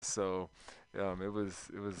So it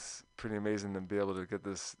was pretty amazing to be able to get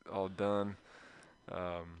this all done.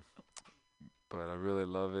 Um, but I really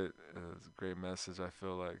love it. It's a great message. I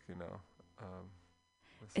feel like Um,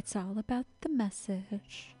 It's all about the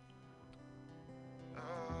message.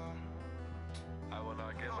 I will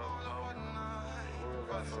not give up hope. The world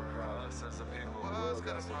got some problems. Us as a people, the world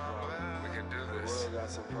got some problems. We can do this. The world got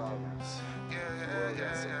some problems. The world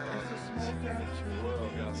got some problems. The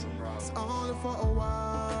world got some problems. It's only for a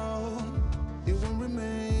while. It won't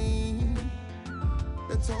remain.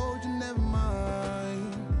 They told you never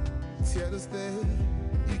mind. It's here to stay.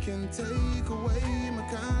 You can take away my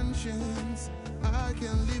conscience. I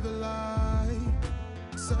can live a lie.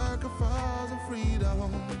 Sacrifice of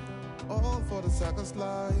freedom. All for the sacrifice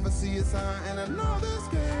life. I see a sign and I know this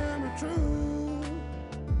can't be true.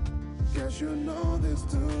 Guess you know this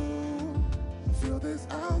too. Feel this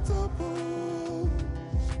outer pull.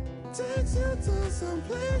 Takes you to some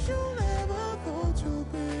place you never thought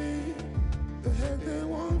you'd be. The heck they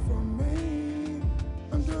want from me.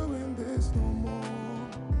 I'm doing this no more.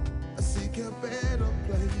 I seek a better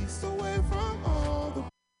place. Away from all the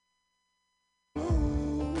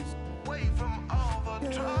blues. Away from all the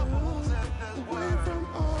troubles and this world. Away from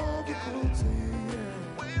all the cruelty,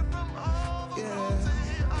 yeah. Away from all the cruelty,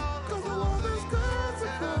 cause the world is got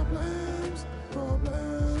some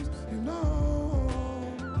problems, you know.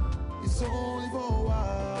 It's only for a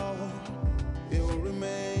while. It will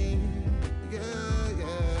remain,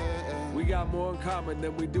 yeah. We got more in common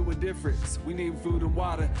than we do a difference. We need food and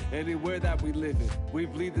water anywhere that we live in. We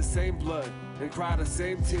bleed the same blood and cry the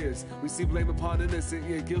same tears. We see blame upon innocent,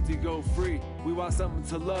 yet guilty go free. We want something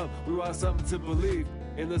to love, we want something to believe.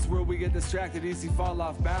 In this world we get distracted, easy fall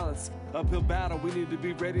off balance. Uphill battle, we need to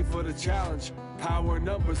be ready for the challenge. Power in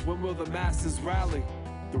numbers, when will the masses rally?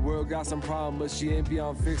 The world got some problems, but she ain't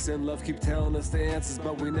beyond fixing. Love keep telling us the answers,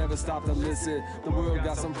 but we never stop to listen. The world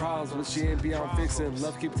got some problems, but she ain't beyond fixing.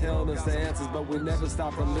 Love keep telling us the answers, but we never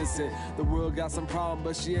stop to listen. The world got some problems,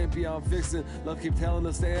 but she ain't beyond fixing. Love keep telling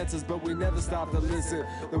us the answers, but we never stop to listen.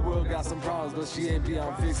 The world got some problems, but she ain't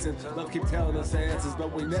beyond fixing. Love keep telling us the answers,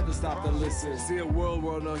 but we never stop to listen. See a world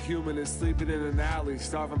where no human is sleeping in an alley.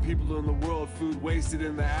 Starving people in the world, food wasted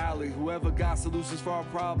in the alley. Whoever got solutions for our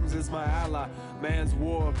problems is my ally. Man's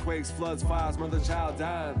war, quakes, floods, fires, mother, child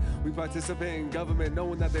dying. We participate in government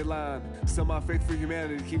knowing that they lying. Still my faith for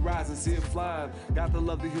humanity, keep rising, see it flying. Got to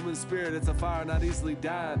love the human spirit, it's a fire not easily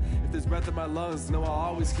dying. If there's breath in my lungs, know I'll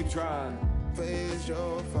always keep trying. Face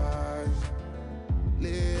your fight.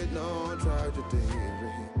 Lead no tragedy.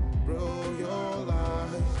 Grow your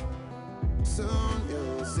life. Soon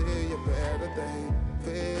you'll see a better day.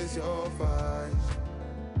 Face your fight.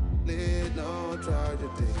 Lead no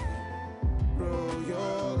tragedy. Grow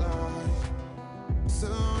your life.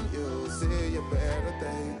 Soon you'll see a better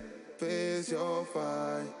day. Face your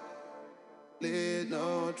fight. Lead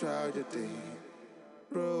no tragedy.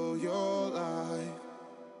 Grow your life.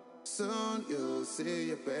 Soon you'll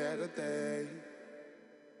see a better day.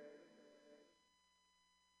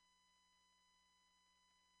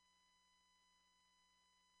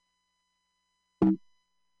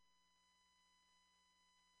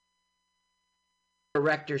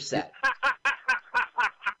 Corrector set.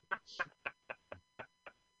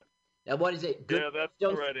 Now, what is it? Yeah, that's the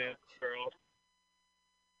right answer, Carl.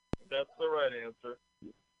 That's the right answer.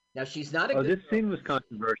 Now, she's not a Oh, good this scene was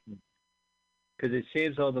controversial because it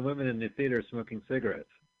shaves all the women in the theater smoking cigarettes.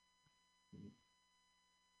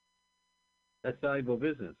 That's valuable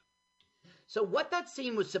business. So what that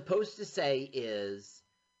scene was supposed to say is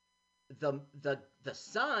the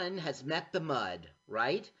sun has met the mud,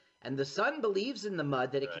 right? And the sun believes in the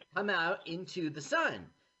mud that it can come out into the sun.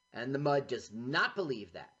 And the mud does not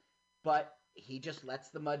believe that. But he just lets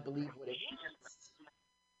the mud believe what it wants.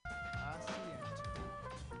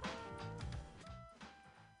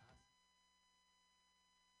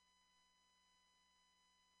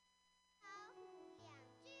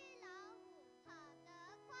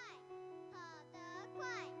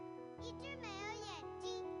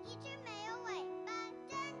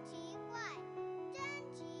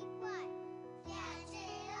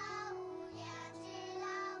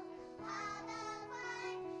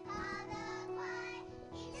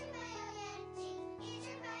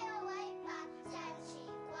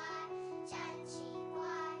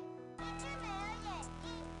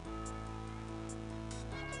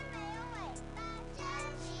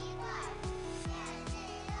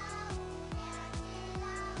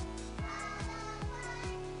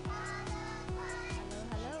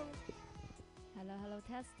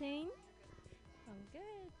 Testing. I'm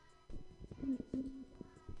good.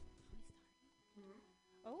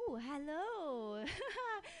 Oh, hello.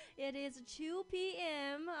 it is 2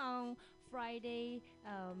 p.m. on Friday,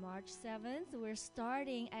 March 7th. We're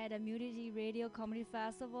starting at a MutinyRadio Comedy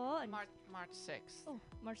Festival. And March 6th. Oh,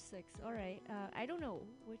 March 6th. All right. I don't know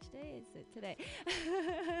which day is it today.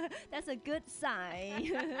 That's a good sign.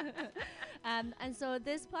 And so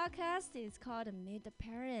this podcast is called Meet the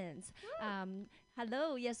Parents.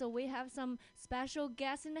 Hello. Yeah, so we have some special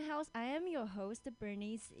guests in the house. I am your host,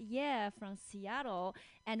 Bernice from Seattle.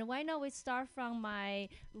 And why not we start from my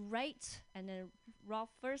right and then Rolf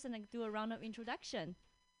first and then do a round of introduction.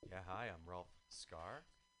 Yeah, hi, I'm Rolf Scar.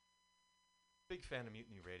 Big fan of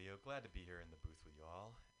Mutiny Radio. Glad to be here in the booth with you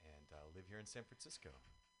all and live here in San Francisco.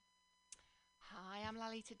 Hi, I'm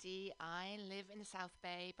Lalita D. I live in the South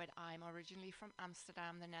Bay, but I'm originally from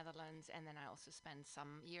Amsterdam, the Netherlands, and then I also spent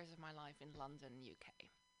some years of my life in London, UK.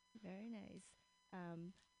 Very nice.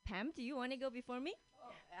 Pam, do you want to go before me?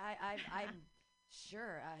 Oh, I'm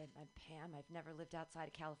sure. I'm Pam. I've never lived outside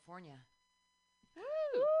of California. Woo!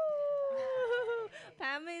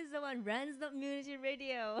 Pam is the one runs the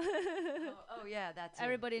MutinyRadio. oh yeah, that's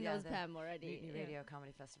everybody knows Pam already. MutinyRadio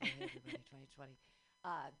Comedy Festival, hey everybody, 2020.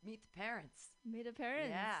 Meet the parents. Meet the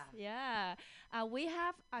parents. Yeah. I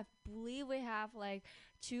believe we have like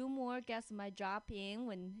 2 more guests might drop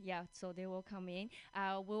in so they will come in.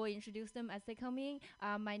 We will introduce them as they come in.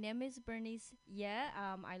 My name is Bernice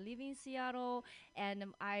I live in Seattle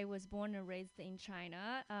and I was born and raised in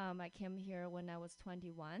China. I came here when I was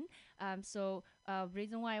 21.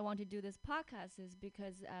 Reason why I want to do this podcast is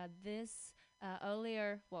because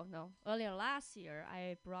earlier last year,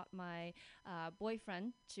 I brought my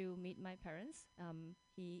boyfriend to meet my parents.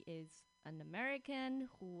 He is an American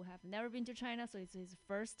who have never been to China, so it's his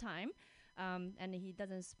first time. And he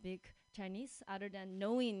doesn't speak Chinese other than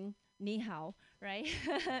knowing ni hao, right?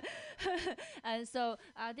 And so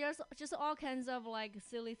there's just all kinds of like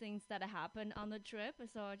silly things that happen on the trip.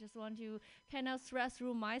 So I just want to kind of stress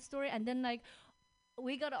through my story and then like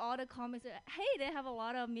we got all the comments that, hey, they have a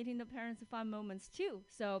lot of meeting the parents fun moments too.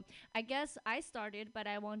 So I guess I started, but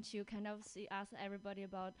I want to kind of ask everybody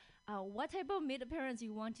about what type of meet the parents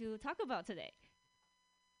you want to talk about today.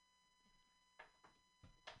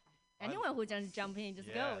 Anyone who just jump in, just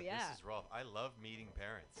go. Yeah. This is Rolf. I love meeting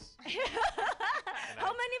parents.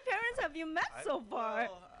 How many parents have you met so far?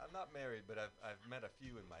 Well, I'm not married, but I've met a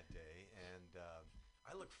few in my day, and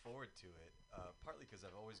I look forward to it. Partly because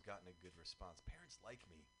I've always gotten a good response. Parents like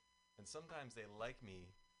me, and sometimes they like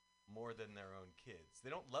me more than their own kids. They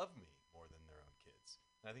don't love me more than their own kids.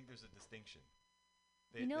 And I think there's a distinction.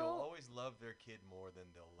 They'll always love their kid more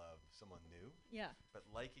than they'll love someone new. Yeah. But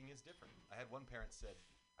liking is different. I had one parent said,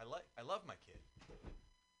 I love my kid,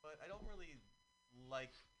 but I don't really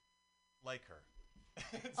like her.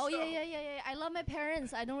 Oh, yeah. I love my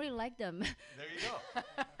parents. I don't really like them. There you go.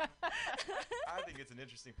 I think it's an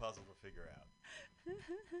interesting puzzle to figure out.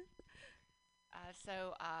 I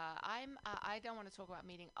don't want to talk about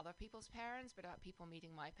meeting other people's parents, but about people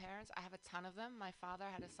meeting my parents. I have a ton of them. My father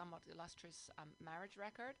had a somewhat illustrious marriage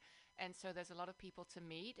record, and so there's a lot of people to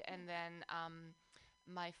meet. And then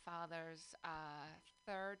my father's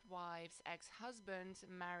third wife's ex-husband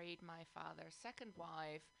married my father's second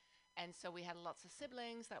wife. And so we had lots of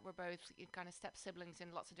siblings that were both kind of step siblings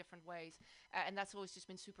in lots of different ways. And that's always just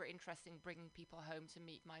been super interesting, bringing people home to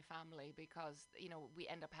meet my family because, we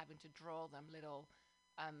end up having to draw them little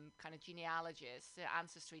kind of genealogies,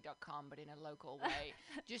 ancestry.com, but in a local way,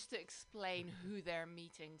 just to explain who they're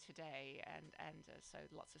meeting today. And so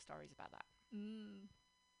lots of stories about that. Mm.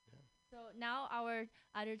 So now our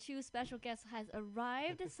other 2 special guests has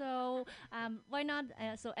arrived. So why not?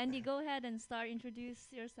 So Andy, go ahead and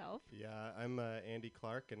introduce yourself. Yeah, I'm Andy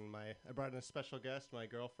Clark, and I brought in a special guest, my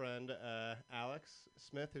girlfriend Alex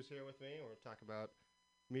Smith, who's here with me. We'll talk about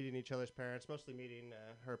meeting each other's parents, mostly meeting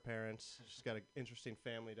her parents. She's got an interesting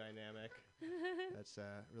family dynamic. That's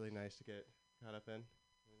really nice to get caught up in.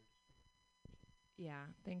 Yeah,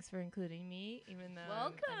 thanks for including me, even though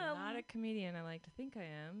Welcome. I'm not a comedian. I like to think I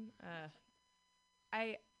am.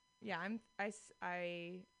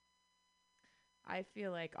 I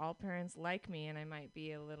feel like all parents like me, and I might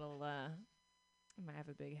be a little, I might have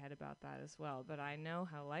a big head about that as well, but I know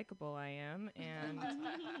how likable I am, and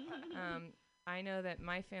I know that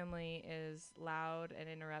my family is loud and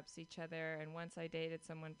interrupts each other, and once I dated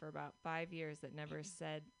someone for about 5 years that never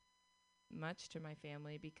said much to my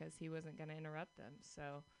family because he wasn't going to interrupt them.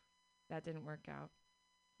 So that didn't work out.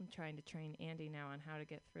 I'm trying to train Andy now on how to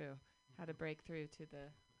get through, how to break through to the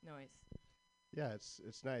noise. Yeah,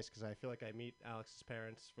 it's nice because I feel like I meet Alex's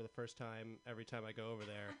parents for the first time every time I go over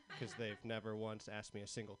there because they've never once asked me a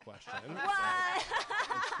single question. What?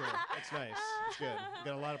 It's cool. It's nice. It's good.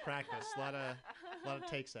 Got a lot of practice, a lot of a lot of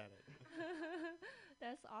takes at it.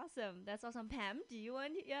 That's awesome. That's awesome. Pam, do you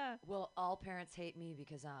want? Yeah. Well, all parents hate me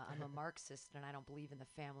because I'm a Marxist and I don't believe in the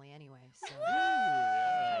family anyway. So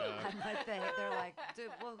they're like, dude,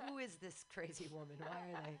 well, who is this crazy woman?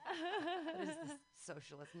 Why are they? What is this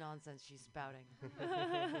socialist nonsense she's spouting?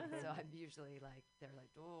 So I'm usually like, they're like,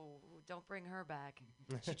 oh, don't bring her back.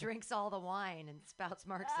 She drinks all the wine and spouts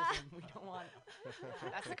Marxism. We don't want.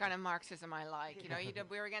 That's the kind of Marxism I like. You know,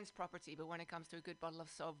 we're against property, but when it comes to a good bottle of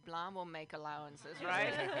Sauv Blanc, we'll make allowances, right? I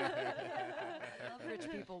love rich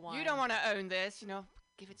people wine. You don't want to own this, you know.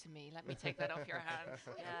 Give it to me. Let me take that off your hands.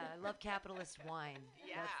 Yeah, I love capitalist wine.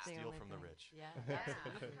 Yeah. That's the Steal only from the thing. rich. Yeah,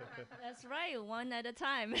 absolutely. That's right. One at a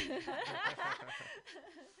time.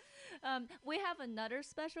 We have another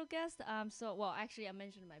special guest. Actually, I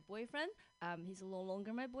mentioned my boyfriend. He's no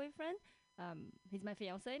longer my boyfriend. He's my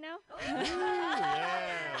fiance now.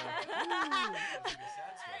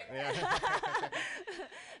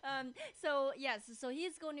 So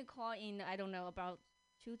he's going to call in, I don't know, about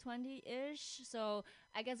 2:20-ish. So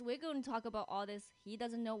I guess we're going to talk about all this. He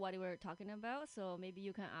doesn't know what we're talking about, so maybe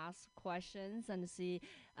you can ask questions and see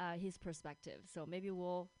his perspective. So maybe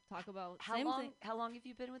we'll talk about How long have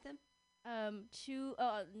you been with him? Now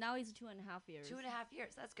it's 2.5 years. 2.5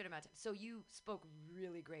 years. That's a good amount of time. So you spoke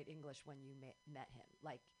really great English when you met him.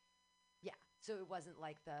 Like, yeah. So it wasn't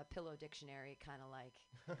like the Pillow Dictionary kind of like,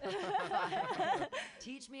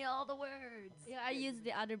 teach me all the words. Yeah, I use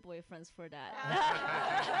the other boyfriends for that.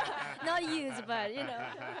 Not use, but, you know.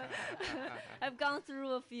 I've gone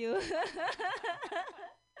through a few.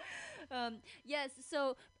 Yes,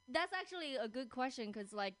 so that's actually a good question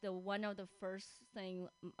because, like, one of the first thing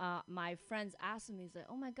my friends asked me is like,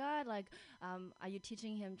 oh my God, like, are you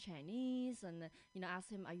teaching him Chinese? And,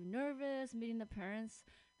 ask him, are you nervous meeting the parents?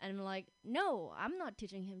 And I'm like, no, I'm not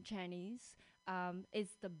teaching him Chinese.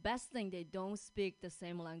 It's the best thing they don't speak the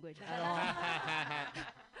same language at all.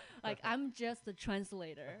 Like, I'm just a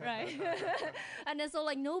translator, right? And then so,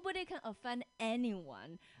 like, nobody can offend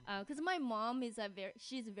anyone. Because my mom is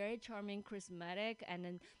she's very charming, charismatic, and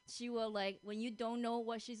then she will, like, when you don't know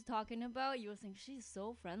what she's talking about, you will think she's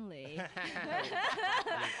so friendly.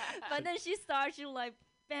 But then she starts, you like,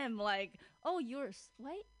 bam, like, oh,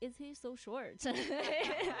 why is he so short? So,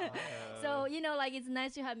 like, it's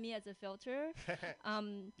nice to have me as a filter.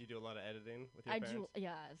 You do a lot of editing with your parents?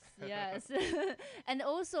 Yes. And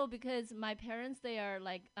also because my parents, they are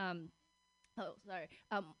like,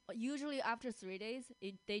 usually after 3 days,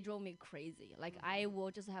 they drove me crazy. Like, I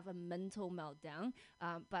will just have a mental meltdown.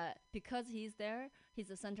 But because he's there, he's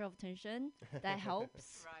the center of attention. That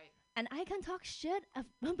helps. Right. And I can talk shit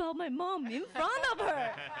about my mom in front of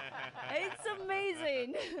her. It's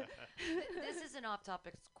amazing. This is an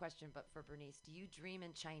off-topic question, but for Bernice, do you dream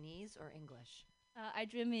in Chinese or English? I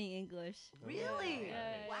dream in English. Really?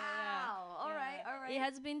 Yeah, wow. All right. It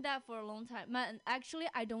has been that for a long time. Actually,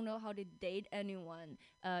 I don't know how to date anyone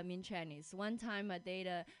in Chinese. One time I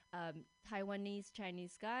dated a Taiwanese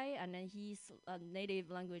Chinese guy, and then his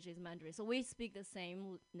native language is Mandarin. So we speak the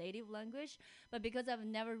same native language, but because I've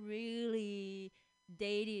never really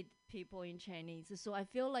dated people in Chinese, so I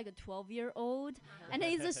feel like a 12-year-old. And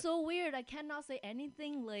it's just so weird. I cannot say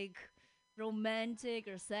anything like romantic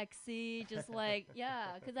or sexy, just like,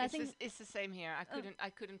 yeah, because I think it's the same here. I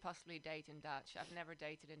couldn't possibly date in Dutch. I've never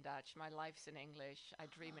dated in Dutch. My life's in English. I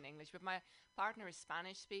dream in English, but my partner is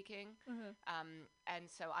Spanish speaking, and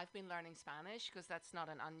so I've been learning Spanish because that's not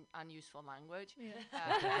an unuseful language,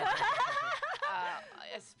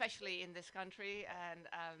 especially in this country.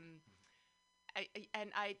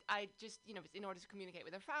 And I just, in order to communicate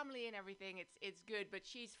with her family and everything, it's good, but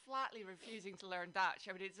she's flatly refusing to learn Dutch.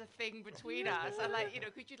 I mean, it's a thing between us. I'm like,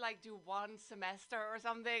 could you like do one semester or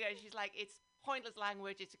something? And she's like, it's pointless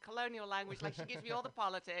language. It's a colonial language. Like, she gives me all the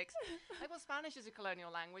politics. Like, well, Spanish is a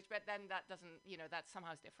colonial language, but then that doesn't, that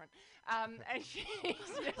somehow is different. And she's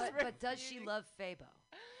but does she love Fabo?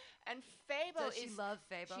 And Fabo does she love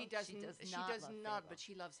Fabo? She does not, but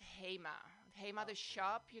she loves Hema. Hema, the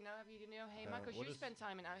shop, have you know Hema? Because you spend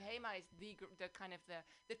time in Hema is the kind of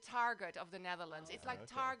the Target of the Netherlands. It's like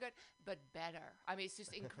Target, but better. I mean, it's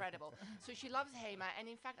just incredible. So she loves Hema, and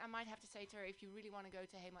in fact, I might have to say to her, if you really want to go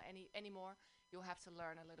to Hema anymore, you'll have to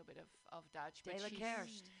learn a little bit of Dutch. But she's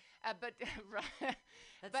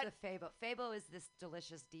that's the Fabo. Fabo is this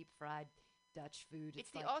delicious deep-fried Dutch food. It's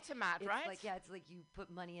the automat, right? It's like you put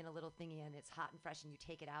money in a little thingy and it's hot and fresh and you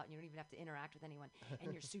take it out and you don't even have to interact with anyone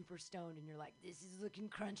and you're super stoned and you're like, this is looking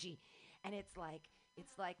crunchy. And it's like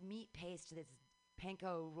meat paste that's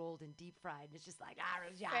panko rolled and deep fried. And it's just like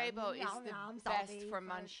Fabo is the best for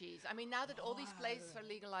munchies. I mean, now that all these places are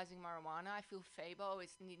legalizing marijuana, I feel Fabo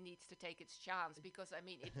needs to take its chance because I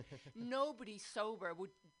mean, nobody sober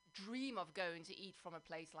would dream of going to eat from a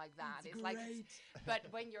place like that. It's like, but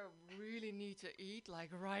when you really need to eat, like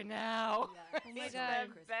right now, it's the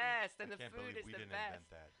best, and the food is the best. We didn't invent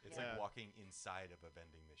that. It's like walking inside of a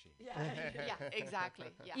vending machine. Yeah, exactly.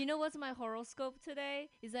 Yeah. You know what's my horoscope today?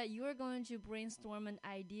 Is that you are going to brainstorm an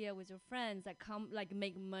idea with your friends that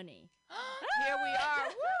make money. Here we are.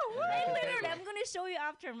 Woo! Literally, I'm going to show you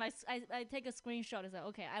after. I take a screenshot and say,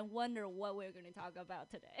 okay, I wonder what we're going to talk about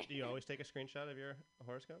today. Do you always take a screenshot of your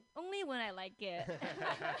horoscope? Only when I like it.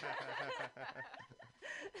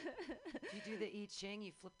 You do the I Ching,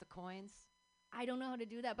 you flip the coins. I don't know how to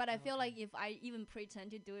do that, but I feel like if I even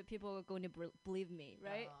pretend to do it, people are going to believe me,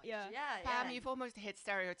 right? Yeah. Pam, you've almost hit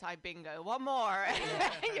stereotype bingo. One more,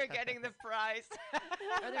 you're getting the prize.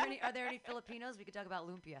 Are there any Filipinos? We could talk about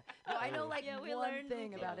lumpia. No, I know one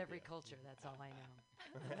thing about every culture. That's all I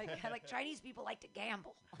know. like Chinese people like to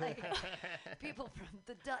gamble. Like people from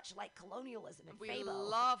the Dutch like colonialism and we fabo.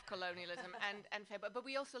 Love colonialism and fabo, but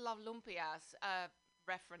we also love lumpias.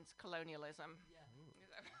 Reference colonialism.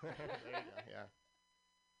 There you go. Yeah.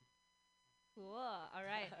 Cool. All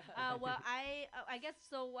right. Well, I guess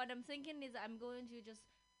so. What I'm thinking is I'm going to just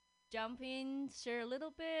jump in, share a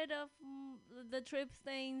little bit of the trip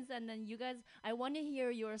things, and then you guys. I want to hear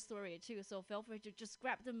your story too. So feel free to just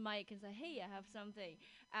grab the mic and say, "Hey, I have something."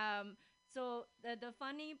 So the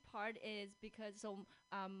funny part is because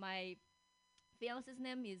my fiance's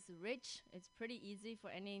name is Rich. It's pretty easy for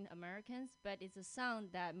any Americans, but it's a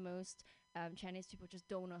sound that most Chinese people just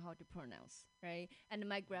don't know how to pronounce, right? And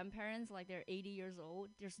my grandparents, like they're 80 years old,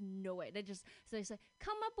 there's no way. They say,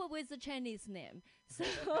 come up with a Chinese name.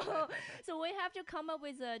 So we have to come up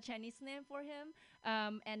with a Chinese name for him.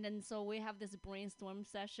 And then so we have this brainstorm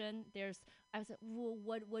session. I said, well,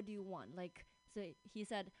 what do you want? So he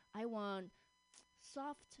said, I want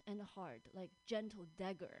soft and hard, like gentle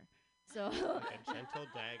dagger. So like a gentle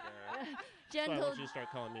dagger. Gentle. So I want you to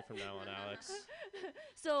start calling me from now on, Alex.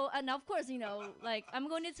 So and of course, I'm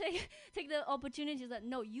going to take the opportunity that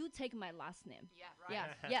no, you take my last name. Yeah,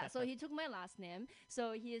 right. Yeah. So he took my last name.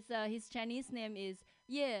 So his Chinese name is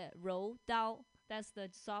Rou Dao. That's the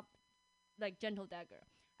soft, like gentle dagger.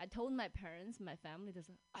 I told my parents, my family, they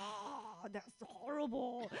said, that's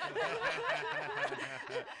horrible.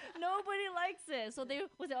 Nobody likes it. So they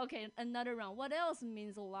would say, okay, another round. What else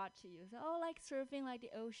means a lot to you? So, like surfing like the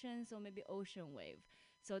ocean, so maybe ocean wave.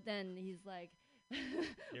 So then he's like,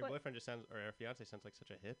 your boyfriend just sounds, or your fiance sounds like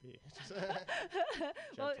such a hippie.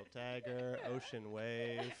 Gentle dagger, ocean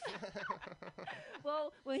wave.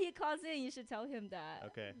 Well, when he calls in, you should tell him that.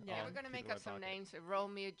 Okay. Yeah, we're gonna make up some names.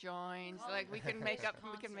 Romeo joins. Like we can make some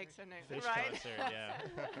names. Fish right? concert, yeah.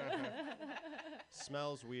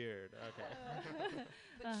 Smells weird. Okay.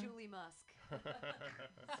 Patchouli musk.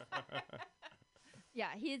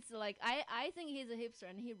 Yeah, he's like, I think he's a hipster,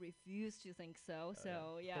 and he refused to think so.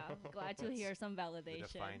 So, yeah, I'm glad to hear some validation.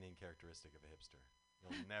 The defining characteristic of a hipster.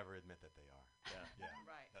 You'll never admit that they are. Yeah.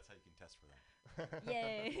 Right. That's how you can test for them.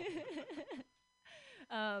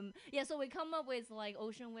 Yay. So we come up with, like,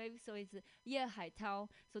 ocean wave. So it's, 海涛.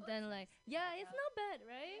 So then, like, it's not bad,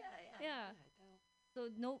 right? Yeah.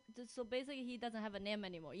 So basically, he doesn't have a name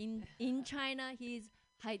anymore. In China, he's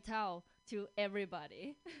海涛 to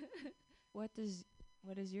everybody. What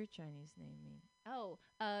does your Chinese name mean?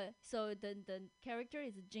 So the character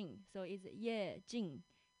is Jing. So it's Jing.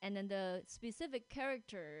 And then the specific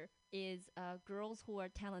character is girls who are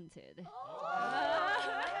talented.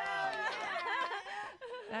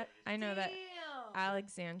 I know that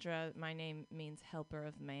Alexandra, my name means helper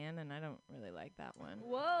of man, and I don't really like that one.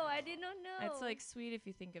 Whoa, I did not know. It's like sweet if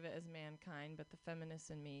you think of it as mankind, but the feminist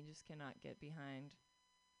in me just cannot get behind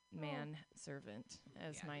man servant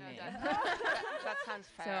as my name. That sounds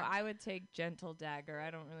fair. So I would take gentle dagger.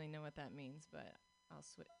 I don't really know what that means, but I'll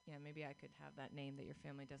switch. Yeah, maybe I could have that name that your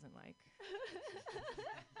family doesn't like.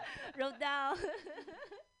 Wrote down.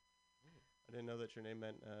 I didn't know that your name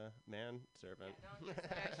meant man servant.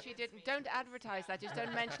 She didn't. Don't advertise that. Just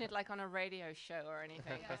don't mention it like on a radio show or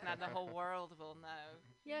anything, because now the whole world will know.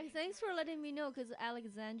 Yeah, thanks for letting me know, because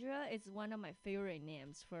Alexandra is one of my favorite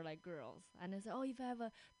names for, like, girls. And I said, if I have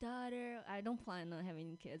a daughter, I don't plan on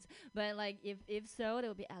having kids. But, like, if so, it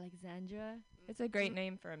will be Alexandra. It's a great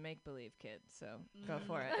name for a make-believe kid, so go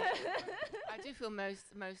for it. I do feel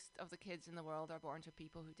most of the kids in the world are born to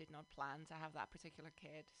people who did not plan to have that particular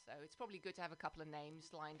kid. So it's probably good to have a couple of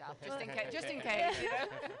names lined up, just in case, you know?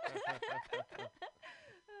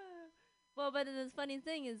 Well, but the funny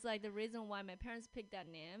thing is like the reason why my parents picked that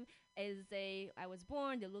name is I was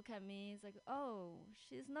born, they look at me, it's like, oh,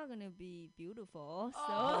 she's not gonna be beautiful.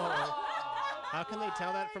 So How can they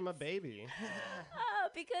tell that from a baby?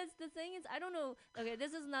 because the thing is, I don't know. Okay,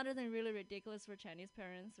 this is another thing really ridiculous for Chinese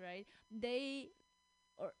parents, right? They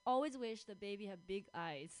always wish the baby had big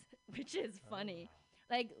eyes, which is funny.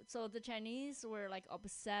 Like, so the Chinese were like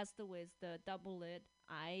obsessed with the double lid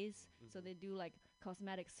eyes, so they do like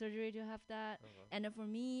cosmetic surgery to have that. And then for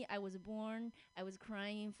me, I was born, I was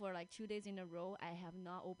crying for like 2 days in a row. I have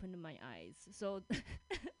not opened my eyes. So,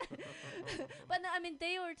 but I mean,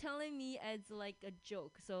 they were telling me as like a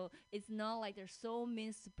joke. So it's not like they're so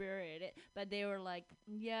mean-spirited, but they were like,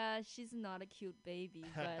 yeah, she's not a cute baby,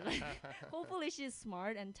 but like, hopefully she's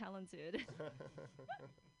smart and talented.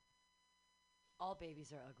 All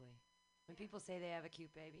babies are ugly. When people say they have a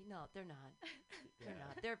cute baby, no, they're not. They're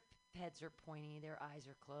not. Their heads are pointy, their eyes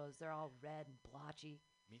are closed, they're all red and blotchy.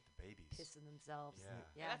 Meet the babies. Pissing themselves.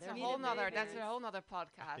 Yeah. That's a whole nother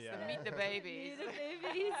podcast. Yeah. The Meet the Babies. Meet the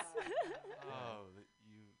babies. Oh,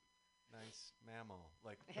 you nice mammal.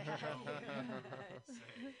 Like,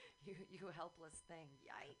 you helpless thing.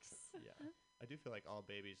 Yikes. Yeah. I do feel like all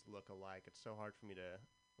babies look alike. It's so hard for me to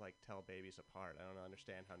like tell babies apart. I don't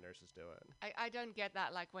understand how nurses do it. I don't get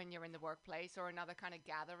that, like when you're in the workplace or another kind of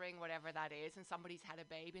gathering, whatever that is, and somebody's had a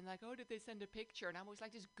baby and like, oh, did they send a picture? And I'm always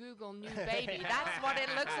like, just Google new baby. That's what it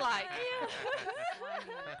looks like. Slimy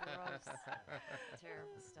and gross.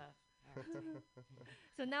 Terrible stuff.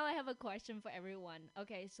 So now I have a question for everyone.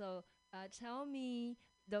 Okay, so tell me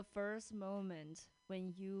the first moment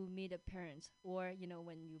when you meet a parent, or you know,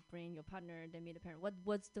 when you bring your partner, they meet a parent. What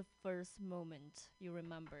was the first moment you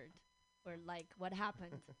remembered, or like what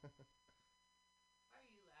happened? Why are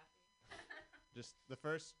you laughing? Just the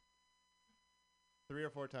first 3 or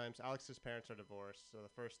 4 times. Alex's parents are divorced, so the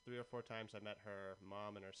first 3 or 4 times I met her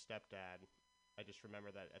mom and her stepdad, I just remember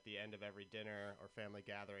that at the end of every dinner or family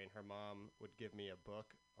gathering, her mom would give me a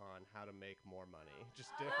book on how to make more money.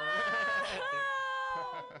 Just different.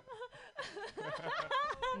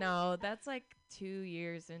 No, that's like 2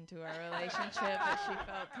 years into our relationship that she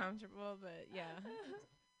felt comfortable, but yeah,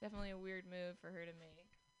 definitely a weird move for her to make.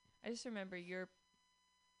 I just remember your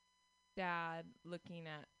dad looking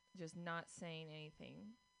at, just not saying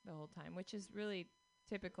anything the whole time, which is really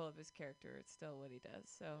typical of his character. It's still what he does.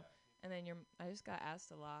 So, and then I just got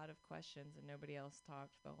asked a lot of questions and nobody else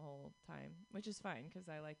talked the whole time, which is fine because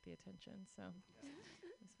I like the attention. So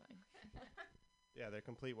it's fine. Yeah, they're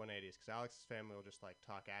complete 180s because Alex's family will just like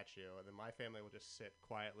talk at you, and then my family will just sit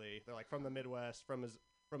quietly. They're like from the Midwest, from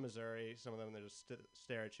Missouri. Some of them, they just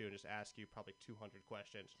stare at you and just ask you probably 200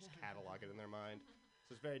 questions, just catalog it in their mind.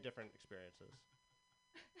 So it's very different experiences.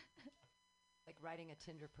 Like writing a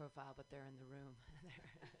Tinder profile, but they're in the room.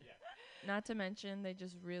 Yeah. Not to mention, they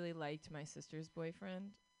just really liked my sister's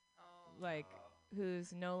boyfriend, like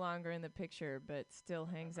who's no longer in the picture, but still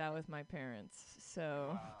hangs out with my parents.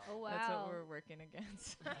 So that's what we're working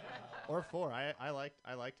against. Or 4. I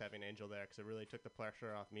liked having Angel there because it really took the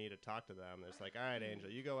pressure off me to talk to them. It's like, all right, Angel,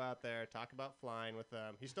 you go out there, talk about flying with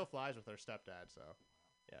them. He still flies with her stepdad, so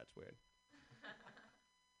yeah, it's weird.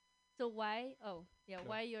 So why? Oh, yeah.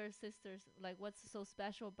 Why your sisters? Like, what's so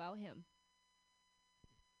special about him?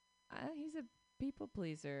 He's a people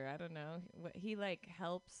pleaser. I don't know. He like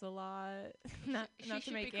helps a lot. not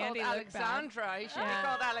to make Andy look bad. He should be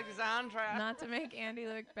called Alexandra. Not to make Andy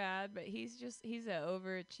look bad, but he's an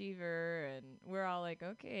overachiever, and we're all like,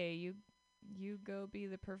 okay, you go be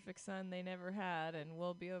the perfect son they never had, and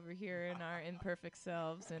we'll be over here in our imperfect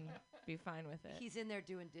selves and be fine with it. He's in there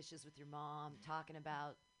doing dishes with your mom, talking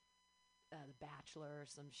about The Bachelor or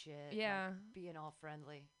some shit. Yeah. Like being all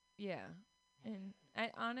friendly. Yeah. And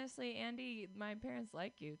honestly, Andy, my parents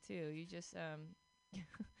like you too. You just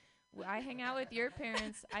I hang out with your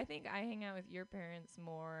parents. I think I hang out with your parents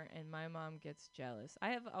more, and my mom gets jealous.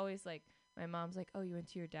 I have always like, my mom's like, oh, you went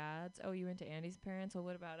to your dad's? Oh, you went to Andy's parents? Well,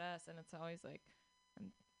 what about us? And it's always like,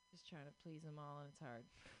 I'm just trying to please them all, and it's hard.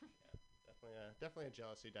 Yeah, definitely a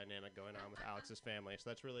jealousy dynamic going on with Alex's family.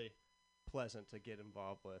 So that's really pleasant to get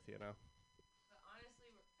involved with, you know.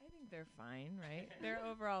 I think they're fine, right? They're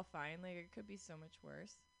overall fine. Like, it could be so much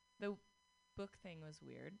worse. The book thing was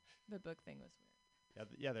weird.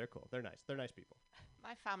 Yeah, they're cool. They're nice. They're nice people.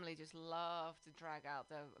 My family just love to drag out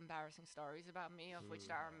the embarrassing stories about me, of which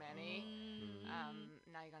there are many.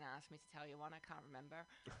 Now you're going to ask me to tell you one. I can't remember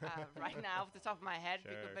right now off the top of my head.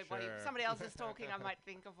 When somebody else is talking, I might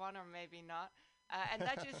think of one or maybe not. And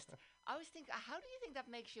that just, I always think, how do you think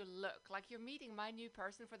that makes you look? Like, you're meeting my new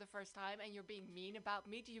person for the first time and you're being mean about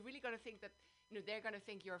me. Do you really got to think that, they're going to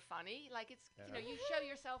think you're funny. Like it's, you show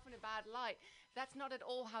yourself in a bad light. That's not at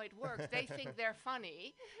all how it works. They think they're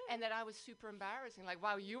funny, and that I was super embarrassing. Like,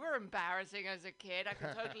 wow, you were embarrassing as a kid. I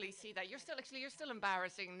can totally see that. You're still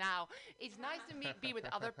embarrassing now. It's nice to be with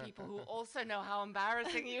other people who also know how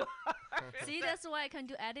embarrassing you are. See, that's why I can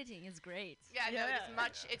do editing. It's great. Yeah, no,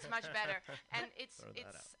 it's much better. And it's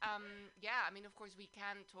yeah, I mean, of course we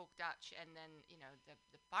can talk Dutch, and then,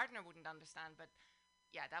 the partner wouldn't understand, but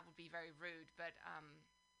yeah, that would be very rude. But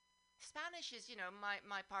Spanish is,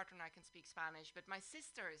 my partner and I can speak Spanish, but my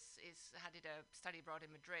sister did a study abroad in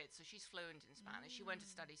Madrid, so she's fluent in Spanish. She went to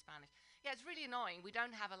study Spanish. Yeah, it's really annoying. We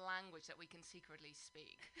don't have a language that we can secretly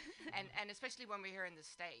speak, and especially when we're here in the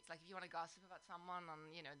States. Like, if you want to gossip about someone,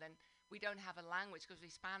 then we don't have a language, because we're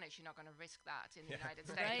Spanish. You're not going to risk that in the United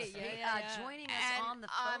States. Right, yeah. Joining us on the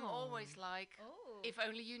phone. I'm always like, if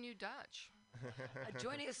only you knew Dutch.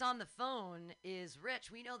 Joining us on the phone is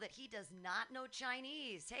Rich. We know that he does not know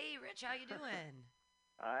Chinese. Hey, Rich, how you doing?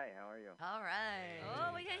 Hi, how are you? All right.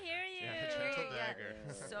 Oh, we can hear you.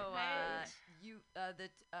 So,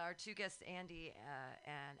 our two guests, Andy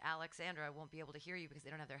and Alexandra, won't be able to hear you because they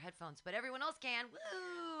don't have their headphones, but everyone else can.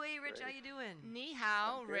 Woo! Hey, Rich, how you doing? Ni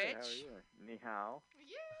hao, Rich. How are you? Ni hao.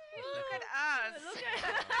 Look at us.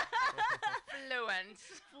 Look at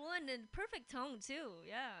Fluent and perfect tone too.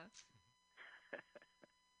 Yeah.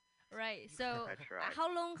 Right. So,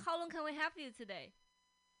 how long can we have you today?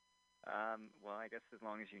 Well, I guess as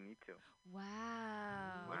long as you need to.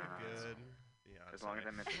 Wow. Good. As long as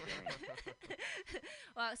I'm entertaining.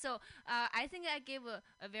 Well, so I think I gave a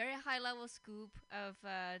very high-level scoop of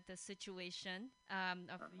the situation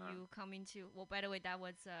of you coming to. Well, by the way, that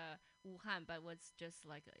was Wuhan, but was just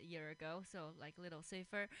like a year ago, so like a little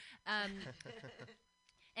safer.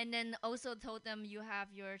 And then also told them you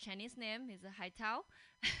have your Chinese name is Haitao.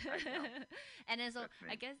 And then so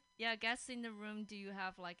I guess in the room, do you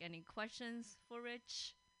have like any questions for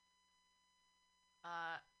Rich?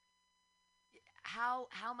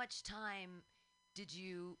 How much time did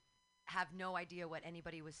you have no idea what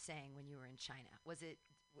anybody was saying when you were in China? Was it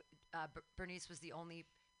Bernice was the only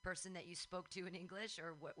person that you spoke to in English,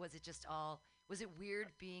 or was it just all? Was it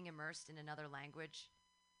weird being immersed in another language?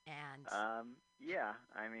 And yeah,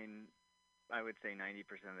 I mean, I would say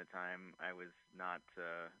 90% of the time I was not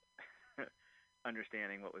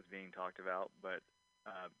understanding what was being talked about, but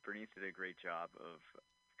Bernice did a great job of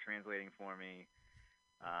translating for me.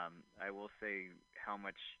 I will say how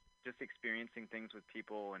much just experiencing things with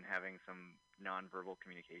people and having some nonverbal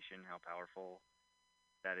communication, how powerful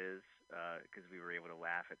that is, because we were able to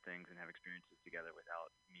laugh at things and have experiences together without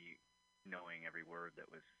me knowing every word that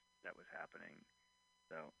was happening.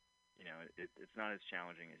 So, it's not as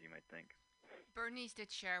challenging as you might think. Bernice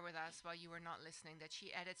did share with us while you were not listening that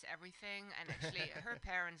she edits everything, and actually her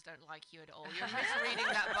parents don't like you at all. You're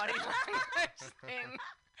misreading that body language thing.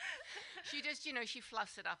 She just, she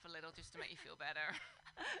fluffs it up a little just to make you feel better.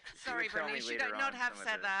 Sorry, Bernice, you should not have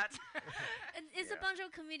said that. It's a bunch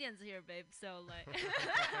of comedians here, babe, so like.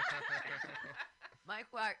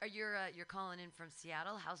 Mike, you're calling in from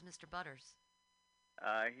Seattle. How's Mr. Butters?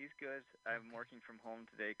 He's good. I'm working from home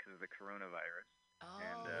today because of the coronavirus.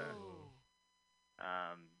 And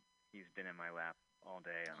he's been in my lap all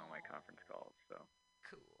day on all my conference calls. So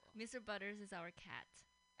cool. Mr. Butters is our cat.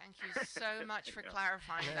 Thank you so much for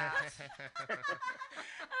clarifying that.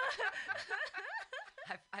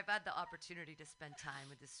 I've had the opportunity to spend time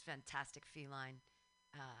with this fantastic feline.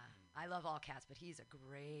 I love all cats, but he's a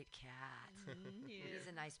great cat. He's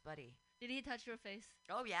a nice buddy. Did he touch your face?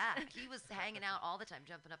 Oh, yeah. He was hanging out all the time,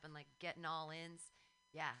 jumping up and, like, getting all ins.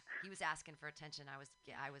 Yeah, he was asking for attention. I was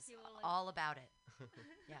all about it.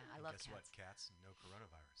 Yeah, I love cats. Guess what? Cats, no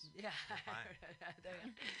coronavirus. Yeah.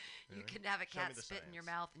 You can have a cat spit in your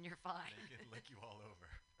mouth and you're fine. They can lick you all over.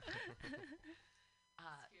 It's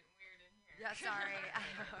getting weird in here. Yeah, sorry.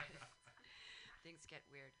 Things get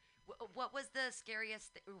weird. What was the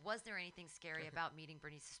scariest? Was there anything scary about meeting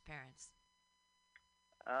Bernice's parents?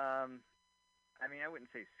 I mean, I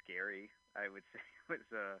wouldn't say scary. I would say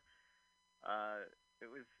it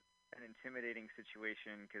was an intimidating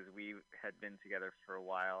situation because we had been together for a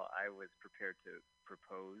while. I was prepared to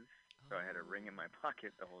propose, so I had a ring in my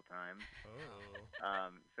pocket the whole time.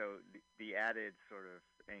 So the added sort of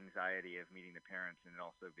anxiety of meeting the parents and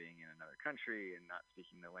also being in another country and not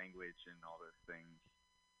speaking the language and all those things.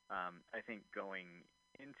 I think going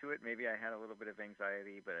into it, maybe I had a little bit of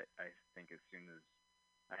anxiety, but I think as soon as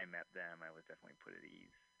I met them, I was definitely put at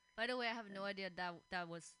ease. By the way, I have no idea that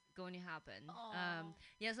was going to happen. Aw.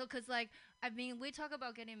 Yeah, so because like I mean, we talk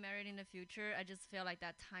about getting married in the future. I just feel like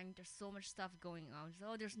that time there's so much stuff going on.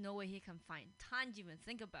 So there's no way he can find time to even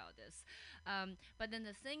think about this. But then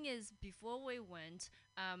the thing is, before we went,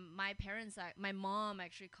 my parents, my mom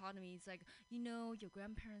actually called me. It's like, your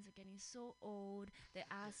grandparents are getting so old. They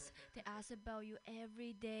ask about you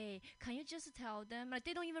every day. Can you just tell them? Like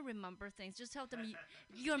they don't even remember things. Just tell them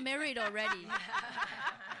you're married already.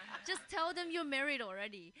 Just tell them you're married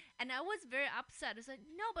already. And I was very upset. It's like,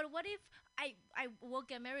 no, but what if I will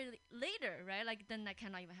get married later, right? Like then I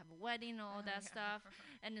cannot even have a wedding and all that stuff.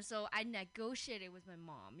 And so I negotiated with my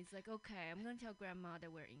mom. It's like, okay, I'm gonna tell grandma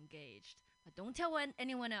that we're engaged, but don't tell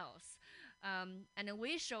anyone else. And then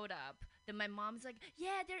we showed up. Then my mom's like,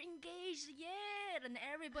 yeah, they're engaged, yeah. And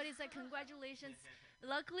everybody's like, congratulations.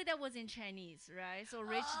 Luckily, that was in Chinese, right? So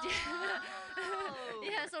Rich did.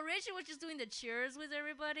 Yeah, so Rich was just doing the cheers with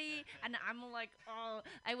everybody. And I'm like,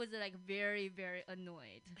 I was like very, very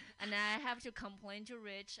annoyed. And I have to complain to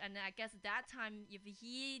Rich. And I guess that time, if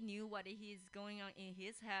he knew what is going on in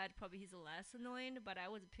his head, probably he's less annoyed. But I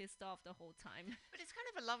was pissed off the whole time. But it's kind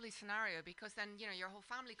of a lovely scenario because then, your whole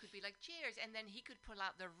family could be like, cheers. And then he could pull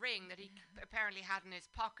out the ring that he apparently had in his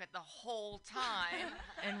pocket the whole time.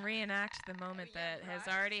 And reenact the moment that has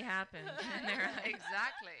already happened.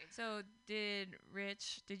 Exactly. So did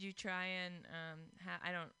you try and,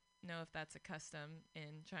 I don't know if that's a custom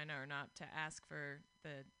in China or not, to ask for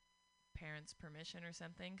the parents' permission or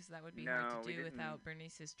something? Because that would be hard to do without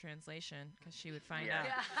Bernice's translation, because she would find out.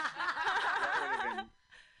 That would have been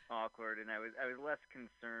awkward, and I was less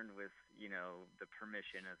concerned with, the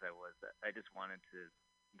permission as I was. I just wanted to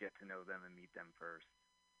get to know them and meet them first.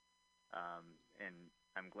 And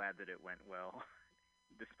I'm glad that it went well.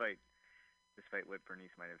 Despite what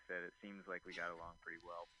Bernice might have said, it seems like we got along pretty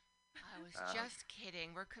well. I was just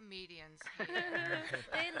kidding. We're comedians here.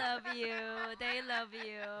 They love you. They love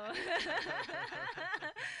you.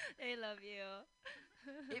 They love you.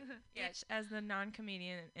 As the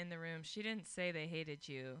non-comedian in the room, she didn't say they hated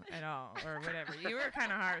you at all or whatever. You were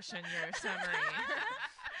kind of harsh in your summary.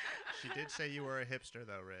 She did say you were a hipster,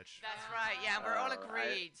 though, Rich. That's right. Yeah, we're all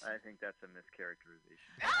agreed. I think that's a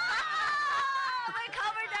mischaracterization. We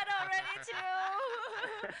covered that already too.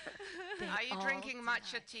 Are you drinking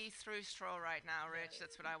matcha tea through straw right now, Rich?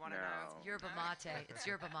 That's what I want to know. Yerba mate. It's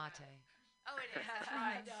yerba mate. Oh, it is. That's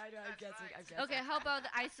right. I'm guessing. Okay, how about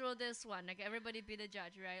I throw this one? Like everybody be the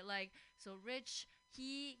judge, right? Like so, Rich,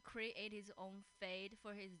 he created his own fade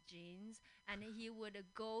for his jeans, and he would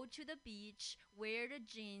go to the beach, wear the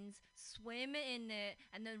jeans, swim in it,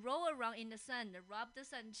 and then roll around in the sun, rub the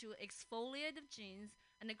sun to exfoliate the jeans,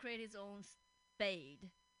 and then create his own fade.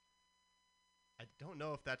 I don't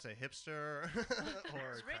know if that's a hipster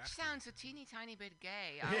or. Rich sounds a teeny tiny bit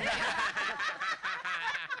gay.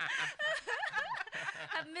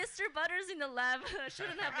 Have Mr. Butters in the lab.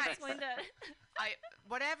 Shouldn't have explained that.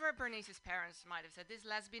 Whatever Bernice's parents might have said, this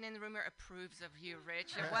lesbian in the room approves of you,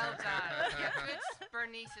 Rich. You're well done. Yeah, good.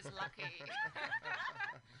 Bernice is lucky.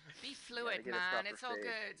 Be fluid, man. It's all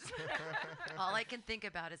good. All I can think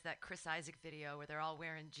about is that Chris Isaac video where they're all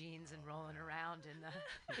wearing jeans and rolling around in the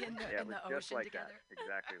just ocean like together. That.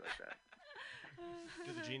 Exactly like that.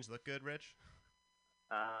 Do the jeans look good, Rich?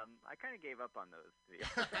 I kind of gave up on those. To be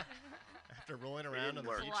honest. After rolling around on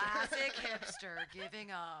the beach. Classic hipster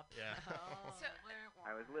giving up. Yeah. Oh.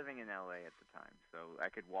 I was living in LA at the time, so I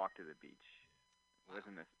could walk to the beach. I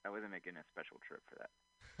wasn't making a special trip for that.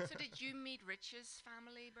 So did you meet Rich's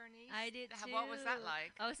family, Bernice? I did too. What was that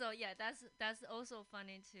like? Oh, so yeah, that's also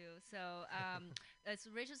funny too. So it's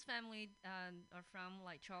Rich's family are from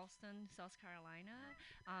like Charleston, South Carolina.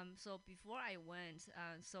 So before I went,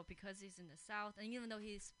 so because he's in the South, and even though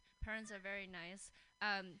his parents are very nice,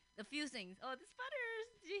 a few things. Oh, this Butters,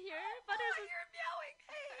 did you hear? Butters is meowing.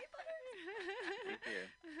 Hey, Butters.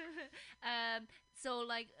 So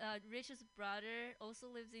like Rich's brother also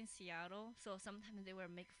lives in Seattle, so sometimes they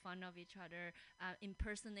will make fun of each other,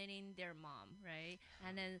 impersonating their mom, right?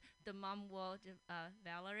 And then the mom will,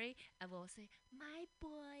 Valerie, will say, "My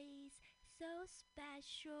boys, so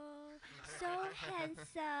special, so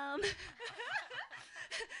handsome."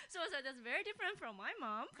 So that's very different from my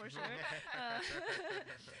mom, for sure.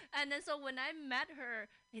 And then so when I met her,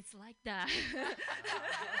 it's like that.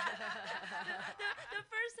 The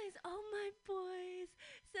first thing is, "Oh, my boys,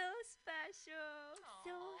 so special,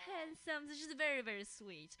 so handsome." So she's very, very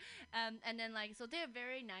sweet. And then like, so they're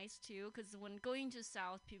very nice too, because when going to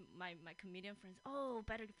South, my comedian friends,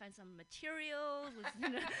 better to find some materials.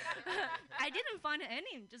 I didn't find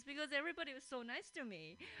any, just because everybody was so nice to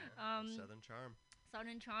me. Southern charm.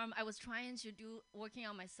 Southern charm. I was trying to working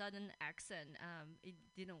on my Southern accent. It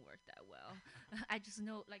didn't work that well. I just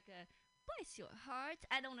know like a bless your heart.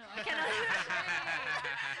 I don't know. I cannot.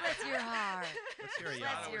 Bless your heart. Bless your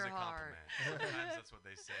Bless heart. your Always a heart. compliment. Sometimes that's what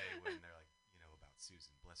they say when they're like, about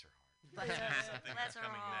Susan. Bless her heart. Bless Something bless that's her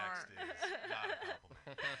coming heart. next is not a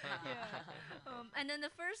compliment. Yeah. And then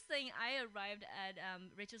the first thing I arrived at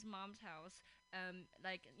Rich's mom's house,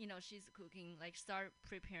 she's cooking, like start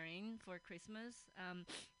preparing for Christmas.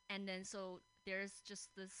 And then so there's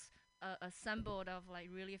just this assembled of like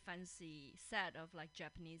really fancy set of like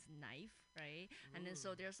Japanese knife, right? And then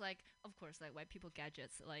so there's like, of course, like white people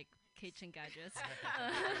gadgets, like kitchen gadgets.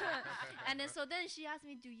 And then so then she asked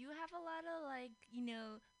me, do you have a lot of like,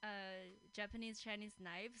 Japanese Chinese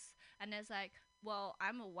knives? And it's like, well,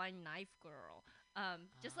 I'm a one knife girl.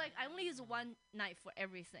 Just like I only use one knife for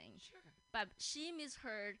everything. Sure. But she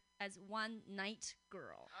misheard as one night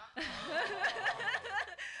girl.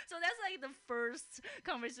 So that's like the first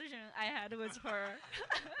conversation I had with her.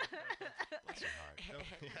 Bless your heart.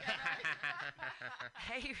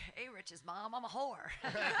 Hey, Rich's mom, I'm a whore.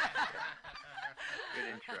 Good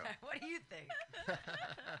intro. What do you think?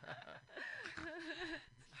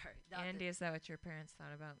 Sorry. Andy, is that what your parents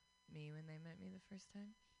thought about me when they met me the first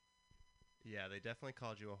time? Yeah, they definitely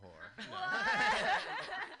called you a whore.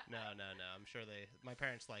 No, I'm sure my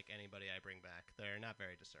parents like anybody I bring back. They're not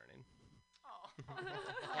very discerning.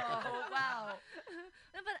 Oh, wow.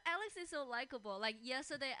 No, but Alex is so likable. Like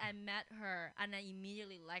yesterday I met her and I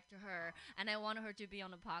immediately liked her and I wanted her to be on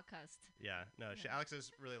the podcast. Yeah, no, Alex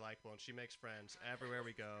is really likable and she makes friends everywhere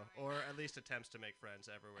we go, or at least attempts to make friends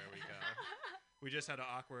everywhere we go. We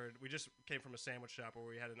just came from a sandwich shop where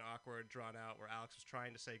we had an awkward drawn out where Alex was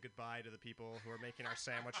trying to say goodbye to the people who were making our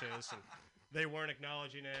sandwiches and they weren't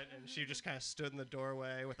acknowledging it, and she just kind of stood in the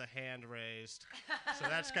doorway with a hand raised. So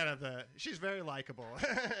that's kind of she's very likable.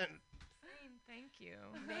 Thank you.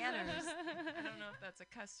 Manners. I don't know if that's a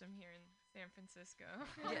custom here in San Francisco.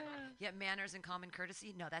 Yeah, manners and common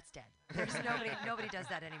courtesy. No, that's dead. There's nobody does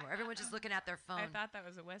that anymore. Everyone's just looking at their phone. I thought that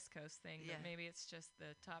was a West Coast thing, Yeah. but maybe it's just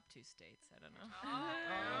the top two states. I don't know.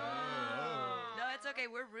 No, it's okay.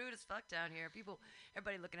 We're rude as fuck down here.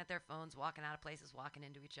 Everybody looking at their phones, walking out of places, walking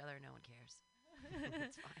into each other. No one cares.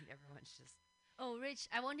 It's fine. Everyone's just. Oh, Rich,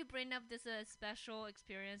 I want to bring up this special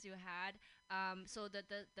experience you had. So the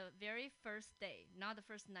very first day, not the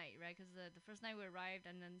first night, right? Because the first night we arrived,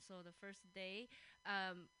 and then so the first day,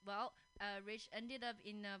 Rich ended up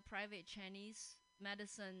in a private Chinese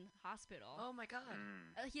medicine hospital. Oh my God.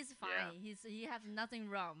 He's fine. Yeah. He has nothing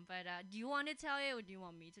wrong. But do you want to tell it or do you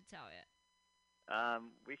want me to tell it?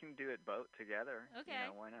 We can do it both together. Okay.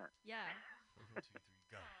 Why not? Yeah. 1, 2,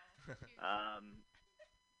 3, go.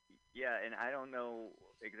 Yeah, and I don't know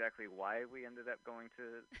exactly why we ended up going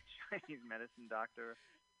to Chinese medicine doctor,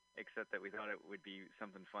 except that we thought it would be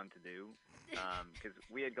something fun to do. Because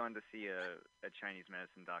we had gone to see a Chinese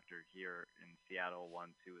medicine doctor here in Seattle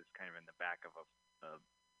once, who was kind of in the back of a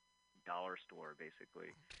dollar store,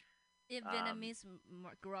 basically. In Vietnamese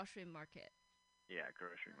grocery market. Yeah,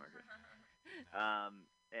 grocery market.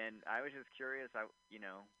 And I was just curious. I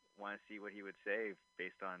want to see what he would say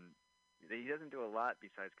based on. He doesn't do a lot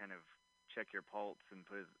besides kind of check your pulse and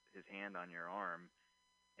put his hand on your arm,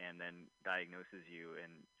 and then diagnoses you.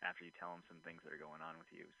 And after you tell him some things that are going on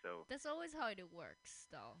with you, so that's always how it works,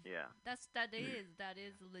 though. Yeah. That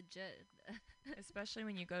is legit. Especially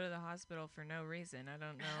when you go to the hospital for no reason. I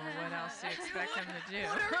don't know what else to expect him to do.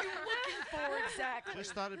 What are you looking for exactly?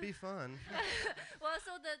 Just thought it'd be fun. Well,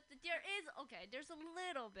 so there's a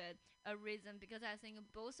little bit a reason, because I think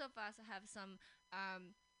both of us have some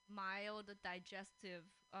mild digestive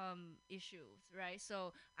issues, right?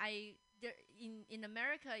 So in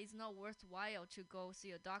America, it's not worthwhile to go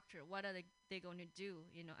see a doctor. What are they going to do?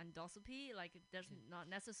 Endoscopy, like that's not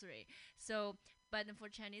necessary. So, but for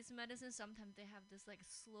Chinese medicine, sometimes they have this like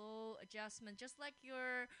slow adjustment, just like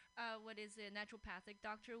your naturopathic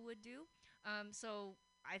doctor would do. So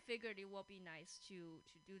I figured it would be nice to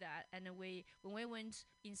do that. And then when we went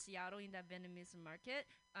in Seattle in that Vietnamese market,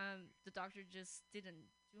 the doctor just didn't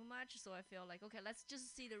do much. So I feel like, okay, let's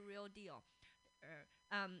just see the real deal.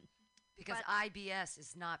 Because IBS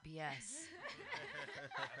is not BS.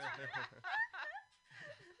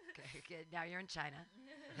 Okay, now you're in China.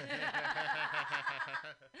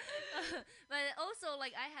 But also,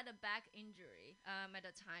 like, I had a back injury at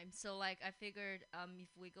the time, so like I figured if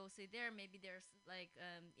we go see there, maybe there's like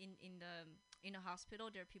in the hospital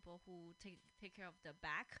there are people who take care of the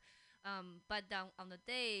back. But then on the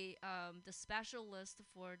day, the specialist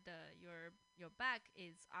for your back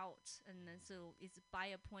is out, and then so it's by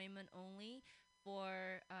appointment only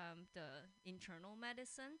for the internal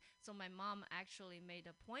medicine. So my mom actually made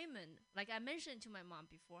appointment. Like I mentioned to my mom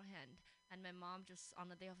beforehand, and my mom just on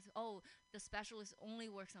the day of, oh, the specialist only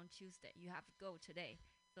works on Tuesday. You have to go today.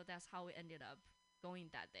 So that's how we ended up going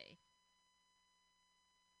that day.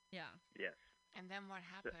 Yeah. Yes. And then what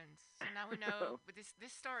happened? So now we know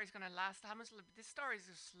this story is going to last. How much? This story is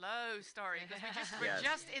a slow story because we're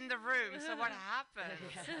just in the room. So what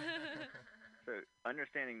happened? So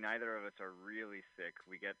understanding neither of us are really sick,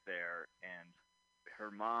 we get there, and her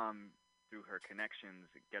mom, through her connections,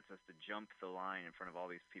 gets us to jump the line in front of all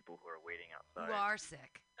these people who are waiting outside. Who are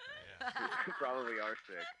sick. Who probably are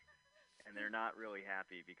sick. And they're not really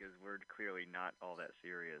happy because we're clearly not all that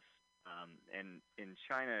serious. And in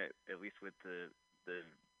China, at least with the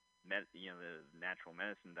natural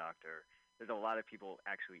medicine doctor, there's a lot of people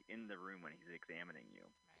actually in the room when he's examining you.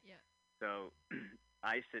 Right. Yeah. So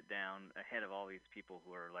I sit down ahead of all these people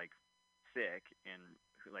who are like sick and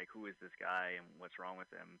like, who is this guy and what's wrong with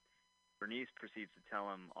him? Bernice proceeds to tell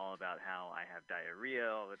him all about how I have diarrhea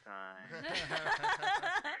all the time.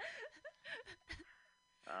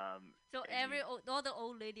 So all the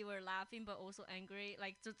old lady were laughing, but also angry.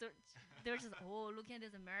 Like they're just, oh, look at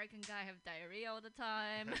this American guy have diarrhea all the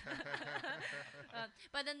time.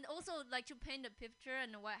 But then also like to paint a picture,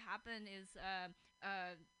 and what happened is,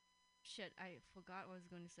 shit, I forgot what I was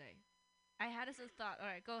going to say. I had a thought. All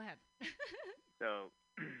right, go ahead. So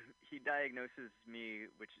he diagnoses me,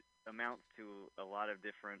 which amounts to a lot of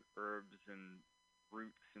different herbs and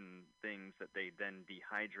roots and things that they then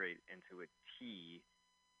dehydrate into a tea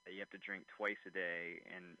that you have to drink twice a day,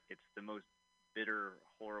 and it's the most bitter,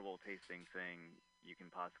 horrible tasting thing you can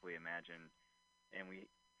possibly imagine. And we,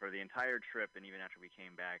 for the entire trip, and even after we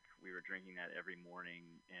came back, we were drinking that every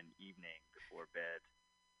morning and evening before bed.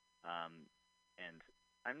 And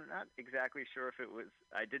I'm not exactly sure if it was.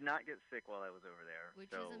 I did not get sick while I was over there, which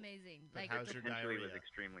is amazing. But like how's your potentially diarrhea? was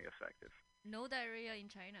extremely effective. No diarrhea in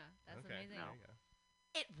China. That's amazing. No.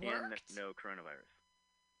 It worked. And no coronavirus.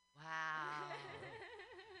 Wow.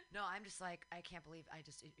 No, I'm just like, I can't believe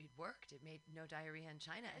it worked. It made no diarrhea in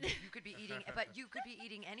China, and you could be eating, but you could be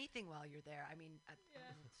eating anything while you're there. I mean,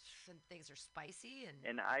 things are spicy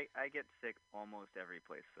And I get sick almost every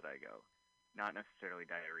place that I go. Not necessarily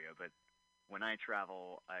diarrhea, but when I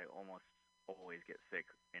travel, I almost always get sick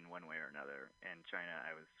in one way or another. And China,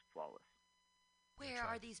 I was flawless. Where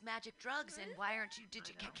are these magic drugs, and why aren't you?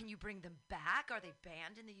 Can you bring them back? Are they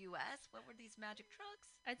banned in the U.S.? What were these magic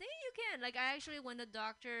drugs? I think you can. Like I actually, when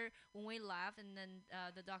we left, and then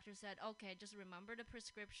the doctor said, okay, just remember the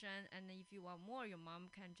prescription, and then if you want more, your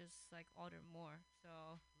mom can just like order more.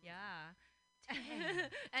 So yeah.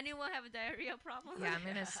 Anyone have a diarrhea problem? Yeah, I'm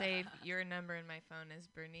gonna save your number in my phone as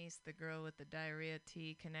Bernice, the girl with the diarrhea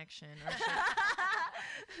tea connection.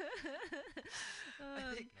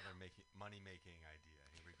 Another money-making idea.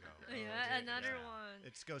 Here we go. Yeah, another one.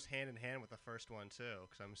 It goes hand in hand with the first one too,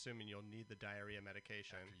 because I'm assuming you'll need the diarrhea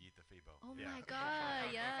medication. After you eat the Fabo. Oh my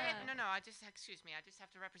God! Yeah. No, excuse me. I just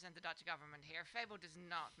have to represent the Dutch government here. Fabo does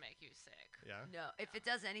not make you sick. Yeah. No, if it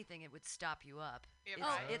does anything, it would stop you up. Yeah,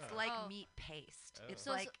 It's like meat paste. It's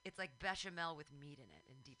like bechamel with meat in it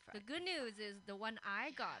and deep fried. The good news is the one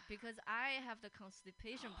I got, because I have the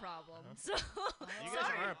constipation problem. So you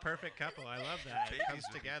guys are a perfect couple. I love that. It comes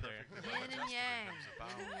together. Yin and yang.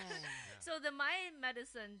 So my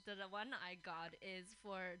medicine, the one I got, is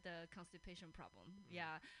for the constipation problem.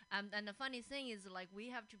 Yeah. And the funny thing is, like, we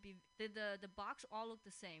have to be the box all look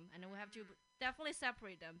the same, and we have to definitely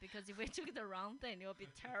separate them, because if we took the wrong thing, it would be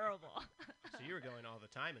terrible. So you were going all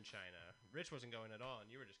the time in China. Rich wasn't going at all,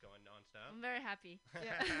 and you were just going nonstop. I'm very happy.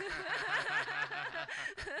 Yeah.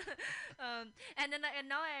 And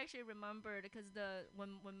now I actually remembered, because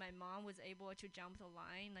when my mom was able to jump the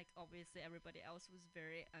line, like obviously everybody else was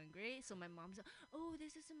very angry. So my mom said, "Oh,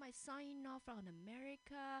 this is my son-in-law from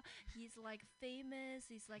America. He's like famous.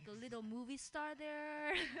 He's like a little movie star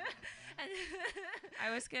there." And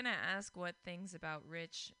I was gonna ask what things about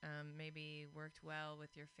Rich maybe worked well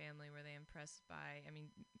with your family. Were they impressed by? I mean,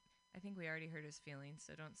 I think we already hurt his feelings,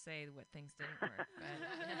 so don't say what things didn't work.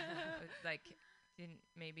 But like,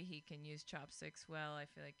 maybe he can use chopsticks well. I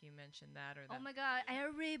feel like you mentioned that. Or that. Oh my God,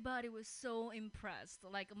 everybody was so impressed.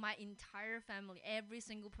 Like my entire family, every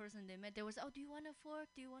single person they met, they was, "Oh, do you want a fork?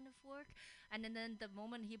 Do you want a fork?" And then the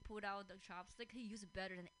moment he pulled out the chopstick, he used it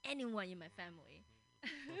better than anyone in my family.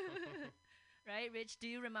 Right, Rich? Do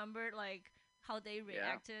you remember like how they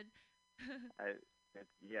reacted?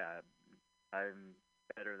 I'm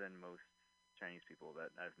better than most Chinese people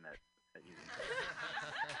that I've met. at using.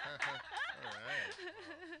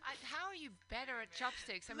 How are you better at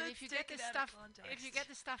chopsticks? I mean, Let's if you get take the it out of stuff, context. if you get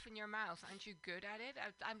the stuff in your mouth, aren't you good at it?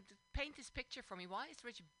 Paint this picture for me. Why is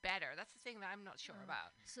Rich better? That's the thing that I'm not sure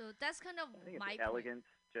about. So that's kind of I think my it's elegance,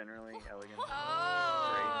 generally. Elegance.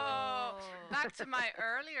 Oh, back to my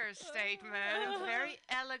earlier statement. Very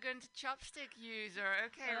elegant chopstick user.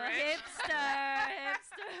 Okay, Rich. Hipster.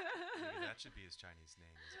 Maybe that should be his Chinese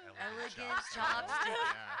name. Is Elegant chopstick.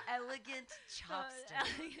 Elegant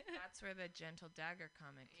chopstick. That's where the gentle dagger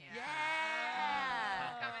comment came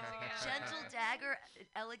Yeah. Coming together. Gentle dagger,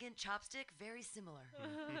 elegant chopstick, very similar.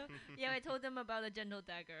 Yeah, I told them about the gentle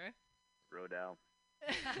dagger. Rodale.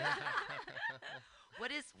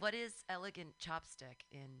 What is elegant chopstick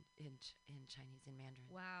in Chinese, in Mandarin?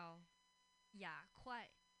 Wow. Yeah,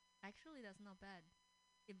 quite. Actually, that's not bad.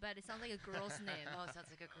 But it sounds like a girl's name. Oh, it sounds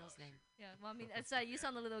like a girl's name. Yeah, well, I mean, it's you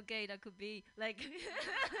sound a little gay. That could be like.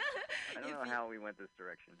 I don't know how we went this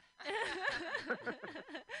direction.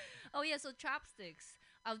 Oh yeah, so chopsticks.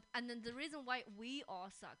 And then the reason why we all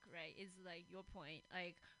suck, right, is like your point.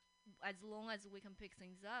 Like, as long as we can pick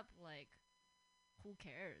things up, like, who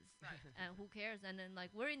cares? And who cares? And then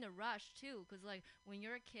like we're in a rush too, because like when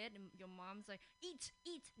you're a kid and your mom's like, eat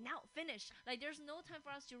now, finish. Like there's no time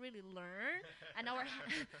for us to really learn, and our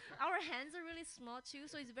our hands are really small too,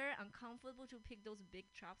 so it's very uncomfortable to pick those big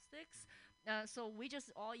chopsticks. So we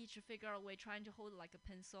just all each figure out a way trying to hold it like a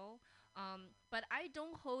pencil. But I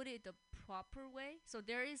don't hold it the proper way. So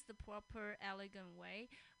there is the proper elegant way.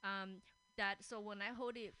 That so when I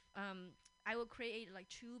hold it, I will create like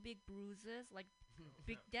two big bruises, like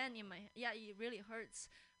big dent in my it really hurts.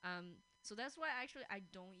 So that's why actually I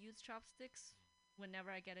don't use chopsticks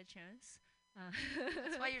whenever I get a chance.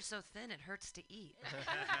 That's why you're so thin. It hurts to eat.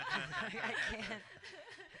 I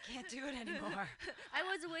can't do it anymore. I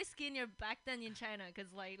was way skinnier back then in China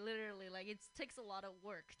because like literally like it takes a lot of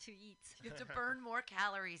work to eat. You have to burn more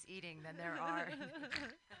calories eating than there are.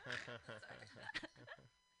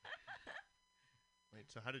 Wait,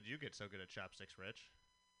 so how did you get so good at chopsticks, Rich?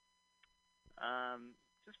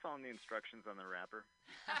 Just following the instructions on the wrapper.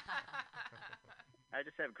 I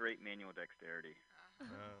just have great manual dexterity.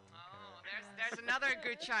 There's another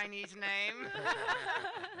good Chinese name.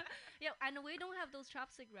 Yeah, and we don't have those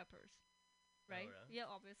chopstick wrappers, right? Oh, really? Yeah,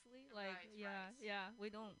 obviously. Like, Right. we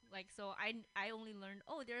don't like. So I only learned.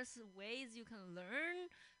 Oh, there's ways you can learn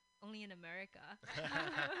only in America.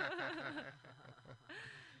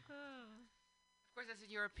 Of course, as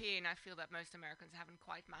a European, I feel that most Americans haven't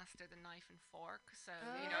quite mastered the knife and fork. So,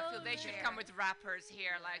 I feel they should come with wrappers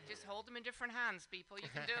here. Like, just hold them in different hands, people.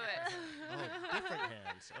 You can do it. Oh, different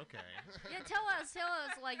hands. Okay. Yeah, tell us,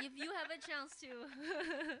 like, if you have a chance to.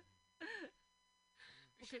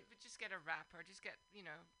 We should just get a wrapper. Just get,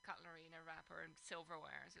 cutlery in a wrapper and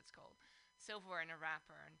silverware, as it's called. Silverware in a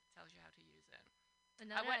wrapper, and tells you how to use it.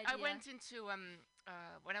 I went into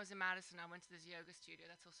when I was in Madison. I went to this yoga studio.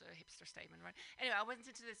 That's also a hipster statement, right? Anyway, I went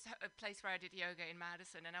into this place where I did yoga in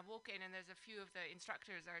Madison, and I walk in, and there's a few of the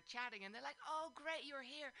instructors are chatting, and they're like, "Oh, great, you're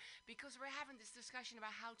here because we're having this discussion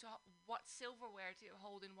about what silverware to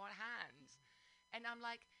hold in what hands." And I'm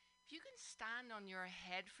like, if you can stand on your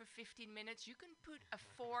head for 15 minutes, you can put a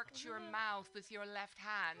fork to your mouth with your left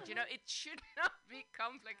hand. It should not be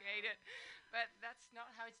complicated. But that's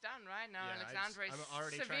not how it's done, right? No, Yeah, Alexandra is I'm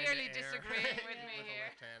already severely trying to err disagreeing with me with here.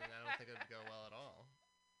 the left hand, and I don't think it would go well at all.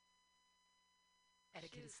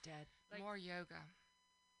 Etiquette is dead. Like more yoga.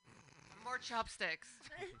 More chopsticks.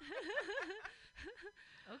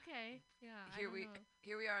 Okay. Yeah. Here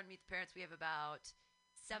we are on Meet the Parents. We have about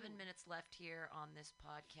 7 minutes left here on this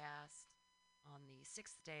podcast on the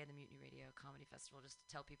 6th day of the Mutiny Radio Comedy Festival. Just to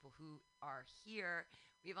tell people who are here,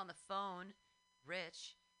 we have on the phone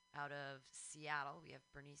Rich out of Seattle. We have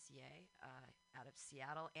Bernice out of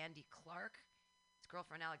Seattle. Andy Clark, his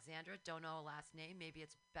girlfriend Alexandra. Don't know a last name. Maybe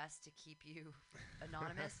it's best to keep you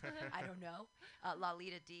anonymous. I don't know.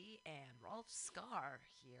 Lalita D and Rolf Scar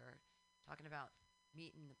here talking about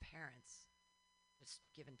meeting the parents. Just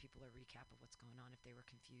giving people a recap of what's going on if they were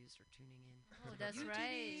confused or tuning in. Oh, that's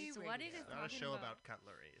right. So what are you It's not a show about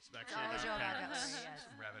cutlery. It's actually Not a show about about parents. cutlery,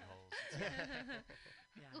 yes. Rabbit holes.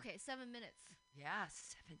 Yeah. Okay, 7 minutes. Yeah,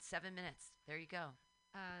 7 minutes. There you go.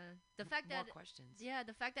 The fact More that questions. Yeah,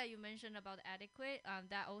 the fact that you mentioned about etiquette,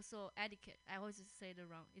 that also etiquette. I always say the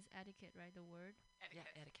wrong. Is etiquette right? The word. Yeah,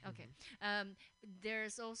 etiquette. Okay.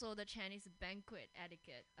 There's also the Chinese banquet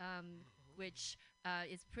etiquette, which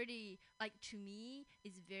is pretty to me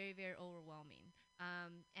is very very overwhelming.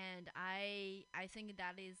 And I think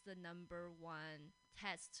that is the number one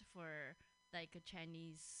test for like a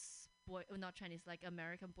Chinese boy, not Chinese, like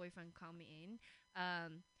American boyfriend coming in.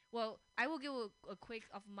 well, I will give a quick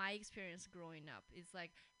of my experience growing up. It's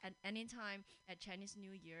like at any time at Chinese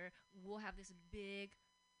New Year, we'll have this big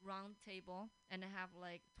round table and have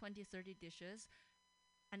like 20, 30 dishes,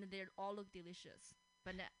 and they all look delicious.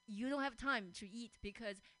 But you don't have time to eat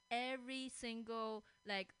because every single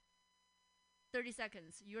like 30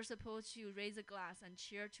 seconds, you're supposed to raise a glass and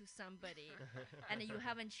cheer to somebody, and you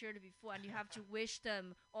haven't cheered before, and you have to wish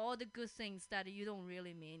them all the good things that you don't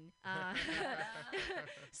really mean.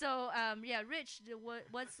 So, yeah, Rich,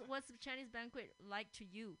 what's the Chinese banquet like to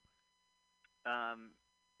you?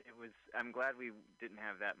 It was. I'm glad we didn't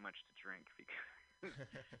have that much to drink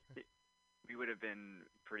because we would have been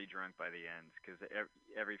pretty drunk by the end. Because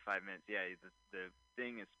every 5 minutes, the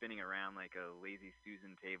thing is spinning around like a lazy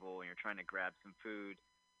Susan table, and you're trying to grab some food,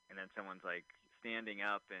 and then someone's like standing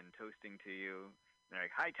up and toasting to you. And they're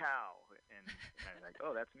like, "Hi, Tao," and I'm like,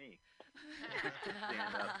 "Oh, that's me."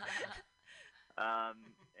 Stand up.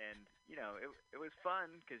 And it was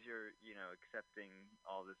fun because you're accepting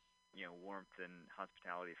all this warmth and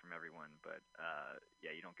hospitality from everyone, but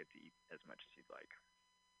you don't get to eat as much as you'd like.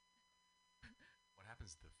 What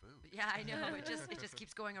happens to the food? Yeah, I know. It just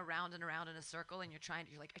keeps going around and around in a circle, and you're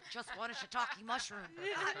like, I just want a shiitake mushroom.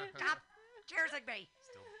 Stop cheersing me.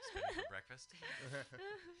 Still spinning for breakfast?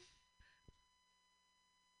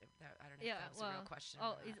 I don't know if that was a real question.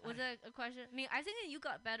 Was that a question? I mean, I think you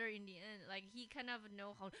got better in the end. Like, he kind of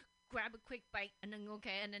know how to grab a quick bite and then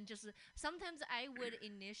and then just sometimes I would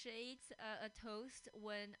initiate a toast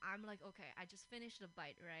when I'm like, okay, I just finished the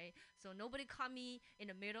bite, right? So nobody caught me in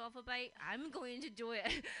the middle of a bite. I'm going to do it.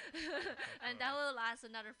 And that will last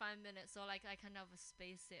another 5 minutes. So like I kind of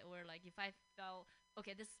space it, or like if I felt,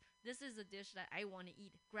 okay, this is a dish that I want to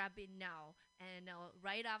eat, grab it now, and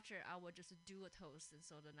right after I will just do a toast, and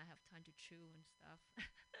so then I have time to chew and stuff.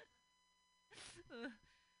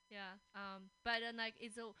 Yeah. But then like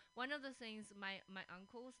it's one of the things my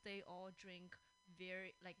uncles, they all drink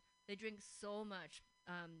they drink so much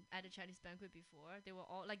at a Chinese banquet before. They were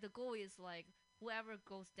all like, the goal is like whoever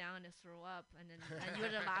goes down and throw up, and then and you're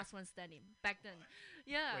the last one standing back then.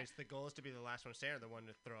 Yeah. Wait, so the goal is to be the last one standing, or the one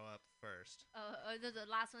to throw up first? The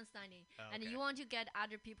last one standing. Oh, and okay. you want to get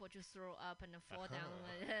other people to throw up and fall down.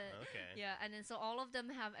 Okay. Yeah, and then so all of them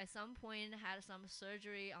have at some point had some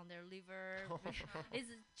surgery on their liver. It's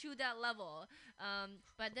to that level.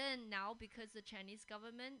 But then now, because the Chinese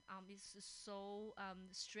government is so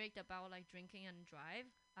strict about like drinking and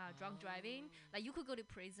drunk driving, like you could go to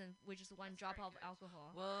prison with just one drop of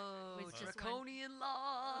alcohol. Whoa, with just draconian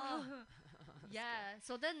law. Yeah,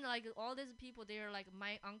 so then like all these people, they're like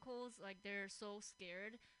my uncles, like they're so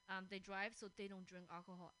scared. They drive, so they don't drink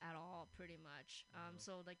alcohol at all, pretty much.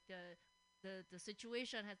 So like the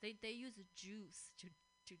situation has they use juice to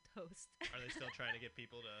toast. Are they still trying to get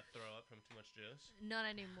people to throw up from too much juice? Not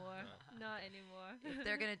anymore. Not anymore. If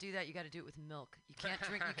they're gonna do that, you got to do it with milk. You can't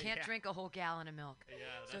drink. You can't drink a whole gallon of milk.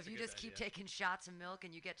 Yeah, so if you just keep taking shots of milk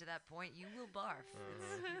and you get to that point, you will barf.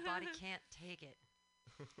 Your body can't take it.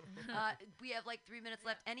 We have like 3 minutes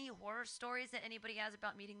left. Any horror stories that anybody has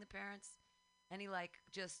about meeting the parents? Any like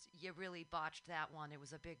just you really botched that one? It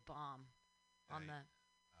was a big bomb on the.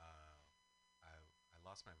 I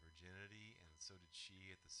lost my virginity, and so did she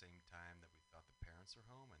at the same time that we thought the parents were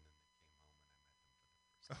home, and then they came home and I met them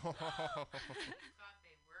for the first time. You thought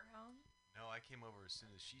they were home? No, I came over as soon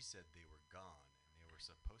as she said they were gone, and they were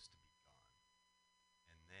supposed to be gone,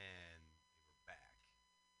 and then they were back.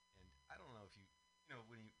 And I don't know if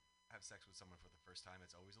when you have sex with someone for the first time,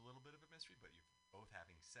 it's always a little bit of a mystery, but you're both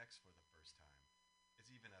having sex for the first time, it's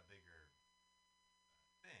even a bigger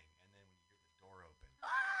thing. And then when you hear the door open.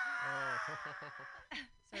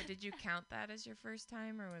 So did you count that as your first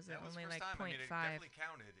time, or was it only like 0.5? I mean, it definitely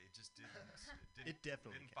counted. It just didn't. It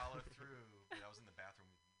definitely didn't follow through. But I was in the bathroom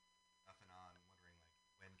with nothing on, wondering like,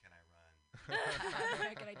 when can I run?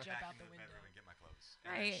 When can I jump out the window and get my clothes?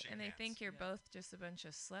 Right, and they think you're both just a bunch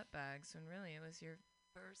of slut bags, when really it was your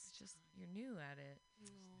first. Just you're new at it.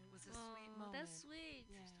 It was a sweet moment. That's sweet.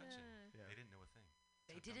 Yeah. They didn't know a thing.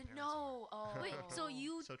 They didn't know. Oh, wait. So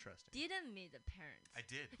you so trusting. didn't meet the parents? I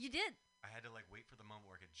did. You did. I had to like wait for the moment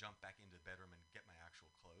where I could jump back into the bedroom and get my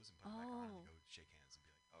actual clothes and put them back on and go shake hands and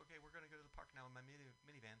be like, okay, we're gonna go to the park now in my minivan.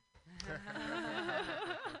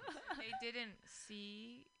 They didn't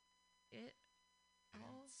see it.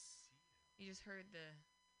 You just heard the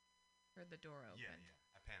door open. Yeah.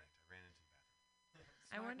 I panicked. I ran into the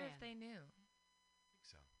bathroom. I wonder if they knew. I think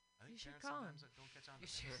so. I think You should parents call sometimes them. don't catch on. You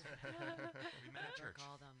should. We met at church.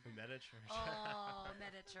 Call them. We met at church. Oh,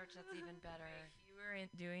 met at church. That's even better. You were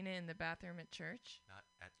doing it in the bathroom at church? Not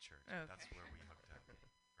at church. Okay. That's where we hooked up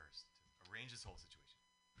first to arrange this whole situation.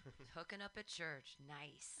 Hooking up at church.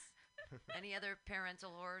 Nice. Any other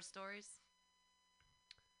parental horror stories?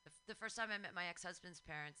 The first time I met my ex-husband's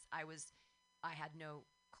parents, I had no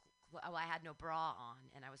bra on,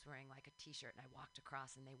 and I was wearing like a t-shirt, and I walked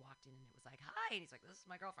across, and they walked in, and it was like, "Hi," and he's like, "This is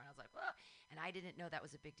my girlfriend." I was like, "Whoa," and I didn't know that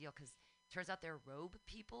was a big deal because it turns out they're robe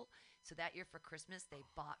people. So that year for Christmas, they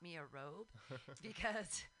bought me a robe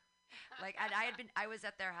because, like, I was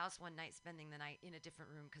at their house one night spending the night in a different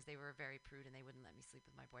room because they were very prude and they wouldn't let me sleep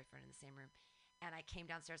with my boyfriend in the same room. And I came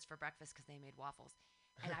downstairs for breakfast because they made waffles.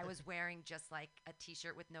 And I was wearing just like a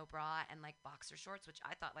t-shirt with no bra and like boxer shorts, which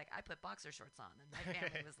I thought, like, I put boxer shorts on. And my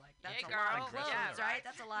family was like, that's a lot of clothes, right?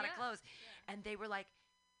 That's a lot of clothes. Yeah. And they were like,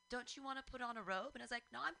 "Don't you want to put on a robe?" And I was like,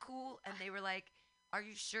 "No, I'm cool." And they were like, "Are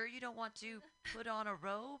you sure you don't want to put on a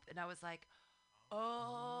robe?" And I was like,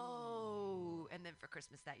 "Oh." And then for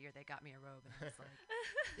Christmas that year, they got me a robe. And I was like,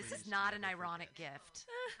 this is not an ironic gift.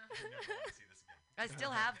 I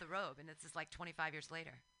still have the robe, and it's just like 25 years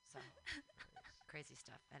later. So crazy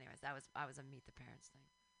stuff. Anyways, I was a meet the parents thing.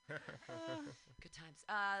 Good times.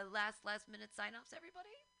 Last minute sign offs,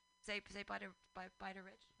 everybody. Say bye to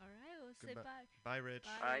Rich. All right, we'll say bye. Bye, Rich.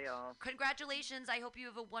 Bye, y'all. Congratulations. I hope you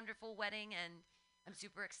have a wonderful wedding, and I'm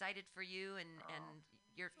super excited for you and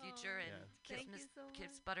your future, and Christmas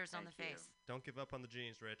kiss butters on the face. Don't give up on the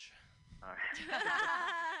jeans, Rich. All right.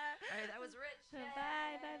 All right, that was Rich.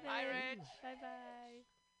 Bye, Bye, Rich. Bye.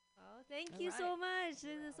 Oh, thank you so much.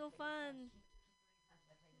 This is so fun.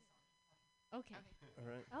 Okay. All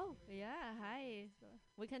right. Oh, yeah. Hi. So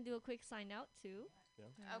we can do a quick sign out too.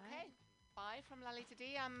 Yeah. Okay. Bye from Lalita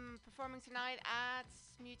D. I'm performing tonight at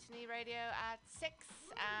Mutiny Radio at 7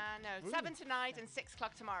 tonight and 6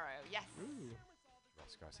 o'clock tomorrow. Yes.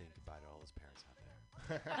 Oscar saying goodbye to all his parents out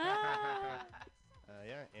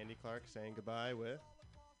there. Andy Clark saying goodbye with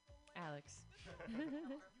Alex.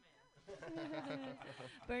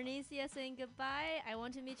 Bernicia saying goodbye. I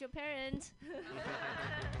want to meet your parents.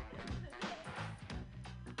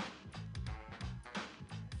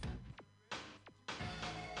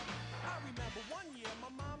 I remember one year my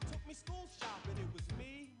mom took me school shopping. It was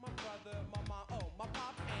me, my brother, my mom, my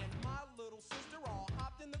pop, and my little sister all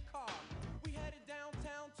hopped in the car. We headed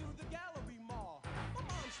downtown to the Gallery Mall. My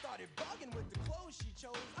mom started bugging with the clothes she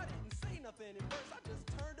chose. I didn't say nothing at first, I just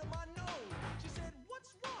turned to my nose. She said,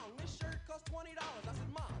 "What's wrong? This shirt costs $20. I said,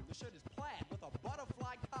 "Mom, the shirt is plaid with a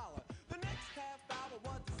butterfly collar." The next half hour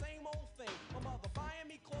was the same old thing. My mother buying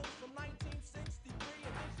me clothes from 1963,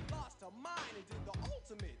 and then she lost her mind and did the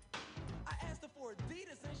ultimate. I asked her for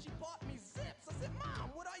Adidas and she bought me Zips. I said,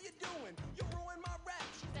 "Mom, what are you doing? You ruined my rep."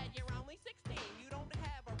 She said, "You're only 16. You don't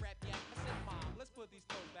have a rep yet." I said, "Mom, let's put these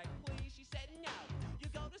clothes back, please." She said, "No. You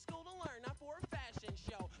go to school to learn, not for a fashion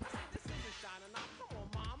show." I said, "This isn't shining off. Come on,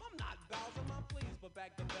 Mom. I'm not Bowser. Mom, please put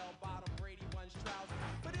back the bell-bottom Brady Bunch trousers.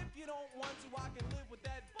 But if you don't want to, I can live with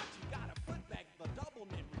that. But you gotta put back the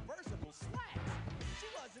double-knit reversible slacks." She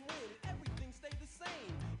wasn't with it. Everything stayed the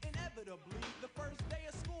same. Inevitably, the first day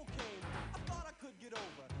of school came. I thought I could get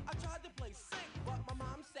over. I tried to play sick, but my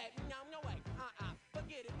mom said, no way,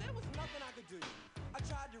 forget it. There was nothing I could do. I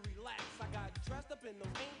tried to relax. I got dressed up in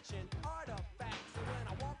those ancient artifacts. And when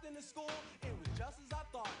I walked into school, it was just as I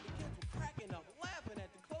thought. The kids were cracking up, laughing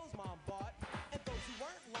at the clothes Mom bought. And those who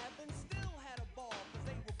weren't laughing still had a ball, because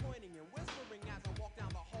they were pointing and whispering as I walked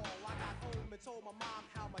down the hall. I got home and told my mom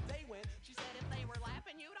how my day went. She said, "If they were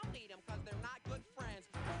laughing, you don't need them, because they're not good friends."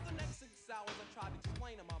 For the next 6 hours, I tried to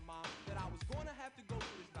explain to my mom that I was going to have to go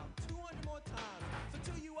through this about 200 more times. So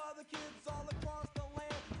to you other kids all across the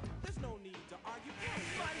land, there's no need to argue.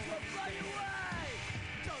 Might as well blow you away.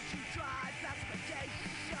 Don't you try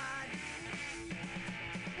classification.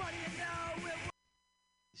 What do you know?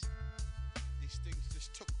 These things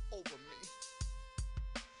just took over me.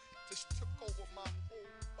 Just took over my whole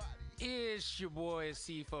body. It's your boy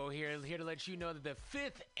CFO here to let you know that the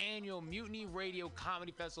 5th annual Mutiny Radio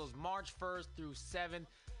Comedy Festival is March 1st through 7th,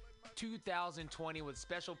 2020, with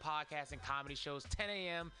special podcasts and comedy shows 10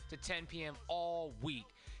 a.m. to 10 p.m. all week.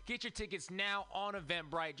 Get your tickets now on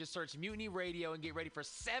Eventbrite. Just search Mutiny Radio and get ready for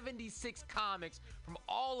 76 comics from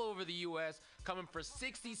all over the U.S. coming for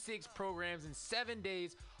 66 programs in 7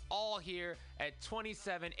 days, all here at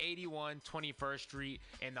 2781 21st Street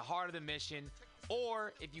in the heart of the Mission.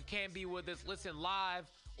 Or if you can't be with us, listen live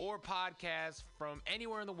or podcast from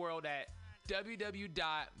anywhere in the world at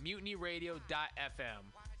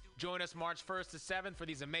www.mutinyradio.fm. Join us March 1st to 7th for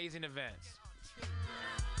these amazing events.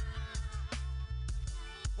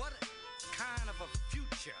 What kind of a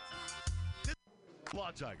future? Law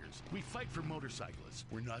Tigers, we fight for motorcyclists.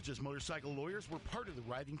 We're not just motorcycle lawyers, we're part of the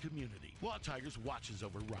riding community. Law Tigers watches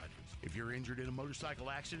over riders. If you're injured in a motorcycle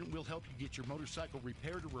accident, we'll help you get your motorcycle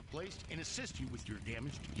repaired or replaced and assist you with your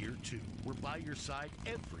damaged gear too. We're by your side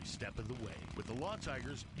every step of the way. With the Law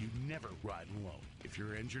Tigers, you never ride alone. If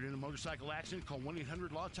you're injured in a motorcycle accident, call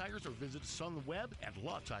 1-800-LAW-TIGERS or visit us on the web at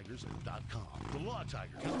lawtigers.com. The Law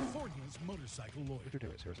Tigers, California's motorcycle lawyer. Richard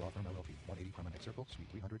Harris, Harris Law Firm, LLP, 180 Carmine Circle, Suite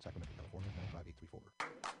 300, Sacramento, California, 95834.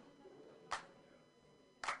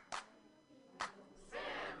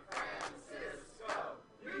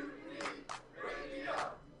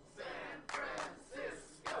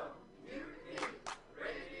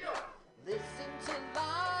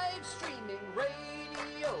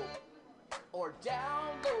 Or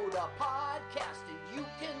download a podcast and you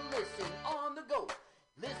can listen on the go.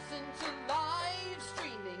 Listen to live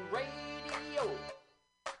streaming radio.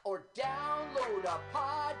 Or download a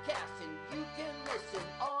podcast and you can listen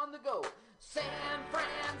on the go. San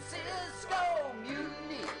Francisco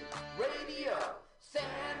Mutiny Radio.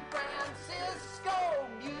 San Francisco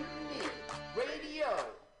Mutiny Radio.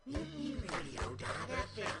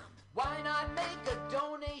 MutinyRadio.fm. Why not make a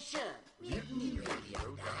donation?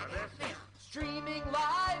 MutinyRadio.fm. Streaming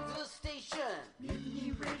live the station.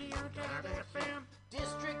 MutinyRadio.fm.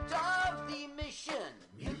 District of the Mission.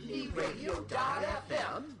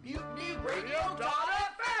 MutinyRadio.fm.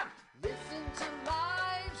 MutinyRadio.fm. Listen to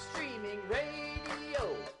live streaming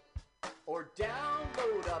radio. Or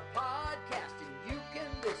download a podcast and you can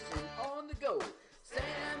listen on the go.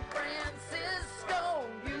 San Francisco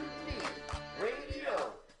Mutiny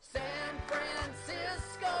Radio. San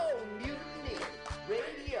Francisco Mutiny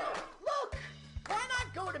Radio. Look, why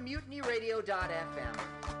not go to MutinyRadio.fm?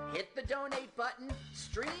 Hit the donate button,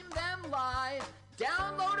 stream them live,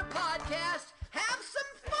 download a podcast, have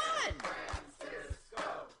some fun! San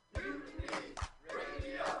Francisco Mutiny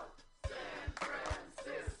Radio. San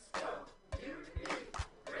Francisco Mutiny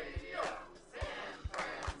Radio. San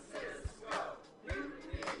Francisco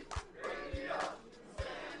Mutiny Radio.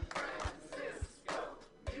 San Francisco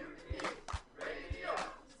Mutiny Radio.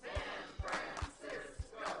 San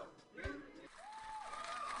Francisco Mutiny.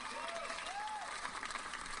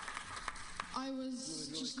 I was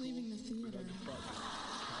just leaving the theater.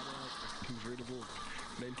 Convertible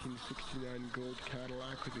 1969 gold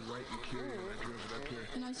Cadillac with the white interior. I drove it up here.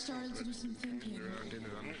 And I started to do some thinking. Around in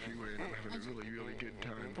it on the freeway, and I'm having a really, really good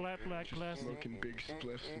time. Flat black plastic. Smoking big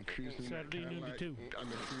spliffs and cruising Saturday noon to 2 on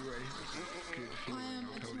the freeway. It's good I am a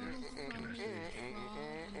feeling, total I'll tell friend you.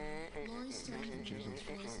 of Lori Stone's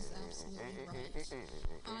voice is absolutely right.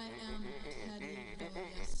 I am petty,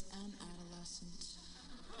 rebellious, and adolescent.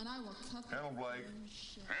 And I will cut the Hello, Blake.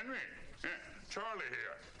 Henry, yeah, Charlie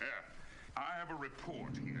here. Yeah, I have a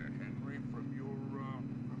report here, Henry, from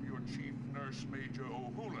your chief nurse, Major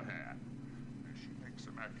O'Houlihan. She makes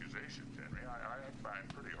some accusations, Henry. I find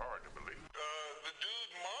pretty hard to believe. The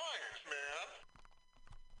dude mine, man.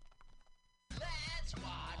 Let's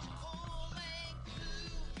watch a full-length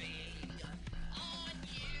movie on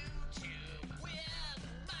YouTube with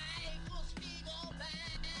Michael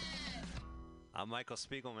Spiegelman. I'm Michael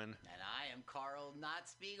Spiegelman. And I am Carl Not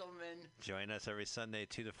Spiegelman. Join us every Sunday,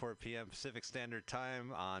 2 to 4 p.m. Pacific Standard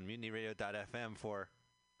Time on MutinyRadio.fm for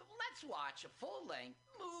Let's watch a full-length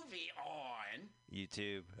movie on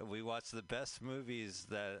YouTube. We watch the best movies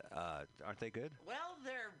that, aren't they good? Well,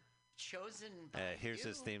 they're chosen by Here's you.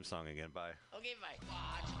 his theme song again. Bye. Okay, bye.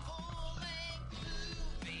 Watch a full-length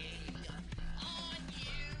movie on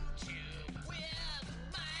YouTube with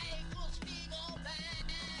Michael Spiegelman.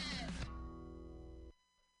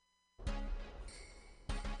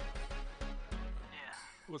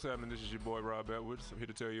 What's happening? This is your boy Rob Edwards. I'm here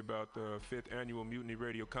to tell you about the 5th Annual Mutiny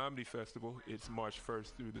Radio Comedy Festival. It's March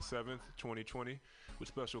 1st through the 7th, 2020, with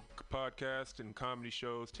special podcasts and comedy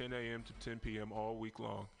shows 10 a.m. to 10 p.m. all week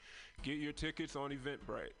long. Get your tickets on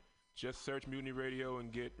Eventbrite. Just search Mutiny Radio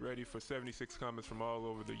and get ready for 76 comics from all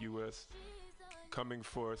over the U.S. coming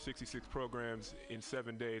for 66 programs in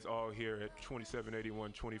 7 days, all here at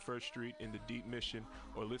 2781 21st Street in the Deep Mission,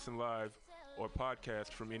 or listen live or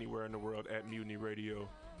podcast from anywhere in the world at MutinyRadio.fm.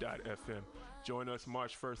 Join us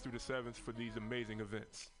March 1st through the 7th for these amazing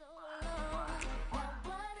events.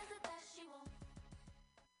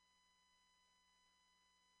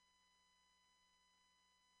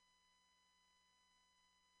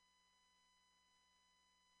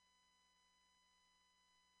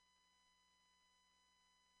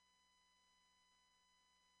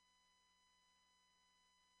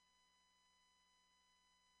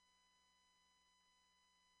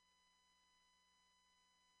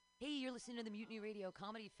 Hey, you're listening to the Mutiny Radio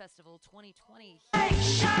Comedy Festival 2020.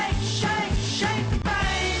 Shake, shake, shake the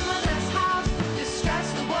frame of this house.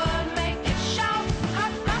 Distress the word, make it shout.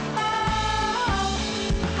 Hot, hot, hot,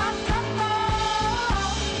 hot, hot,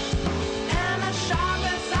 hot. And as sharp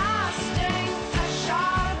as I sting, as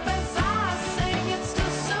sharp as I sing, it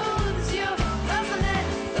still soothes you, doesn't it?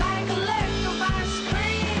 Like a lick of ice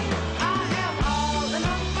cream. I am all in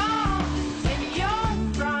a ball in your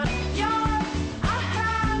front yard. I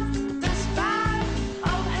have this bag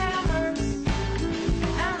of hammers,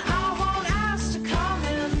 and I won't ask to come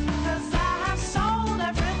in, 'cause I have sold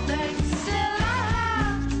everything. Still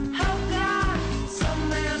I have got some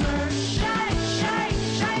manners. Shake, shake,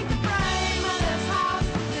 shake the frame of this house.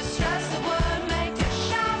 Distress the wood, make it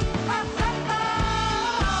shout. Hop, hop,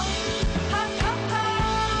 hop, hop, hop,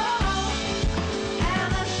 hop.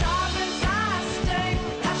 And as sharp as I sting,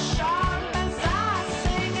 as sharp as I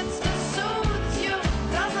sing, it still soothes you,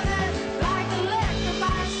 doesn't it? Like a lick of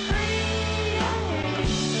ice cream.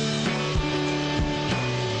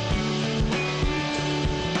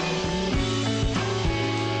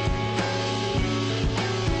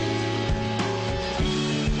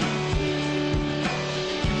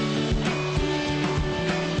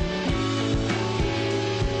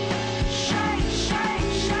 Shake, shake,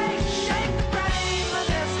 shake, shake the frame of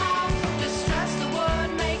this house. Distress the wood,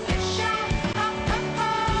 make it shout. Hop, hop,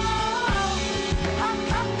 hop, hop,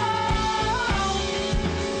 hop, hop.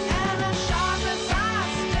 And as sharp as I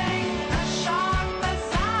sting, as sharp as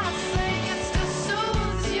I sing, it still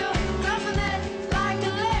soothes you, doesn't it? Like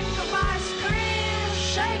a lick of ice cream.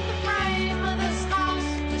 Shake the frame of this house.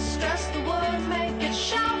 Distress the wood, make it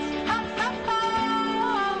shout. Hop, hop, hop,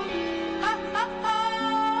 hop, hop, hop.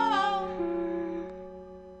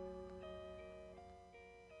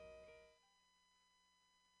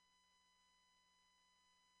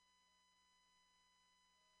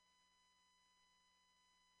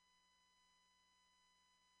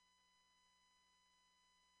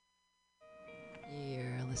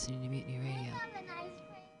 You're listening to Mutiny Radio.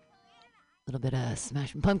 A little bit of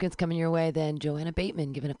Smashing Pumpkins coming your way, then Joanna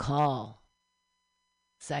Bateman giving a call.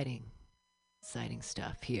 Exciting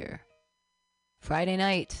stuff here. Friday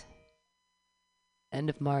night, end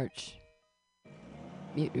of March,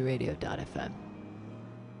 MutinyRadio.fm.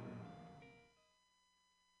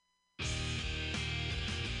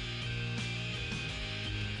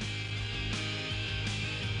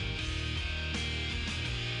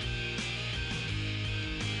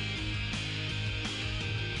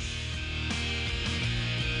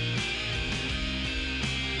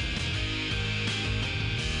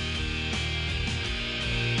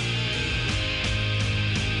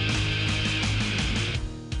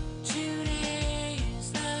 Today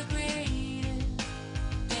is the greatest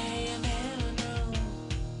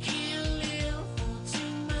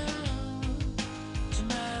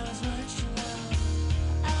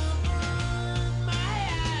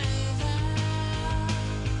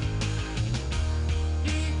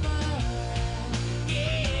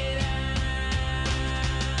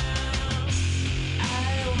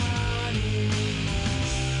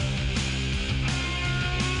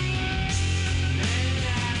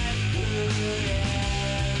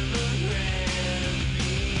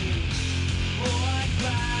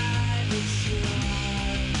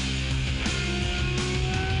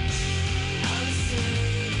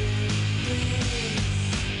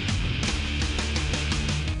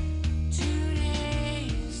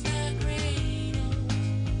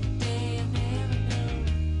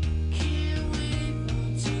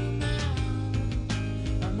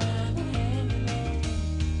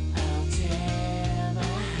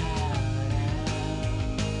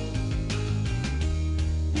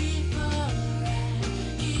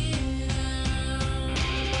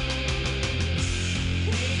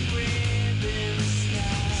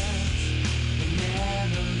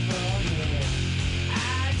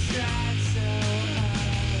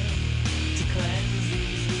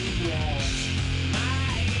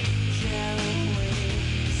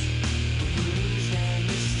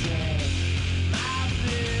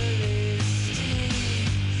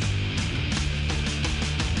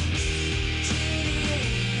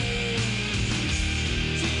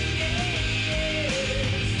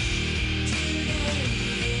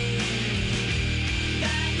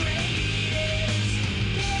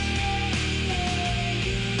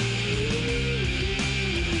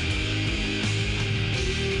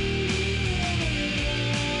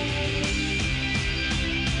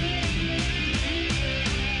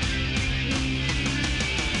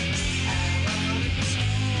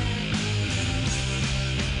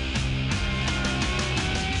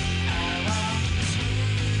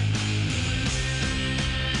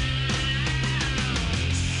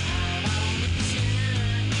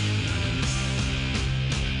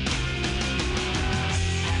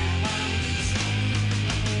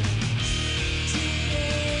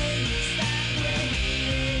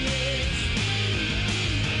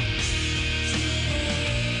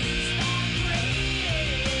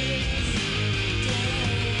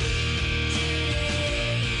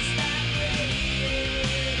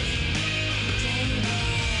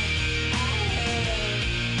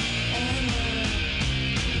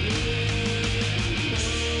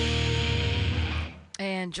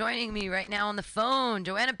And joining me right now on the phone,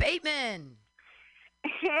 Joanna Bateman.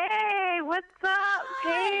 Hey, what's up,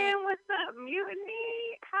 Pam? What's up,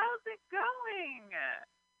 Mutiny? How's it going?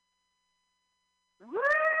 Woo!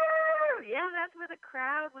 Yeah, that's where the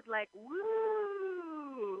crowd would like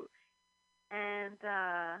woo, and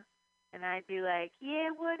I'd be like,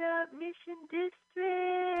 yeah, what up, Mission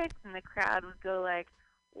District? And the crowd would go like,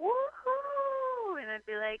 woohoo! And I'd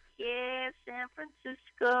be like, yeah, San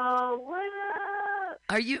Francisco, what up?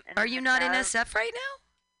 Are you not in SF right now?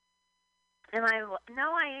 Am I?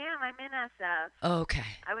 No, I am. I'm in SF. Oh, okay.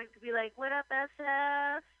 I would be like, what up,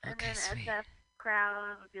 SF? And Okay, then sweet. SF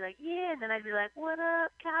crowd would be like, yeah. And then I'd be like, what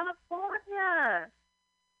up, California?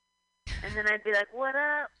 And then I'd be like, what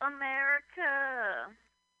up, America?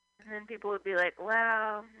 And then people would be like,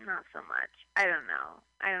 well, not so much. I don't know.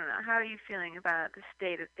 How are you feeling about the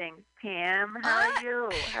state of things, Pam? How are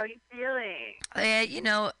you? How are you feeling?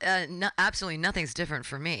 Absolutely nothing's different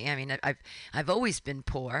for me. I mean, I've always been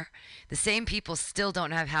poor. The same people still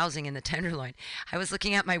don't have housing in the Tenderloin. I was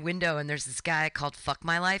looking out my window, and there's this guy called Fuck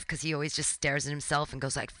My Life, because he always just stares at himself and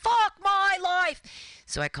goes like, fuck my life.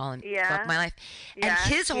 So I call him Fuck My Life. Yeah, And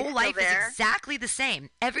his he's whole still life is there. exactly the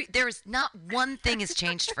same. There is not one thing has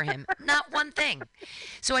changed for him. Not one thing.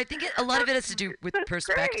 So I think a lot of it has to do with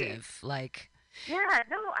perspective. Like, Yeah,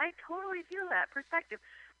 no, I totally feel that perspective.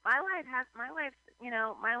 My life's,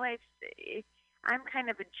 I'm kind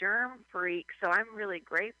of a germ freak, so I'm really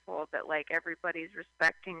grateful that, like, everybody's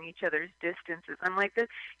respecting each other's distances. I'm like, this.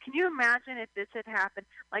 Can you imagine if this had happened?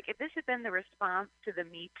 Like, if this had been the response to the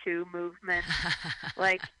Me Too movement,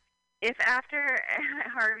 like, if after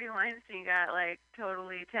Harvey Weinstein got, like,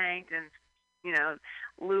 totally tanked and,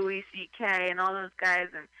 Louis C.K. and all those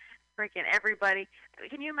guys and freaking everybody.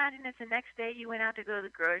 Can you imagine if the next day you went out to go to the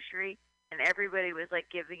grocery and everybody was like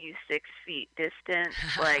giving you 6 feet distance,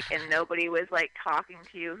 like, and nobody was like talking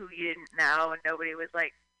to you who you didn't know, and nobody was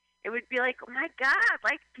like, it would be like, oh my God,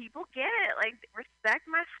 like, people get it, like, respect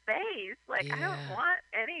my space, like, I don't want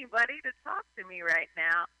anybody to talk to me right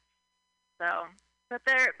now. So, but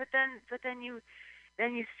then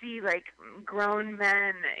you see like grown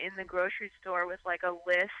men in the grocery store with like a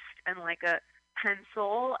list and like a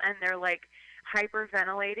pencil, and they're like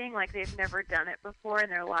hyperventilating like they've never done it before in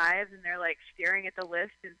their lives, and they're like staring at the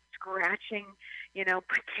list and scratching,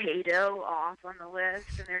 potato off on the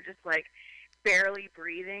list, and they're just like barely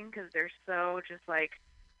breathing because they're so just like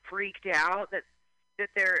freaked out that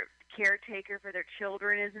their caretaker for their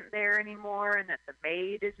children isn't there anymore, and that the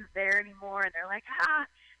maid isn't there anymore, and they're like,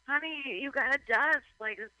 honey, you gotta dust,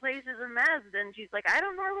 like, this place is a mess. And she's like, I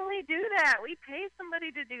don't normally do that, we pay somebody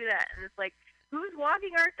to do that. And it's like, who's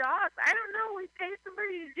walking our dogs? I don't know, we pay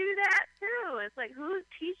somebody to do that too. It's like, who's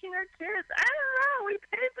teaching our kids? I don't know, we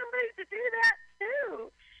pay somebody to do that too.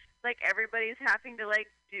 Like, everybody's having to like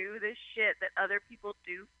do this shit that other people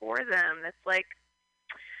do for them. That's like,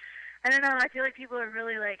 I don't know, I feel like people are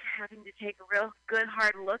really like having to take a real good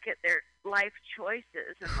hard look at their life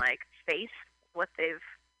choices and like face what they've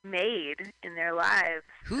made in their lives.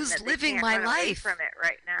 Who's and that living they my can't run away life? from it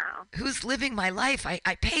right now? Who's living my life? I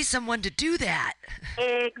pay someone to do that.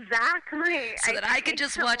 Exactly. So that I can pay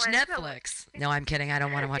just watch someone Netflix. No, I'm kidding. I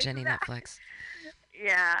don't want to watch any Netflix.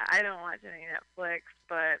 Yeah, I don't watch any Netflix,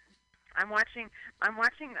 but I'm watching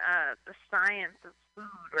the science of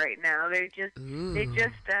food right now. They just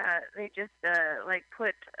like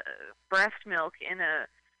put breast milk in a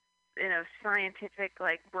scientific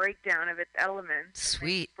like breakdown of its elements.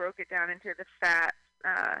 Sweet. They broke it down into the fat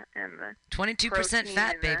and the 22% protein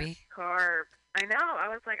fat, and the baby. Carb. I know. I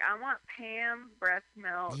was like, I want Pam breast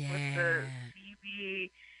milk with the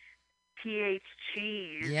CB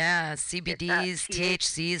THCs. Yeah, CBDs,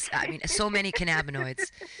 THCs. I mean, so many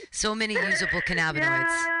cannabinoids. So many usable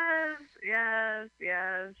cannabinoids. Yes.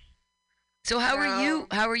 So how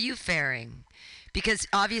are you faring? Because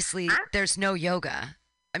obviously there's no yoga.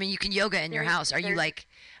 I mean, you can yoga in your house. Are you like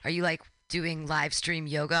doing live stream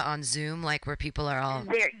yoga on Zoom, like where people are all?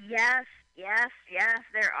 Yes,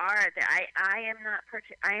 there are. I am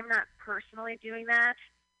not personally doing that,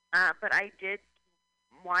 but I did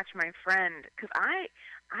watch my friend, because I'm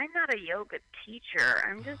not a yoga teacher.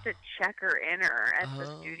 I'm just a checker inner at the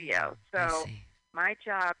studio. So my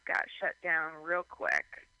job got shut down real quick.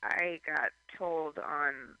 I got told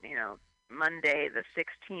on Monday the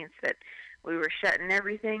 16th that we were shutting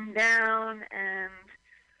everything down, and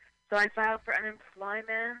so I filed for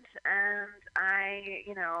unemployment, and I,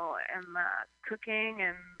 am cooking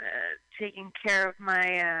and taking care of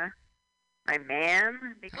my my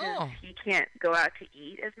man, because he can't go out to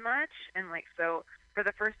eat as much, and like, so for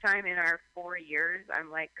the first time in our 4 years, I'm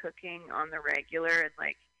like cooking on the regular and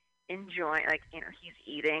like enjoying, like, he's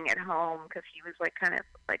eating at home because he was like kind of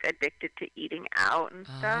like addicted to eating out and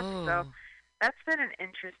stuff. So that's been an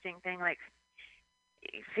interesting thing, like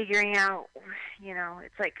figuring out,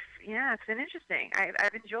 it's like, it's been interesting.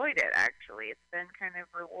 I've enjoyed it, actually. It's been kind of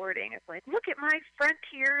rewarding. It's like, look at my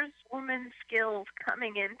frontierswoman skills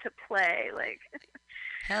coming into play. Like,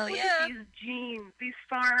 hell look yeah. at these genes, these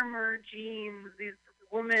farmer genes, these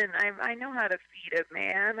women. I know how to feed a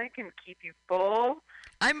man. I can keep you full.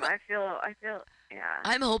 I feel, yeah.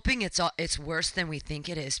 I'm hoping it's worse than we think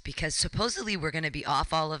it is, because supposedly we're going to be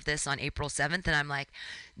off all of this on April 7th, and I'm like,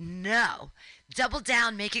 no, double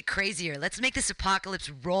down, make it crazier. Let's make this apocalypse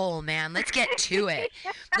roll, man. Let's get to it.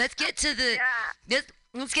 Let's get to the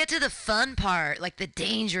let's get to the fun part, like the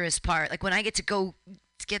dangerous part, like when I get to go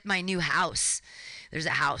get my new house. There's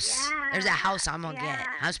a house. Yeah. There's a house I'm gonna get.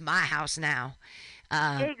 That's my house now.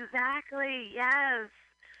 Exactly. Yes.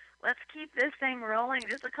 Let's keep this thing rolling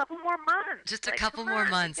just a couple more months. Just a couple more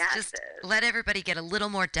months. Just let everybody get a little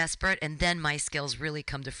more desperate, and then my skills really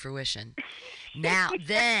come to fruition. Now,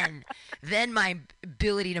 then my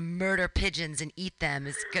ability to murder pigeons and eat them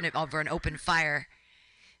is gonna, over an open fire,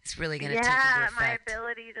 it's really gonna take into effect. My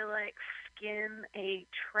ability to like skin a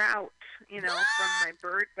trout, from my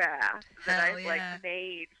bird bath that I've like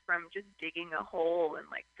made from just digging a hole and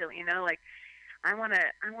like filling, like I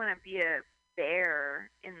wanna be a bear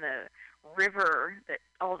in the river that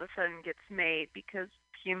all of a sudden gets made because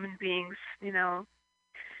human beings, I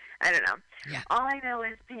don't know. Yeah. All I know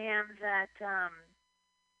is, Pam, that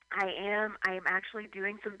I am actually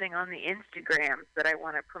doing something on the Instagrams that I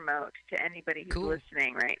want to promote to anybody who's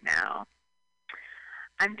listening right now.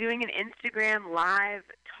 I'm doing an Instagram live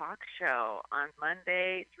talk show on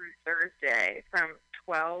Monday through Thursday from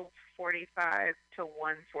 12:45 to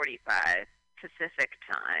 1:45 Pacific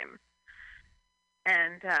time.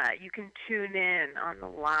 And you can tune in on the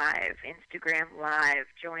live, Instagram live.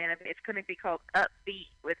 It's going to be called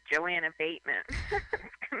Upbeat with Joanna Bateman.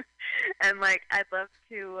 And, like, I'd love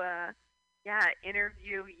to,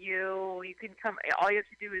 interview you. You can come. All you have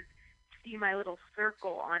to do is see my little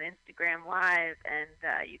circle on Instagram live,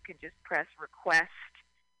 and you can just press request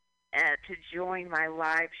to join my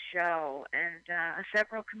live show. And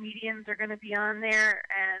several comedians are going to be on there,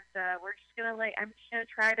 and we're just going to, I'm just going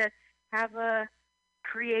to try to have a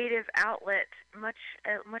creative outlet, much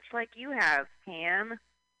like you have, Pam,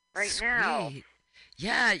 right now.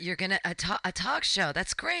 Yeah, you're gonna a talk show.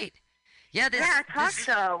 That's great. Yeah, a talk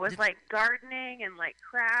show with like gardening and like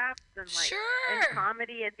crafts and like and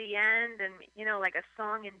comedy at the end, and like a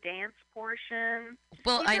song and dance portion.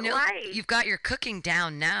 Well, I know you've got your cooking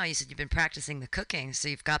down now. You said you've been practicing the cooking, so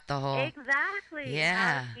you've got the whole exactly.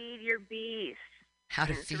 Yeah. How to feed your beast. How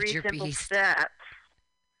to feed your beast. Steps.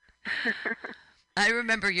 I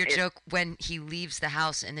remember your joke when he leaves the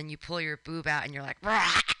house and then you pull your boob out and you're like,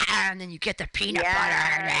 and then you get the peanut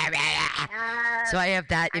butter. So I have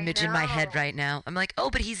that image in my head right now. I'm like, oh,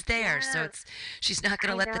 but he's there. So she's not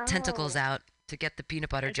going to let the tentacles out to get the peanut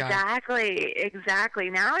butter jar. Exactly.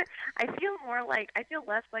 Now I feel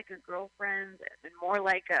less like a girlfriend and more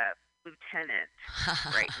like a lieutenant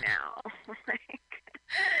right now.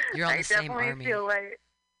 You're on the same army.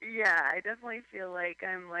 I definitely feel like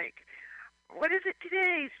I'm like, what is it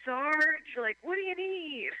today, Sarge? Like, what do you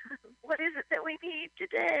need? What is it that we need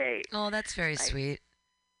today? Oh, that's very sweet.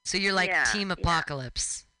 So you're like Team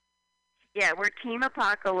Apocalypse. Yeah, we're Team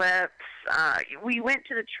Apocalypse. We went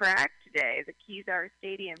to the track today, the Kezar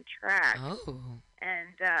Stadium track. Oh. And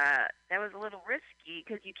that was a little risky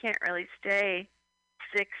because you can't really stay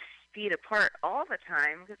 6 feet apart all the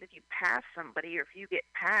time, because if you pass somebody or if you get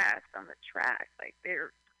passed on the track, like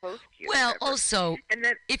they're close to you. Well, also,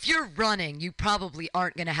 if you're running, you probably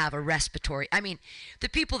aren't going to have a respiratory. I mean, the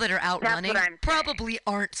people that are out running probably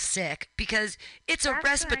aren't sick because it's a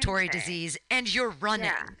respiratory disease and you're running.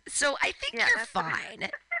 Yeah. So I think you're fine.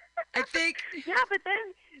 I think. Yeah, but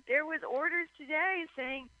then there was orders today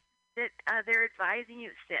saying that they're advising you,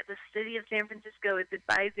 the city of San Francisco is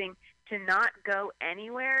advising to not go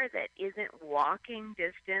anywhere that isn't walking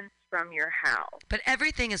distance from your house. But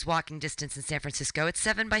everything is walking distance in San Francisco. It's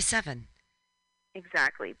 7 by 7.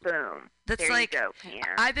 Exactly. Boom. That's there like, you go,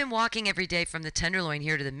 Pam. I've been walking every day from the Tenderloin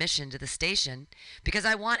here to the Mission to the station because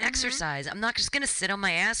I want exercise. I'm not just going to sit on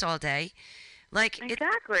my ass all day. Like,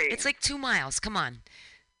 it's like 2 miles. Come on.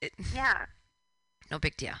 Yeah. No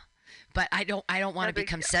big deal. But I don't want to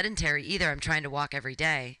become sedentary either. I'm trying to walk every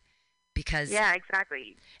day because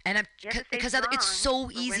exactly. And because it's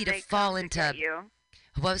so easy to fall into.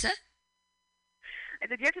 What was that? I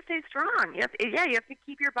said you have to stay strong. You have to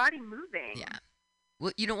keep your body moving. Yeah.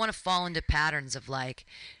 well, you don't want to fall into patterns of like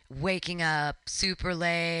waking up super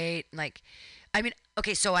late. Like, I mean,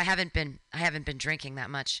 okay, so I haven't been drinking that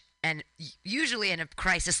much, and usually in a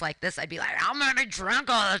crisis like this, I'd be like, I'm gonna be drunk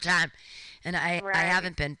all the time, and I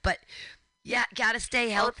haven't been, but. Yeah, gotta stay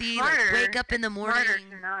healthy. Like, wake up in the morning. Smarter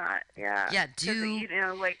to not, yeah. Yeah, do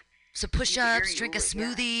some push-ups, drink a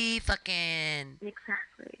smoothie, fucking.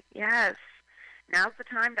 Exactly. Yes. Now's the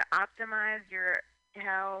time to optimize your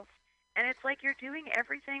health, and it's like you're doing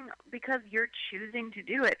everything because you're choosing to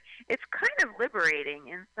do it. It's kind of liberating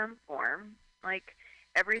in some form. Like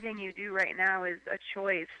everything you do right now is a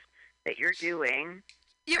choice that you're doing.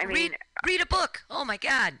 Yeah, read a book. Oh my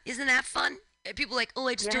God, isn't that fun? And people are like, oh,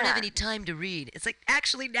 I just don't have any time to read. It's like,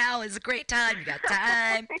 actually, now is a great time. You got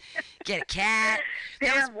time. Get a cat.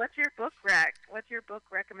 Sam, what's your book rec? What's your book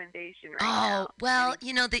recommendation right now? Oh, well,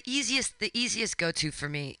 you know, the easiest go-to for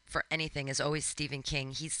me for anything is always Stephen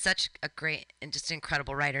King. He's such a great and just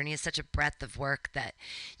incredible writer, and he has such a breadth of work that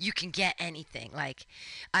you can get anything. Like,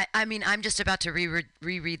 I mean, I'm just about to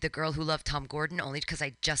reread The Girl Who Loved Tom Gordon, only because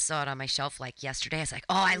I just saw it on my shelf, like, yesterday. I was like,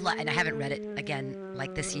 oh, and I haven't read it again,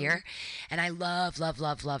 like, this year. And I love.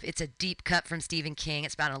 It's a deep cut from Stephen King.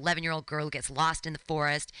 It's about an 11-year-old girl who gets lost in the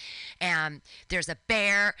forest, and there's a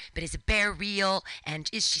bear, but is a bear real? And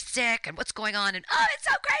is she sick? And what's going on? And oh, it's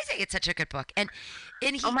so crazy! It's such a good book. And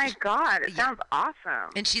he, oh my God, it sounds awesome.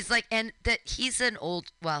 And she's like, and that he's an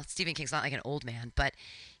old. Well, Stephen King's not like an old man, but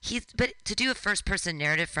to do a first-person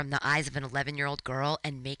narrative from the eyes of an 11-year-old girl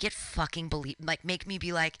and make it fucking make me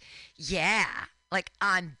be like, yeah, like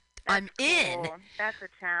I'm in. That's a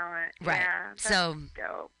talent. Right. Yeah, that's so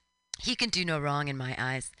dope. He can do no wrong in my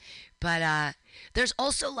eyes. But there's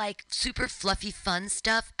also like super fluffy fun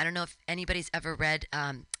stuff. I don't know if anybody's ever read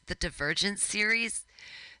the Divergent series.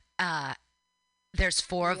 There's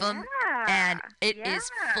 4 of them, and it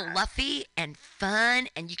is fluffy and fun,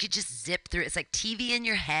 and you could just zip through. It's like TV in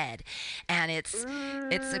your head, and it's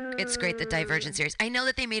great. The Divergent series. I know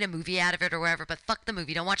that they made a movie out of it or whatever, but fuck the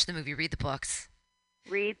movie. Don't watch the movie. Read the books.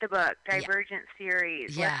 Read the book, Divergent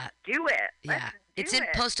series. Yeah. Let's do it. Yeah. It's in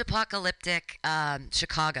post-apocalyptic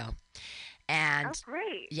Chicago. And oh,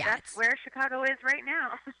 great. Yeah, that's where Chicago is right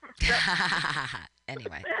now.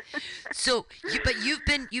 Anyway. So,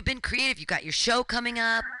 you've been creative. You got your show coming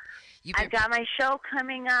up. I've got my show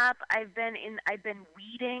coming up. I've been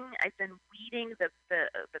weeding. I've been weeding the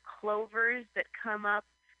clovers that come up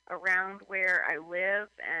around where I live,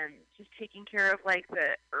 and just taking care of like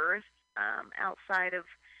the earth outside of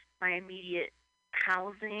my immediate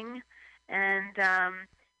housing. And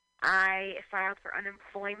I filed for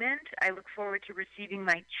unemployment. I look forward to receiving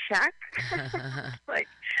my check. Like,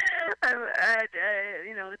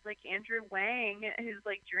 you know, it's like Andrew Wang, his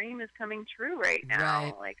like dream is coming true right now.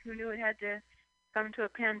 Right. Like, who knew it had to come to a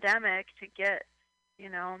pandemic to get, you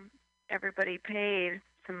know, everybody paid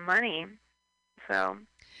some money. So.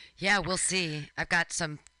 Yeah, we'll see. I've got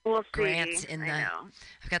some grants in the.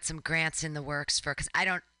 I've got some grants in the works because I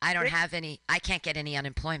don't have any. I can't get any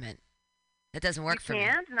unemployment. That doesn't work for me. You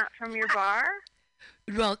can't? Not from your bar?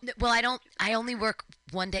 Well, I don't. I only work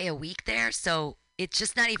 1 day a week there, so it's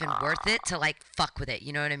just not even worth it to like fuck with it.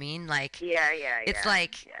 You know what I mean? Like, it's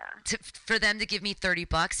like for them to give me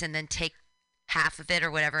 $30 and then take half of it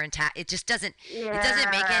or whatever and it just doesn't. It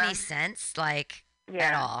doesn't make any sense, like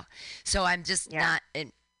at all. So I'm just not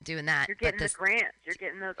doing that. You're getting the grants. You're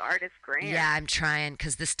getting those artist grants. Yeah, I'm trying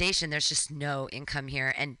because the station there's just no income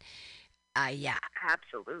here and. Yeah.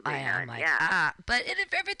 Absolutely. I am like, yeah. But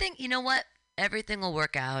if everything, you know what? Everything will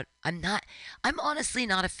work out. I'm honestly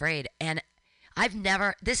not afraid. And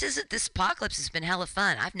this apocalypse has been hella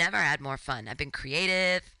fun. I've never had more fun. I've been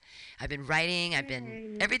creative. I've been writing.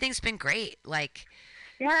 Everything's been great. Like.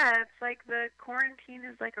 Yeah, it's like the quarantine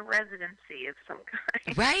is like a residency of some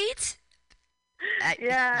kind. Right?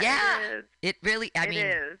 Yeah. It is. It really, I mean.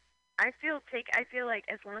 It is. I feel like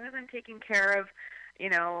as long as I'm taking care of, you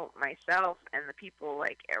know, myself and the people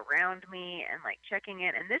like around me and like checking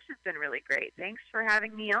in, and this has been really great. Thanks for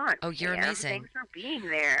having me on. Oh, you're amazing. Thanks for being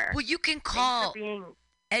there. Well, you can call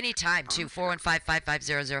anytime to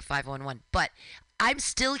 415-550-0511. But I'm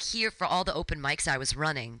still here for all the open mics I was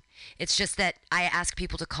running. It's just that I ask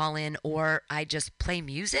people to call in or I just play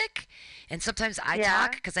music. And sometimes I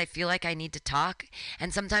talk because I feel like I need to talk.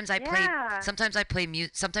 And sometimes I play sometimes I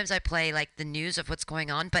play like the news of what's going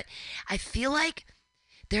on, but I feel like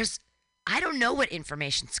I don't know what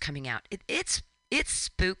information's coming out. It's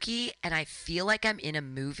spooky and I feel like I'm in a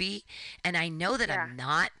movie and I know that I'm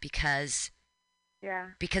not because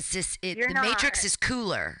the Matrix is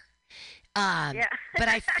cooler. Yeah. But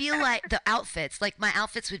I feel like the outfits, like my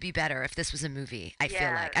outfits would be better if this was a movie. I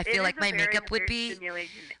feel like my makeup would be.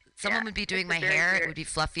 Someone would be doing my hair. It would be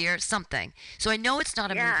fluffier, something. So I know it's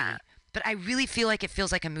not a movie, but I really feel like it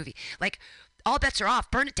feels like a movie. Like all bets are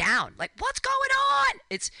off. Burn it down. Like what's going on?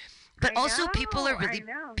 But also people are really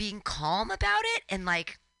being calm about it, and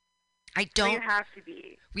like I don't. Well, you have to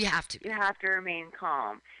be. We have to. You have to remain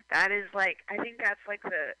calm. That is like, I think that's like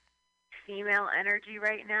the female energy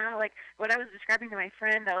right now. Like what I was describing to my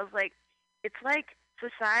friend, I was like, it's like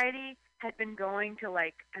society had been going to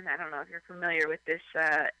like, and I don't know if you're familiar with this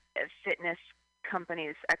fitness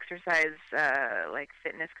company's exercise like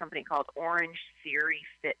fitness company called Orange Theory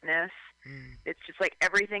Fitness. It's just like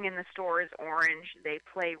everything in the store is orange. They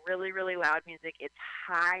play really, really loud music. It's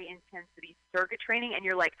high intensity circuit training, and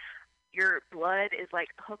you're like, your blood is like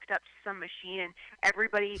hooked up to some machine, and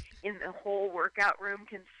everybody in the whole workout room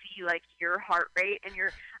can see like your heart rate, and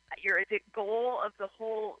your the goal of the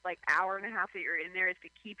whole like hour and a half that you're in there is to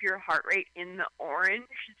keep your heart rate in the orange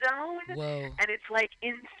zone. Whoa. And it's like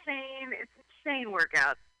insane. It's insane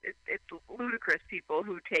workouts. It's ludicrous people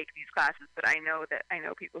who take these classes, but I know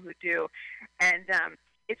people who do, and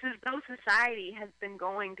it's as though society has been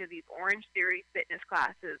going to these Orange Theory fitness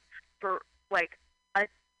classes for like a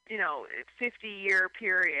 50-year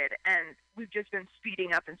period, and we've just been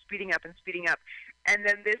speeding up and speeding up and speeding up, and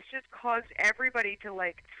then this just caused everybody to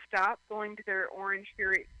like stop going to their Orange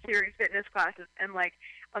Theory fitness classes, and like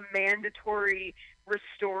a mandatory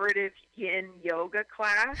restorative yin yoga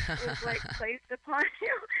class was like placed upon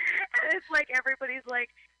you, and it's like everybody's like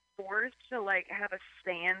forced to like have a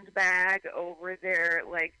sandbag over their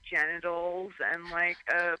like genitals and like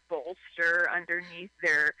a bolster underneath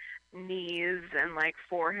their knees and like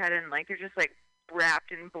forehead, and like they're just like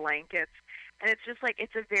wrapped in blankets, and it's just like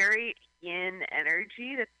it's a very yin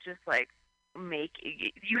energy that's just like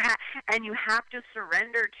you have to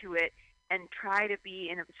surrender to it and try to be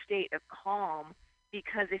in a state of calm,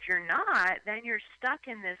 because if you're not, then you're stuck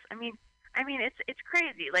in this. I mean it's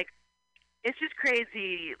crazy. Like it's just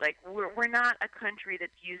crazy. Like we're not a country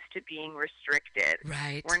that's used to being restricted.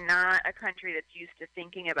 Right. We're not a country that's used to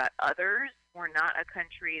thinking about others. We're not a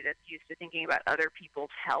country that's used to thinking about other people's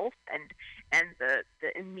health and the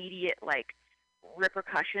immediate like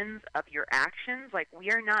repercussions of your actions. Like we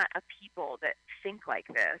are not a people that think like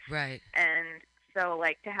this. Right. And so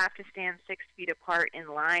like to have to stand 6 feet apart in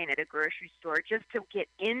line at a grocery store just to get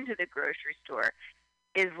into the grocery store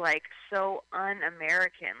is like so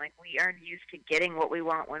un-American. Like we aren't used to getting what we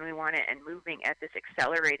want when we want it and moving at this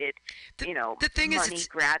accelerated, the thing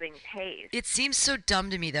money-grabbing pace. It seems so dumb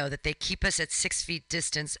to me though that they keep us at 6 feet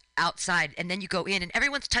distance outside, and then you go in and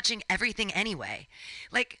everyone's touching everything anyway.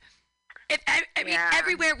 Like, I mean,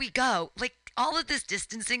 everywhere we go, like all of this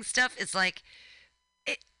distancing stuff is like,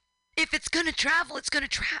 if it's gonna travel, it's gonna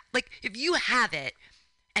travel. Like if you have it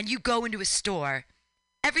and you go into a store,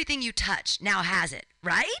 everything you touch now has it,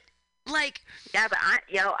 right? Like, yeah, but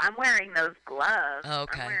I'm wearing those gloves.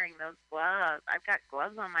 Okay. I'm wearing those gloves. I've got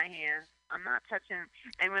gloves on my hands. I'm not touching.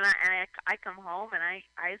 And when I come home and I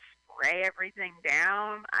spray everything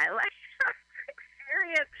down, I'm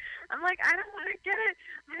serious. I'm like, I don't want to get it.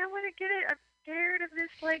 I don't want to get it. I'm scared of this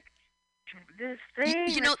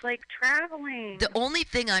thing. It's like traveling. The only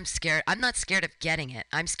thing I'm not scared of getting it.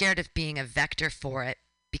 I'm scared of being a vector for it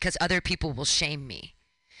because other people will shame me.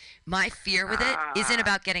 My fear with it isn't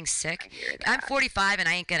about getting sick. I'm 45 and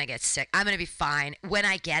I ain't going to get sick. I'm going to be fine. When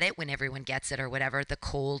I get it, when everyone gets it or whatever, the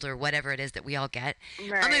cold or whatever it is that we all get, I'm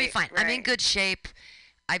going to be fine. Right. I'm in good shape.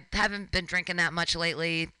 I haven't been drinking that much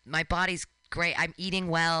lately. My body's great. I'm eating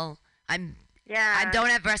well. I don't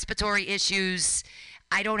have respiratory issues.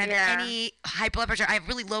 I don't have any high blood pressure. I have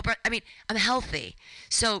really low blood. I mean, I'm healthy.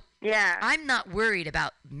 So I'm not worried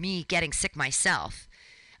about me getting sick myself.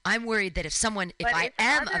 I'm worried that if I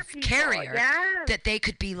am a carrier, that they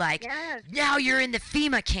could be like, now you're in the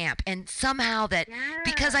FEMA camp. And somehow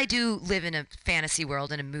because I do live in a fantasy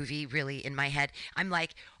world and a movie really in my head, I'm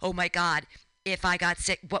like, oh my God, if I got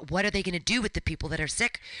sick, what are they going to do with the people that are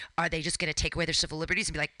sick? Are they just going to take away their civil liberties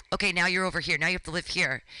and be like, okay, now you're over here. Now you have to live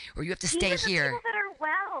here or you have to stay here. Even the people that are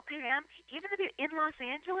well, Pam, even in Los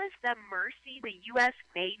Angeles, the U.S.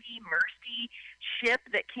 Navy Mercy ship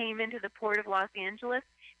that came into the port of Los Angeles,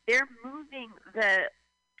 they're moving the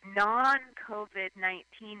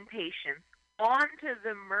non-COVID-19 patients onto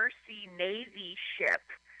the Mercy Navy ship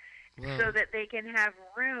so that they can have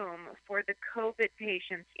room for the COVID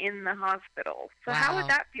patients in the hospital. So how would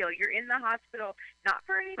that feel? You're in the hospital, not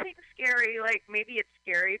for anything scary, like maybe it's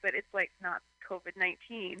scary, but it's like not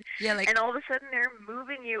COVID-19. Yeah, and all of a sudden they're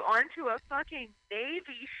moving you onto a fucking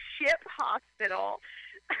Navy ship hospital.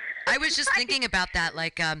 I was just thinking about that.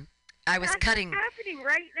 Like, I was That's cutting. what's happening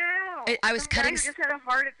right now. I was Some cutting guy who just had a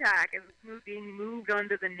heart attack and was being moved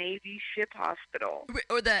onto the Navy ship hospital.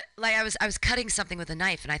 Or I was cutting something with a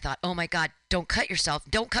knife, and I thought, oh my God, don't cut yourself.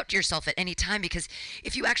 Don't cut yourself at any time, because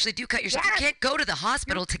if you actually do cut yourself, you can't go to the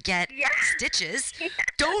hospital to get stitches.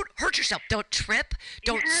 Don't hurt yourself. Don't trip.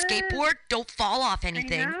 Don't skateboard. Don't fall off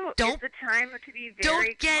anything. I know. Don't. It's a time to be don't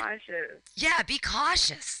very get- cautious. Yeah, be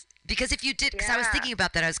cautious. Because if you did, because I was thinking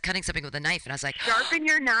about that, I was cutting something with a knife, and I was like, Sharpen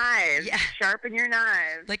your knives. Yeah. Sharpen your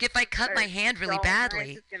knives. Like if I cut my hand really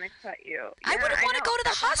badly, it's gonna cut you. I wouldn't want to go to the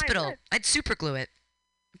That's on my hospital. list. I'd super glue it.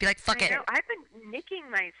 Be like, fuck I it. know. I've been nicking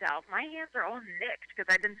myself. My hands are all nicked because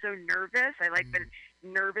I've been so nervous. I been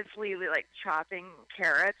nervously like chopping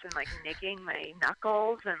carrots and like nicking my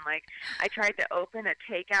knuckles, and like I tried to open a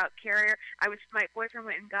takeout carrier. My boyfriend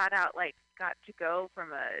went and got to go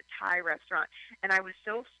from a Thai restaurant, and I was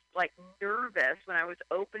so like nervous when I was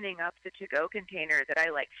opening up the to-go container that I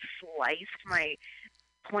like sliced my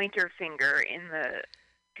pointer finger in the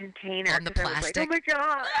container. On the 'cause I was like, plastic? oh my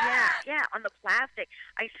god! Yeah, on the plastic.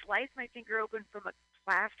 I sliced my finger open from a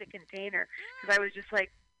plastic container because I was just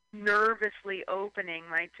like nervously opening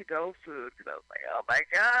my to-go food because I was like, oh my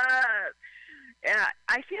god! Yeah,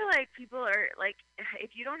 I feel like people are like,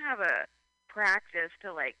 if you don't have a practice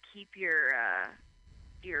to like keep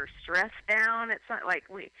your stress down, it's not like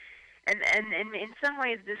and in some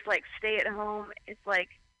ways this like stay at home, it's like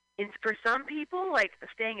for some people like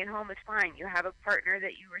staying at home is fine. You have a partner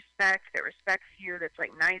that you respect, that respects you, that's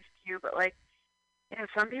like nice to you, but like, you know,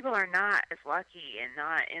 some people are not as lucky and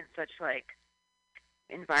not in such like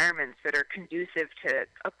environments that are conducive to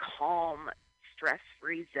a calm,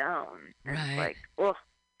 stress-free zone. And it's Right. like, oh,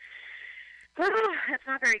 that's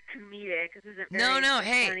not very comedic. This isn't very No.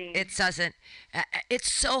 Hey, funny. it doesn't.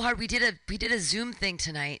 It's so hard. We did a Zoom thing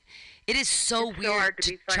tonight. It is so It's so weird hard to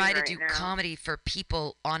be funny try to right do now. comedy for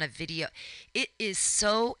people on a video. It is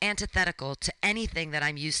so antithetical to anything that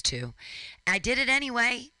I'm used to. I did it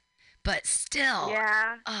anyway, but still.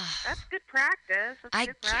 Yeah, ugh, that's good practice. That's I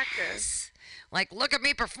good practice. guess. Like, look at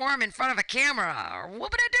me perform in front of a camera, or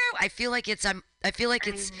what would I do? I feel like it's I feel like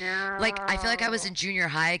I was in junior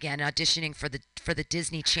high again, auditioning for the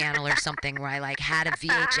Disney Channel or something, where I like had a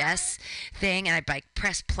VHS thing, and I'd like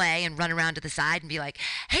press play and run around to the side and be like,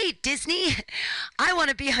 "Hey Disney, I want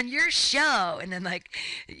to be on your show," and then like,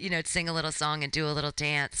 you know, sing a little song and do a little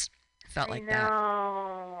dance. Felt like that.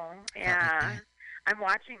 No, yeah. I'm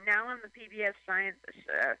watching now on the PBS Science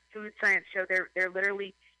Food Science show. They're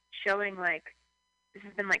literally showing like, this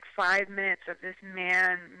has been like 5 minutes of this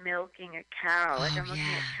man milking a cow. Like I'm looking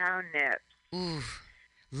at cow nips. Ooh,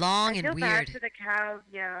 long I and feel weird. bad for the cows,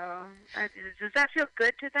 yo. Does that feel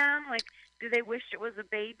good to them? Like, do they wish it was a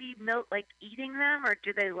baby milk, like eating them, or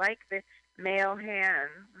do they like the male hands?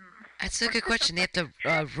 That's a good question. They have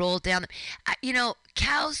to roll down. You know,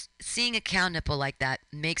 cows. Seeing a cow nipple like that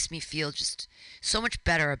makes me feel just so much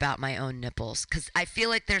better about my own nipples, because I feel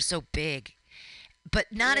like they're so big, but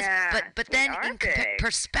not as. But then in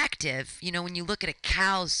perspective, you know, when you look at a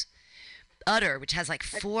cow's udder, which has like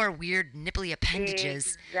 4 weird nipply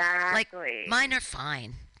appendages, like Exactly. mine are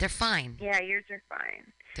fine. They're fine. Yeah, yours are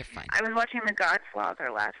fine. They're fine. I was watching The Godfather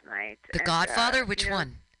last night. The and, Godfather? Which you know,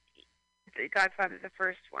 one? The Godfather, the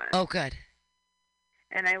first one. Oh, good.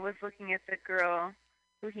 And I was looking at the girl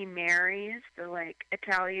who he marries, the like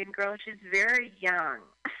Italian girl. She's very young,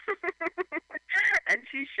 and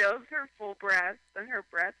she shows her full breasts, and her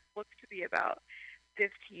breasts look to be about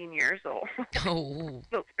 15 years old. Oh.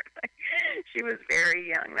 She was very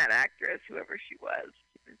young. That actress, whoever she was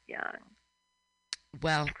young.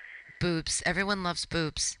 Well, boobs. Everyone loves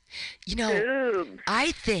boobs. You know, Boobs.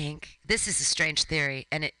 I think this is a strange theory,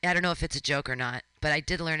 and I don't know if it's a joke or not, but I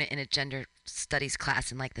did learn it in a gender studies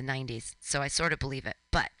class in like the 90s, so I sort of believe it.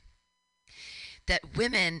 But that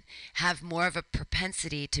women have more of a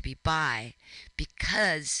propensity to be bi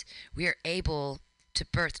because we are able to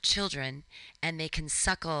birth children, and they can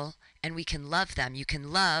suckle, and we can love them. You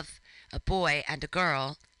can love a boy and a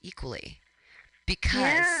girl equally,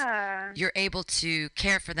 because you're able to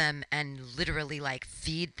care for them and literally like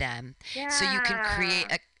feed them. So you can create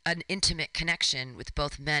an intimate connection with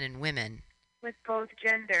both men and women. With both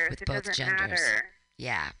genders. With it both doesn't genders. matter.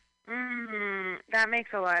 Yeah. That makes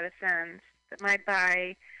a lot of sense. That my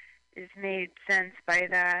bi is made sense by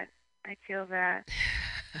that. I feel that.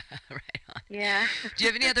 Right on. Yeah. Do you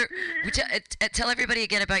have any other? Tell everybody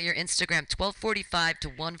again about your Instagram. 12:45 to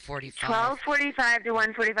 1:45. 12:45 to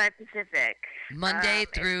 1:45 Pacific. Monday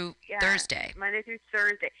through Thursday. Monday through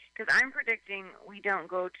Thursday. because I'm predicting we don't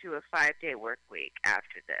go to a 5-day work week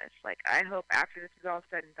after this. Like, I hope after this is all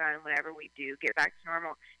said and done, whenever we do get back to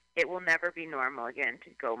normal, it will never be normal again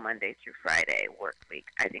to go Monday through Friday work week.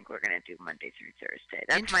 I think we're going to do Monday through Thursday.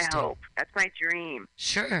 That's my hope. That's my dream.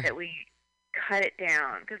 Sure. That we cut it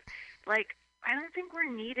down. Because, like, I don't think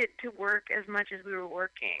we're needed to work as much as we were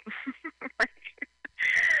working.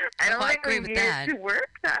 I don't think agree we with needed that. to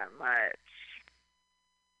work that much.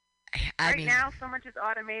 I right mean, now, so much is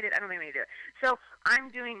automated. I don't think we need to do it. So I'm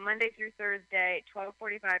doing Monday through Thursday,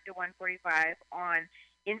 12:45 to 1:45 on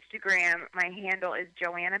Instagram. My handle is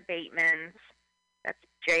Joanna Batemans. That's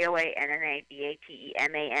JoannaBatemans.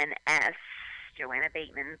 Joanna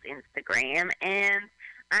Batemans Instagram. And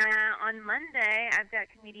on Monday, I've got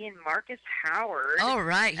comedian Marcus Howard. Oh,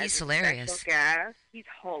 right. as He's a hilarious. special guest. He's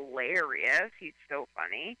hilarious. He's so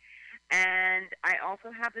funny. And I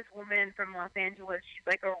also have this woman from Los Angeles. She's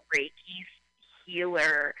like a Reiki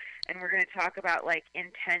healer. And we're going to talk about, like,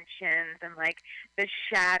 intentions and, like, the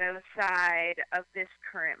shadow side of this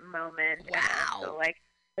current moment. Wow. And also, like,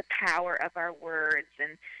 the power of our words.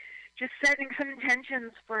 And just setting some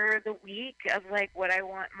intentions for the week of, like, what I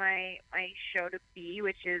want my show to be,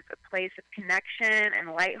 which is a place of connection and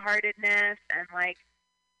lightheartedness and, like,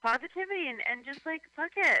 positivity and just, like,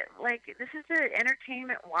 fuck it. Like, this is the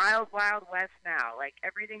entertainment wild, wild west now. Like,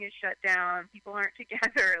 everything is shut down. People aren't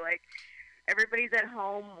together. Like, everybody's at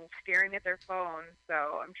home staring at their phones. So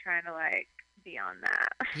I'm trying to, like, be on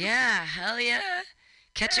that. Yeah, hell yeah.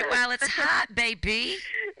 Catch it while it's hot, baby.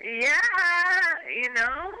 Yeah, you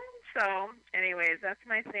know? So, anyways, that's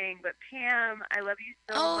my thing. But, Pam, I love you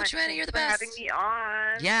so much. Joanna, Thanks you're the for best. having me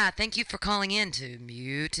on. Yeah, thank you for calling in to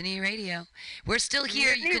Mutiny Radio. We're still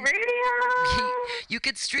here. Mutiny Radio! You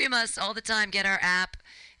could stream us all the time. Get our app.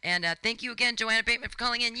 And thank you again, Joanna Bateman, for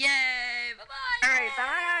calling in. Yay! Bye-bye! All right,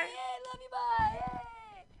 bye!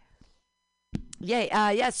 Yay!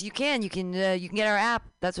 Yes, you can. You can get our app.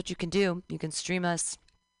 That's what you can do. You can stream us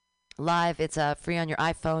live. It's free on your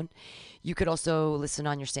iPhone. You could also listen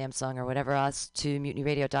on your Samsung or whatever else to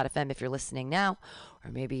MutinyRadio.fm if you're listening now,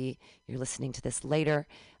 or maybe you're listening to this later.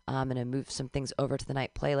 I'm going to move some things over to the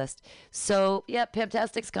night playlist. So, yeah,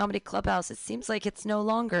 Pamtastic's Comedy Clubhouse. It seems like it's no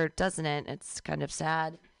longer, doesn't it? It's kind of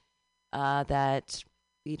sad that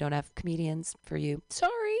we don't have comedians for you.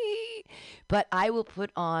 Sorry. But I will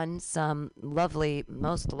put on some lovely,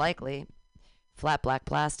 most likely, Flat Black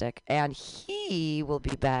Plastic, and he will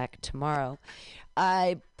be back tomorrow.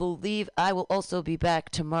 I believe I will also be back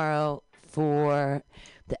tomorrow for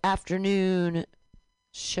the afternoon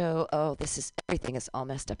show. Oh, everything is all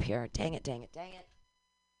messed up here. Dang it. Sorry,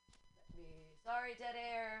 dead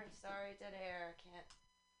air. Can't. Sorry, dead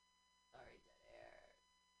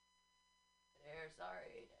air.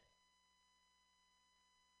 Sorry,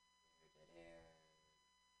 dead air.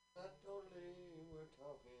 Not totally, we're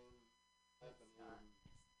talking.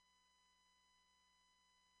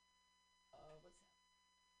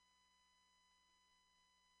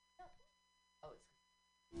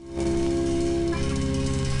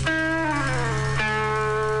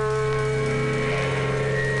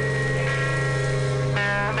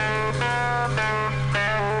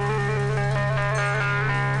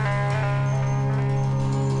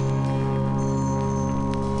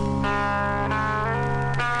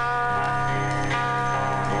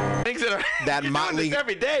 That motley,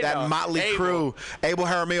 every day, though. motley Abel. crew. Abel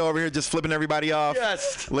Jaramillo over here just flipping everybody off.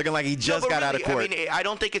 Yes. Looking like he just got out of court. I mean, I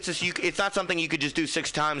don't think it's just it's not something you could just do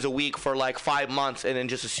 6 times a week for like 5 months and then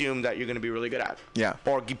just assume that you're going to be really good at. Yeah.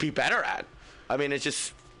 Or be better at. I mean, it's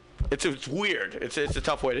just. It's weird. It's a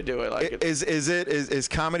tough way to do it. Like Is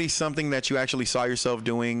comedy something that you actually saw yourself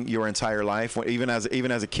doing your entire life, even as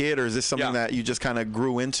a kid, or is this something that you just kind of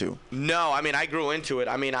grew into? No, I mean I grew into it.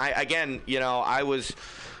 I mean I was.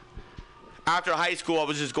 After high school, I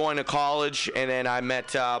was just going to college, and then I met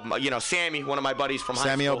Sammy, one of my buddies from high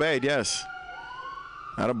school. Sammy Obeid, yes.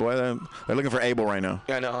 Attaboy, they're looking for Abel right now.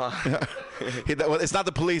 I know. Well, it's not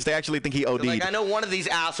the police. They actually think he OD'd. Like, I know one of these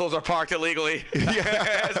assholes are parked illegally.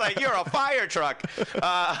 It's like, you're a fire truck.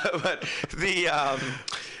 But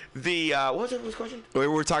what was the question? We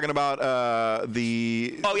were talking about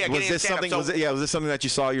the. Oh yeah, was this something? Was this something that you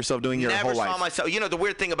saw yourself doing your whole life? Never saw myself. You know, the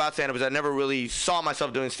weird thing about stand-up is I never really saw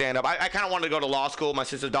myself doing stand-up. I kind of wanted to go to law school. My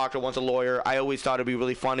sister's doctor, one's a lawyer. I always thought it'd be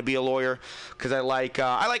really fun to be a lawyer because I like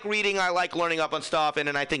reading. I like learning up on stuff, and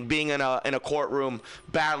then I think being in a courtroom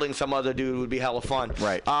battling some other dude would be hella fun.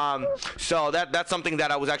 Right. So that's something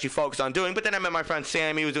that I was actually focused on doing. But then I met my friend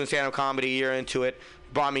Sammy, who was doing stand-up comedy a year into it.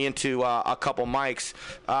 Brought me into a couple mics,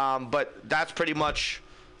 but that's pretty much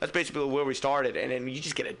That's basically where we started, and then you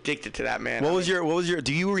just get addicted to that, man. What was your?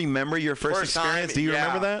 Do you remember your first experience? Time, Do you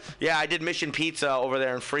remember that? Yeah, I did Mission Pizza over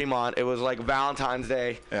there in Fremont. It was like Valentine's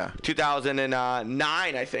Day,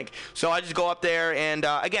 2009, I think. So I just go up there, and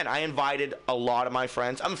again, I invited a lot of my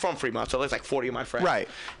friends. I'm from Fremont, so there's like 40 of my friends. Right.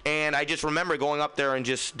 And I just remember going up there and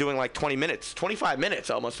just doing like 20 minutes, 25 minutes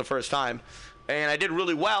almost the first time. And I did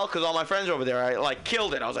really well because all my friends were over there. I like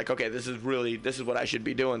killed it. I was like, okay, this is what I should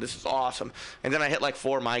be doing. This is awesome. And then I hit like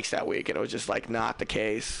 4 mics that week, and it was just like not the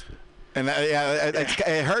case. And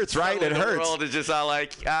it hurts, right? It hurts. The world is just all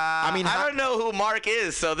like, I don't know who Mark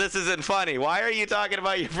is, so this isn't funny. Why are you talking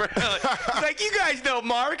about your friend? It's like, you guys know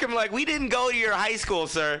Mark. I'm like, we didn't go to your high school,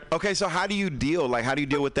 sir. Okay, so how do you deal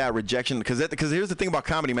with that rejection? Because here's the thing about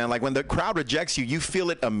comedy, man. Like when the crowd rejects you, you feel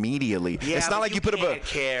it immediately. Yeah, it's not like you put up a.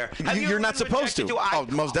 Care. You're not supposed to. Oh,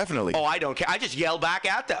 most definitely. Oh, I don't care. I just yell back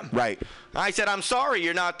at them. Right. I said, I'm sorry,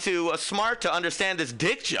 you're not too smart to understand this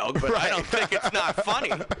dick joke, but I don't think it's not funny.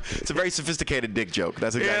 It's a very sophisticated dick joke.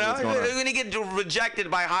 That's exactly what's going on. When you get rejected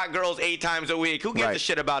by hot girls 8 times a week, who gives a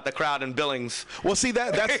shit about the crowd in Billings? Well, see,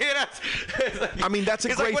 that's that's I mean, that's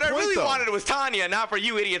a great point, what I really though. wanted was Tanya, not for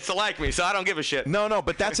you idiots to like me, so I don't give a shit. No,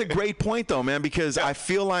 but that's a great point, though, man, because I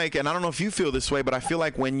feel like, and I don't know if you feel this way, but I feel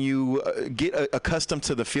like when you get accustomed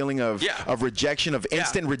to the feeling of rejection, of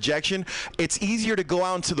instant rejection, it's easier to go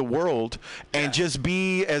out into the world and just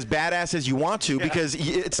be as badass as you want to because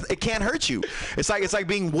it can't hurt you. It's like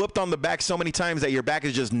being whooped on the back so many times that your back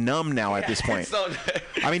is just numb now at this point. So,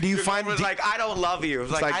 I mean, do you find it was like, I don't love you?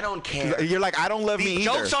 It's like, I don't care. You're like, I don't love me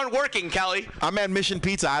either. Jokes aren't working, Kelly. I'm at Mission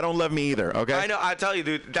Pizza. I don't love me either. Okay. I know. I tell you,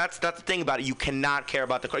 dude. That's the thing about it. You cannot care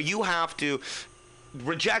about the crowd. You have to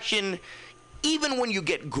rejection. Even when you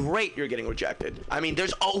get great, you're getting rejected. I mean,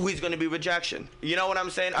 there's always going to be rejection. You know what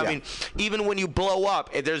I'm saying? I mean, even when you blow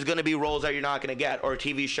up, there's going to be roles that you're not going to get or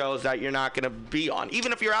TV shows that you're not going to be on,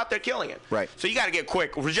 even if you're out there killing it. Right. So you got to get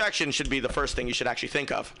quick. Rejection should be the first thing you should actually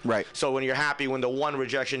think of. Right. So when you're happy when the one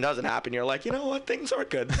rejection doesn't happen, you're like, you know what? Things are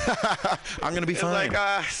good. I'm going to be fine.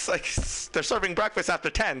 It's like they're serving breakfast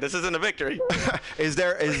after 10. This isn't a victory. Is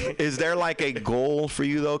there like a goal for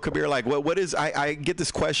you, though, Kabir? Like, what is, I get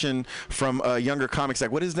this question from younger comics,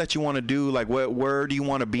 like, what is that you want to do? Like, where do you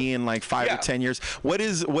want to be in like 5 or 10 years? What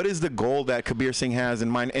is the goal that Kabir Singh has in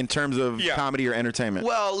mind in terms of comedy or entertainment?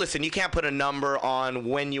 Well, listen, you can't put a number on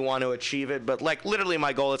when you want to achieve it, but like literally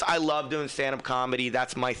my goal is I love doing stand-up comedy.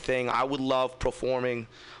 That's my thing. I would love performing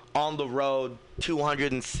on the road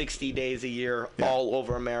 260 days a year all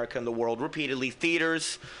over America and the world, repeatedly,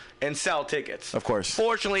 theaters, and sell tickets. Of course.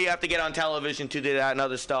 Fortunately, you have to get on television to do that and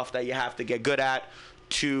other stuff that you have to get good at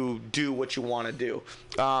to do what you want to do.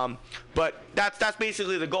 But that's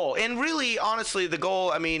basically the goal. And really, honestly, the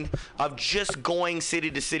goal, I mean, of just going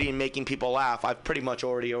city to city and making people laugh, I've pretty much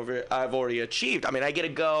already achieved. I mean, I get to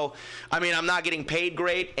go. I mean, I'm not getting paid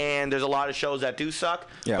great, and there's a lot of shows that do suck.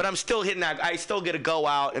 Yeah. But I'm still hitting that. I still get to go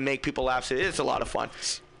out and make people laugh. So it's a lot of fun.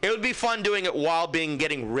 It would be fun doing it while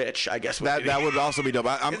getting rich, I guess. That would also be dope.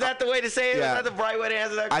 Is that the way to say it? Yeah. Is that the right way to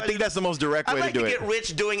answer that question? I think that's the most direct way to do it. I'd like to get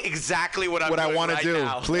rich doing exactly what I'm what doing I want to right do.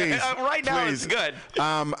 now. Please. Right now please. it's good.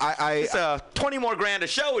 I 20 more grand a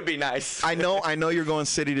show would be nice. I know you're going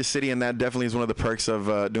city to city, and that definitely is one of the perks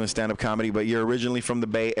of doing stand-up comedy. But you're originally from the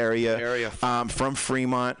Bay Area. From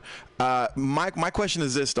Fremont. My question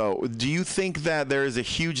is this, though: do you think that there is a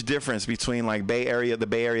huge difference between like the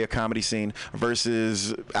Bay Area comedy scene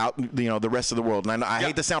versus out, the rest of the world? And I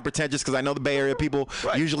hate to sound pretentious because I know the Bay Area people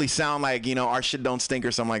usually sound like our shit don't stink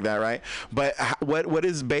or something like that, right? But what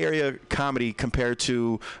is Bay Area comedy compared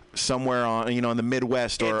to somewhere on in the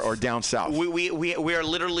Midwest or down south? We are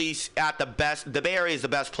literally at the best. The Bay Area is the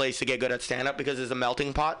best place to get good at stand-up because it's a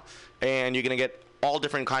melting pot, and you're gonna get all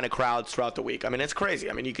different kind of crowds throughout the week. I mean, it's crazy.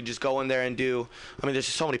 I mean, you could just go in there and do. I mean, there's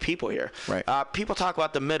just so many people here. Right. People talk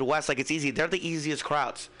about the Midwest like it's easy. They're the easiest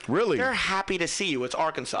crowds. Really? They're happy to see you. It's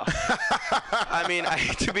Arkansas. I mean, I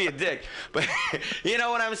hate to be a dick, but you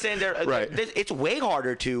know what I'm saying? It's way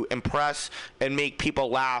harder to impress and make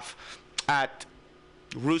people laugh at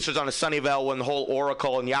Roosters on a Sunnyvale when the whole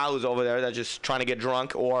Oracle and Yahoo's over there that's just trying to get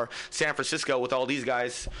drunk, or San Francisco with all these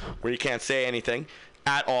guys where you can't say anything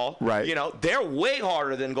at all. Right. They're way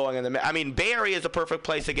harder than going in the. I mean, Bay Area is a perfect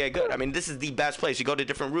place to get good. I mean, this is the best place. You go to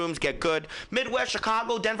different rooms, get good. Midwest,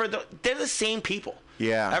 Chicago, Denver, they're the same people.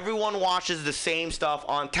 Yeah. Everyone watches the same stuff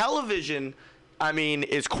on television. I mean,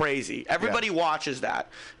 is crazy. Everybody watches that.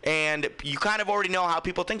 And you kind of already know how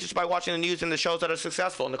people think just by watching the news and the shows that are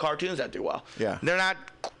successful and the cartoons that do well. Yeah. They're not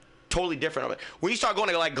totally different of it. When you start going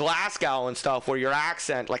to like Glasgow and stuff, where your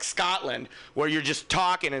accent, like Scotland, where you're just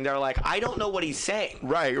talking and they're like, I don't know what he's saying.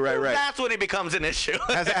 Right. That's when it becomes an issue.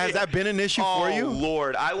 Has that been an issue for you? Oh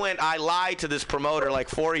Lord, I lied to this promoter like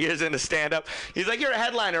 4 years into stand-up. He's like, you're a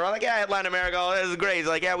headliner. I'm like, yeah, I headline America. Oh, this is great. He's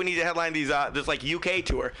like, yeah, we need to headline this like UK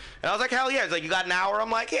tour. And I was like, hell yeah. He's like, you got an hour? I'm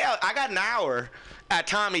like, yeah, I got an hour. At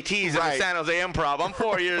Tommy T's at the San Jose Improv. I'm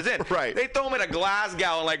 4 years in. Right. They throw me to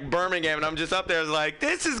Glasgow and like Birmingham, and I'm just up there like,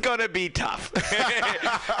 this is gonna be tough.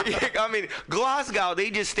 I mean, Glasgow, they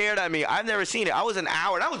just stared at me. I've never seen it. I was an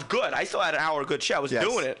hour, and I was good. I still had an hour of good shit. I was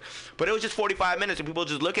doing it. But it was just 45 minutes, and people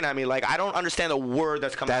just looking at me like, I don't understand a word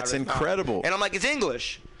that's coming out of That's incredible. And I'm like, it's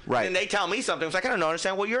English. Right. And they tell me something. It's like, I don't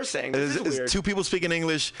understand what you're saying. This is weird. Two people speaking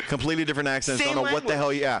English, completely different accents. Same don't know what the hell.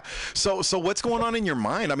 language. Yeah. So what's going on in your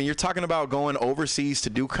mind? I mean, you're talking about going overseas to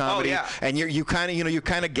do comedy, and you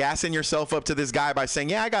kind of gassing yourself up to this guy by saying,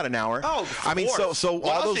 yeah, I got an hour. Oh, I mean, so what all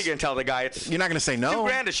else those. are you gonna tell the guy? You're not gonna say no.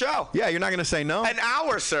 $2,000 a show. Yeah, you're not gonna say no. An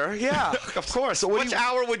hour, sir. Yeah, of course. So which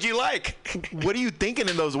hour would you like? What are you thinking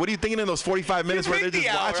in those? What are you thinking in those 45 minutes where they're just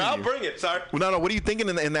watching I'll you? bring it, sir. No. What are you thinking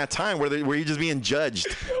in that time where you're just being judged?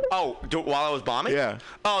 Oh, while I was bombing? Yeah.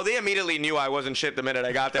 Oh, they immediately knew I wasn't shit the minute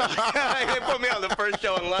I got there. They put me on the first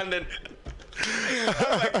show in London. I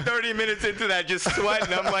was like 30 minutes into that, just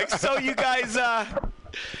sweating. I'm like, so you guys,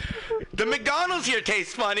 the McDonald's here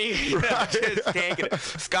tastes funny. Just tanking it.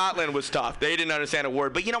 Scotland was tough. They didn't understand a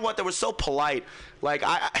word. But you know what? They were so polite. Like,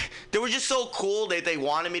 they were just so cool that they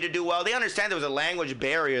wanted me to do well. They understand there was a language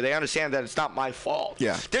barrier. They understand that it's not my fault.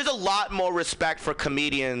 Yeah. There's a lot more respect for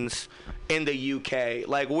comedians in the UK.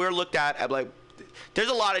 Like, we're looked at like, there's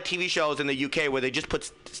a lot of TV shows in the UK where they just put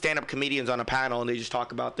stand-up comedians on a panel and they just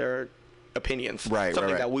talk about their opinions. Right.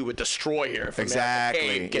 Something that we would destroy here. If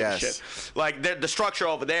Exactly. Yes. Shit. Like the structure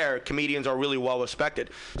over there, comedians are really well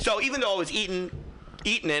respected. So even though I was eating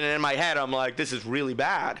it, and in my head I'm like, this is really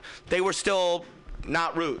bad, they were still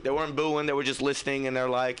not rude. They weren't booing. They were just listening, and they're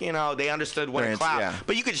like, they understood when to clap. Yeah.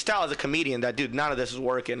 But you could just tell as a comedian that, dude, none of this is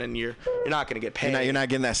working, and you're not going to get paid. You're not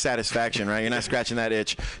getting that satisfaction, right? You're not scratching that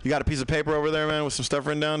itch. You got a piece of paper over there, man, with some stuff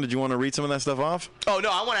written down. Did you want to read some of that stuff off? Oh,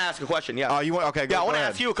 no, I want to ask a question, yeah. Oh, you want? Okay, go Yeah, I want to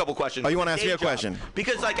ahead. ask you a couple questions. Oh, you want to ask Day me a job. question?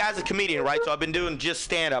 Because, like, as a comedian, right, so I've been doing just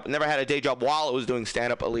stand-up. Never had a day job while I was doing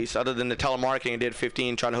stand-up, at least, other than the telemarketing I did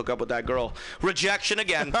 15 trying to hook up with that girl. Rejection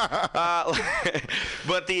again. But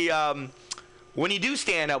when you do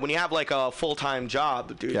stand up, when you have like a full-time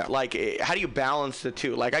job, dude, like how do you balance the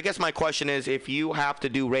two? Like, I guess my question is, if you have to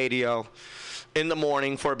do radio in the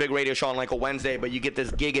morning for a big radio show on like a Wednesday, but you get this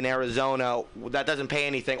gig in Arizona that doesn't pay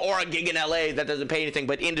anything, or a gig in LA that doesn't pay anything,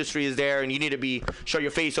 but industry is there and you need to show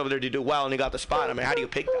your face over there to do well, and you got the spot. I mean, how do you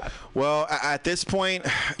pick that? Well, at this point,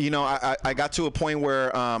 I got to a point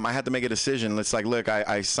where I had to make a decision. It's like, look,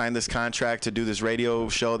 I signed this contract to do this radio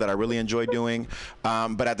show that I really enjoy doing,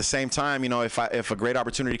 but at the same time, if a great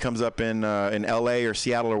opportunity comes up in LA or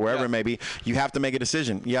Seattle or wherever it may be, you have to make a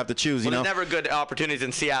decision. You have to choose. There's never good opportunities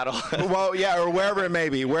in Seattle. Well, yeah, or wherever it may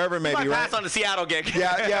be, right? Pass on the Seattle gig.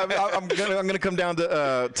 Yeah. I'm gonna come down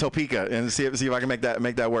to Topeka and see if I can make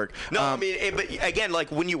that work. No, I mean, but again,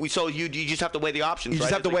 like when you just have to weigh the options. You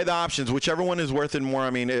just have to weigh the options, whichever one is worth it more.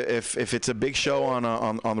 I mean, if it's a big show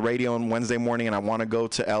on the radio on Wednesday morning and I want to go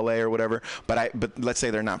to LA or whatever, but let's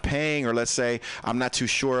say they're not paying, or let's say I'm not too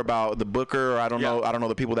sure about the booker, or I don't know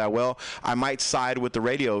the people that well, I might side with the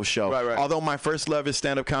radio show. Right. Although my first love is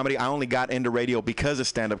stand-up comedy, I only got into radio because of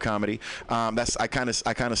stand-up comedy. I kind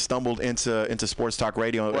of stumbled into sports talk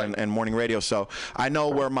radio and morning radio, so I know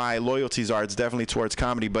where my loyalties are. It's definitely towards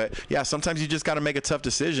comedy, but yeah, sometimes you just got to make a tough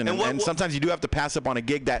decision, and sometimes you do have to pass up on a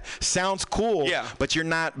gig that sounds cool, but you're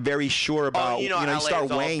not very sure about. You start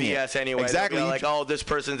weighing BS it. Anyway. Exactly. Like, oh, this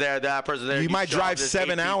person's there, that person's there. You might drive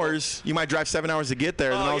 7 hours. You might drive 7 hours to get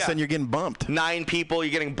there, and then all of a sudden you're getting bumped. 9 people,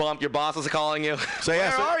 you're getting bumped. Your boss is calling you. So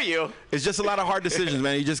Where are you? It's just a lot of hard decisions,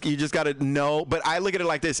 man. You just got to know. But I look at it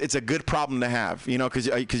like this: it's a good problem to have, because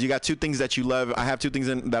you got two things that you love. I have two things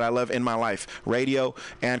that I love in my life: radio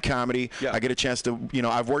and comedy. I get a chance to,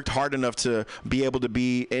 I've worked hard enough to be able to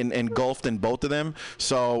be engulfed in both of them.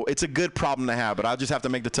 So it's a good problem to have. But I'll just have to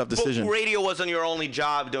make the tough decision. But radio wasn't your only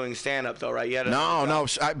job doing stand-up, though, right? You had No.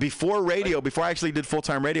 Before radio, before I actually did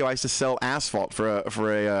full-time radio, I used to sell asphalt for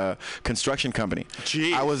a construction company.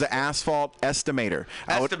 Jeez. I was an asphalt estimator.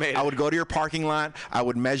 I would go to your parking lot. I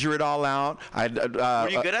would measure it all out. Were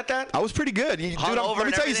you good at that? I was pretty good. Dude, let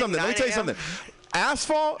me tell you something.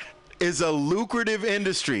 Asphalt is a lucrative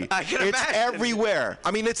industry. I can It's imagine. everywhere.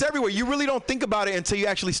 I mean, it's everywhere. You really don't think about it until you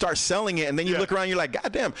actually start selling it, and then you look around, you're like,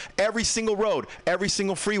 God damn, every single road, every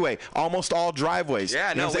single freeway, almost all driveways. Yeah,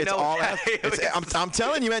 You know no, what we I'm saying? know It's all that. I'm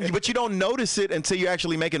telling you, man, but you don't notice it until you're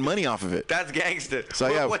actually making money off of it. That's gangster. So,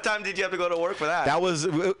 What- yeah. What time did you have to go to work for that? That was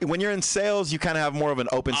when you're in sales, you kind of have more of an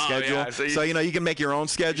open schedule. yeah, So, so you know, you can make your own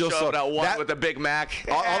schedule. Show So up at 1 with a Big Mac.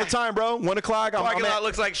 all the time, bro. 1 o'clock. Parking lot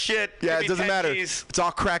looks like shit. Yeah, Give it me doesn't 10 matter. G's. It's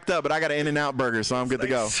all cracked up, but I got an In-N-Out burger, so I'm good to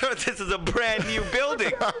go. Sir, this is a brand new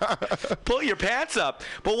building. Pull your pants up.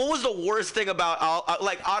 But what was the worst thing about,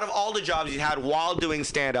 out of all the jobs you had while doing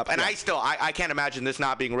stand-up? And I can't imagine this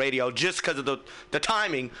not being radio just because of the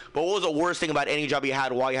timing. But what was the worst thing about any job you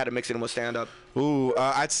had while you had to mix it in with stand-up? Ooh,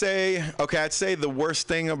 I'd say the worst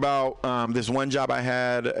thing about this one job I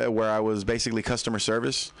had where I was basically customer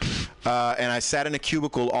service, and I sat in a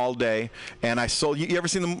cubicle all day, and I sold. You ever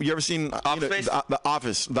seen the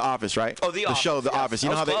Office, right? Oh, The Office, show, The yes. Office. You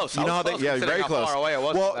I know how was they, close. you know how they, yeah, Considering very how close. far away I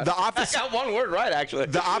was Well, from The that. Office. I got one word right, actually.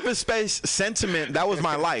 The Office Space sentiment, that was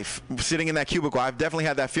my life, sitting in that cubicle. I've definitely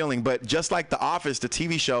had that feeling. But just like The Office, the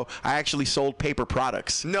TV show, I actually sold paper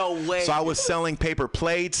products. No way. So I was selling paper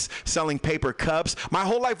plates, selling paper cups. My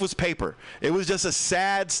whole life was paper. It was just a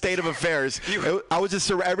sad state of affairs. I was just,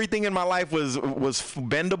 everything in my life was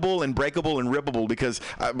bendable and breakable and rippable because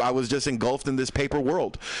I was just engulfed in this paper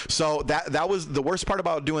world. So that was the worst part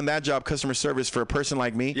about doing that job, customer service, for a person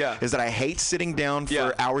like me, is that I hate sitting down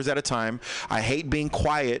for hours at a time. I hate being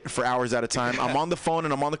quiet for hours at a time. I'm on the phone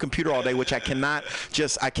and I'm on the computer all day, which I cannot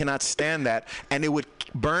stand that. And it would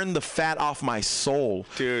burn the fat off my soul.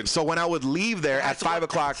 Dude. So when I would leave there at 5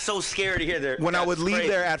 o'clock. So scary to hear there. When I would leave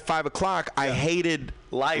there at 5 o'clock, I hated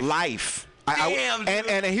life. Damn,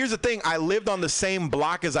 and here's the thing. I lived on the same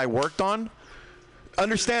block as I worked on.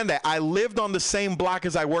 Understand that I lived on the same block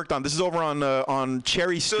as I worked on. This is over on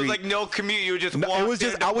Cherry Street. So it was like no commute. You would just walk. It was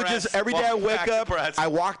just I would just every day I wake up, I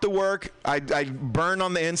walk to work, I burn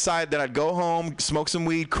on the inside, then I'd go home, smoke some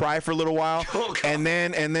weed, cry for a little while, and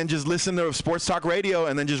then just listen to sports talk radio,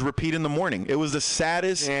 and then just repeat in the morning. It was the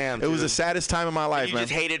saddest. It was the saddest time of my life, you man.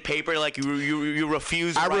 just hated paper, like you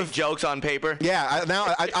refused to write jokes on paper. Yeah,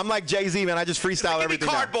 I'm like Jay-Z, man. I just freestyle everything. Give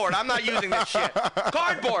me cardboard. I'm not using this shit.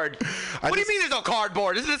 Cardboard. What do you mean there's no cardboard?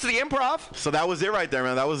 Isn't this the improv? So that was it right there,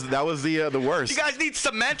 man. That was the worst. You guys need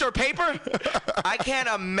cement or paper? I can't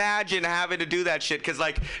imagine having to do that shit because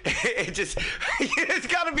it's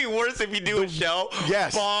got to be worse if you do a show.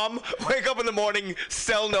 Yes. Bomb. Wake up in the morning.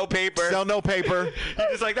 Sell no paper. Sell no paper. You're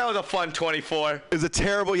just like, that was a fun 24. It was a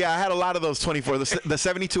terrible. Yeah, I had a lot of those 24. The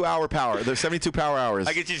 72 power hours.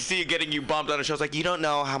 I get you to see getting you bumped on a show. It's like, you don't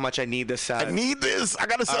know how much I need this. I need this. I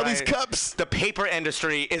gotta sell these cups. The paper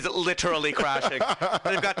industry is literally crashing.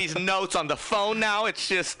 They've got these notes on the phone now. It's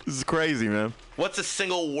just. This is crazy, man. What's the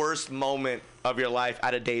single worst moment of your life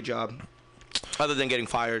at a day job? Other than getting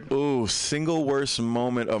fired. Ooh, single worst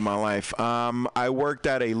moment of my life. I worked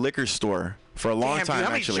at a liquor store for a long time. Dude,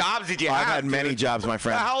 how actually. many jobs did you have? I've had many jobs, my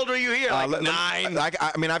friend. How old were you here? Like 9?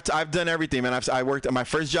 I mean, I've done everything, man. I worked. My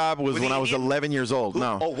first job was when I was 11 years old.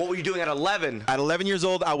 No. Oh, what were you doing at 11? At 11 years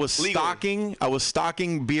old, I was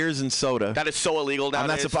stocking beers and soda. That is so illegal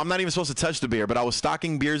nowadays. I'm not even supposed to touch the beer, but I was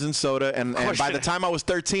stocking beers and soda, and by the time I was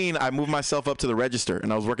 13, I moved myself up to the register,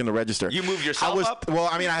 and I was working the register. You moved yourself up? Well,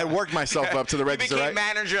 I mean, I had worked myself up to the register. You became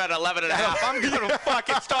manager at 11 and a half. I'm gonna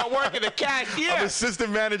fucking start working the cashier. I'm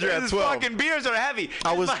assistant manager at 12. These fucking beers are heavy.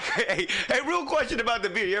 Hey, real question about the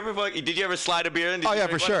beer. Did you ever slide a beer in? Oh yeah,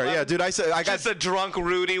 for sure. Yeah, dude. I got just a drunk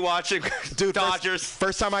Rudy watching Dodgers.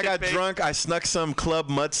 First time I got drunk, I snuck some club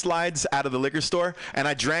mudslides out of the liquor store, and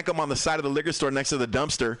I drank them on the side of the liquor store next to the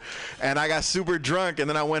dumpster, and I got super drunk, and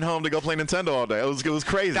then I went home to go play Nintendo all day. It was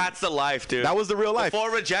crazy. That's the life, dude. That was the real life.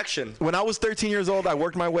 Before rejection. When I was 13 years old, I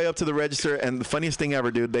worked my way up to the register, and the funniest thing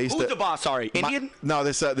ever, dude. They used Who's the boss? Sorry, Indian? No,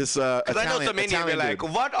 this Because I know some Indian be like,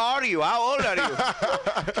 "What are you? How old are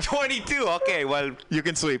you?" 22. Okay, well, you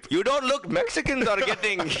can sweep. You don't look. Mexicans are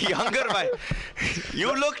getting younger.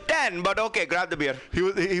 You look 10, but okay, grab the beer.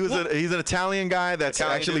 He's an Italian guy that's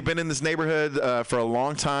actually been in this neighborhood for a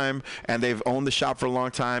long time, and they've owned the shop for a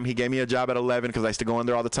long time. He gave me a job at 11 because I used to go in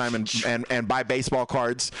there all the time and buy baseball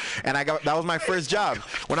cards, and that was my first job.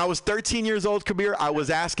 When I was 13 years old, Kabir, I was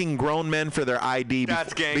asking grown men for their ID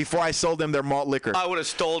before I sold them their malt liquor. I would have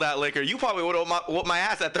stole that liquor. You probably would have whooped my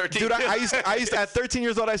ass at 13. Dude, I used to, at 13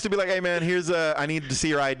 years old, I used to be like, hey man, I need to see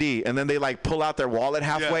your ID, and then they like pull out their wallet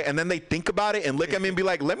halfway, and then they think about it and look at me and be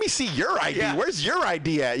like, let me see your ID. Yeah. Where's your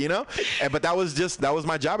ID at? You know? But that was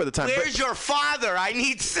my job at the time. Where's your father? I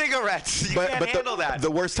need cigarettes. You can't handle that.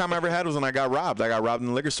 The worst time I ever had was when I got robbed. I got robbed in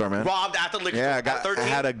the liquor store, man. Robbed at the liquor store. Yeah, At 13? I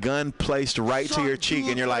had a gun placed right to your cheek,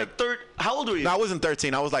 and you're like, how old were you? No, I wasn't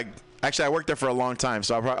 13. I was like. Actually, I worked there for a long time,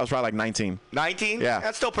 so I was probably like 19. 19? Yeah.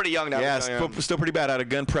 That's still pretty young now. Yeah, still pretty bad. I had a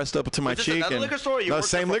gun pressed up to my Was this cheek. another liquor store? Or you worked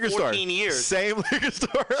same there for liquor 14 store. years. Same liquor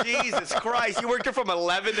store. Jesus Christ. You worked there from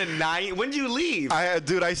 11 to 9. When did you leave?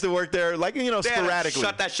 Dude, I used to work there, like, sporadically.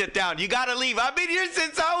 Shut that shit down. You got to leave. I've been here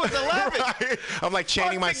since I was 11. Right. I'm like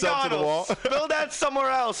chaining myself to the wall. Build that somewhere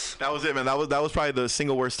else. That was it, man. That was probably the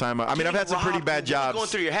single worst time. I mean, I've had some pretty bad jobs.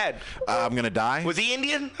 What's going through your head? I'm going to die. Was he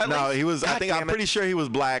Indian? No, he was. I'm pretty sure he was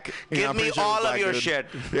black. Give me all of your shit.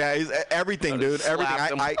 Yeah, he's everything, dude.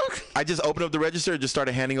 Everything. I just opened up the register and just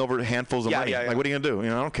started handing over handfuls of money. Like, what are you gonna do?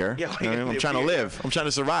 I don't care. Yeah, I'm trying to live. I'm trying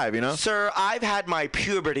to survive. Sir, I've had my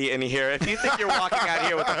puberty in here. If you think you're walking out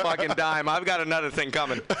here with a fucking dime, I've got another thing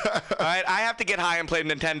coming. All right, I have to get high and play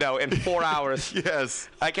Nintendo in 4 hours. Yes.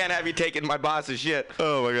 I can't have you taking my boss's shit.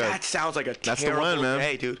 Oh my god. That sounds like a That's terrible the one, man.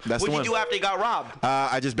 day, dude. That's What'd the you do after you got robbed?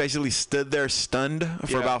 I just basically stood there stunned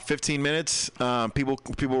for about 15 minutes. People.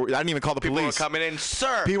 I didn't even call the police. People were coming in,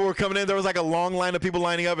 sir. People were coming in. There was like a long line of people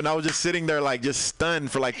lining up, and I was just sitting there like just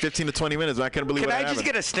stunned for like 15 to 20 minutes. And I couldn't believe Can what I just happened.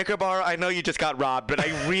 get a Snicker bar? I know you just got robbed, but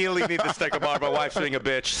I really need the Snicker bar. My wife's being a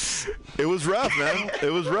bitch. It was rough, man.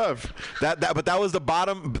 It was rough. But that was the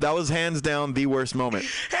bottom. That was hands down the worst moment.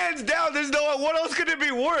 Hands down. There's no. What else could it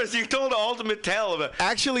be worse? You told the ultimate tale of it.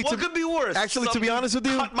 Actually, what could be worse? Actually, to be honest with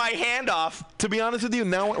you, cut my hand off. To be honest with you,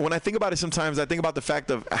 now when I think about it, sometimes I think about the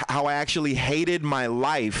fact of how I actually hated my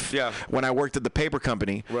life when I worked at the paper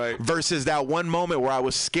company, versus that one moment where I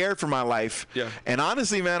was scared for my life. Yeah. And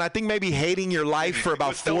honestly, man, I think maybe hating your life for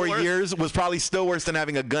about 4 years was probably still worse than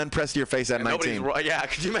having a gun pressed to your face at 19. Yeah,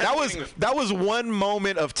 could you imagine? That was one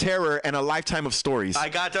moment of terror and a lifetime of stories. I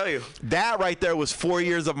gotta tell you, that right there was 4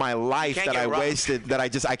 years of my life that I wasted. That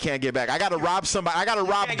I can't get back. I gotta rob somebody. I gotta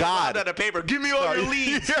rob God. Out of paper. Give me all your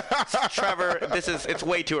leads. Trevor, it's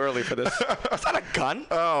way too early for this. Is that a gun?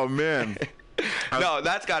 Oh man. No,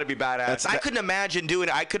 that's got to be badass. I couldn't imagine doing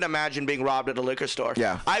it. I couldn't imagine being robbed at a liquor store.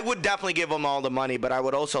 Yeah. I would definitely give them all the money, but I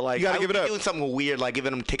would also You gotta give it up. doing something weird, like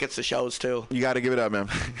giving them tickets to shows too. You got to give it up, man.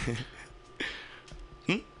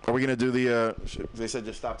 Are we gonna do the? They said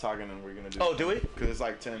just stop talking, and we're gonna do. Oh, do we? Because it's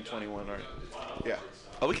like 10:21, right? Yeah.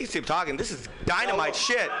 Oh, we can keep talking. This is dynamite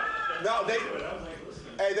shit. No,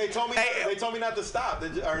 they told me. They told me not to stop,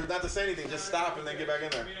 or not to say anything. Just stop and then get back in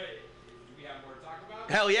there.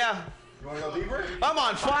 Hell yeah. You wanna go deeper? I'm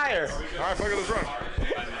on fire. All right, fuck it, let's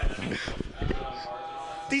run.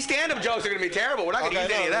 These stand-up jokes are gonna be terrible. We're not gonna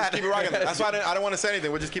use any of that. Keep it rocking. That's why I don't want to say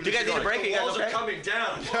anything. We'll just keep. You guys need a break? The walls are coming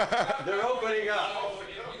down. They're opening up.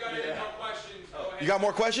 You got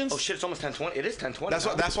more questions? Oh shit! It's almost 10:20. It is 10:20.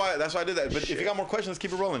 That's why I did that. But if you got more questions, let's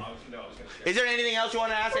keep it rolling. Is there anything else you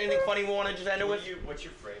want to ask? Anything funny we want to just end it with? What's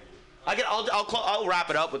your frame? I'll wrap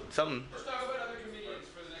it up with something.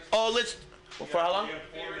 Oh, let's. For how long?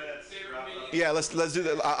 Yeah, let's do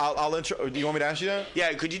that. I'll intro. Do you want me to ask you that?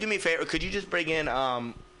 Yeah. Could you do me a favor? Could you just bring in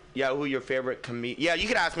who your favorite Yeah, you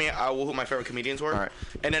could ask me who my favorite comedians were. All right.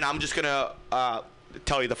 And then I'm just gonna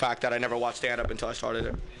tell you the fact that I never watched stand up until I started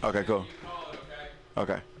it. Okay, cool.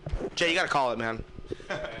 Okay. Jay, you gotta call it, man.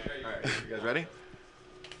 All right. You guys ready?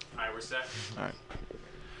 All right, we're set. All right.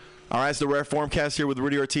 All right, it's the Rare Formcast here with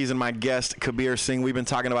Rudy Ortiz and my guest, Kabir Singh. We've been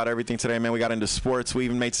talking about everything today, man. We got into sports. We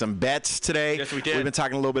even made some bets today. Yes, we did. We've been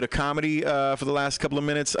talking a little bit of comedy for the last couple of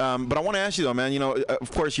minutes. But I want to ask you, though, man,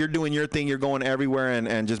 of course, you're doing your thing. You're going everywhere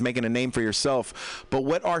and just making a name for yourself. But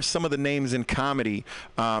what are some of the names in comedy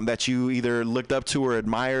that you either looked up to or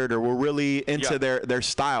admired or were really into their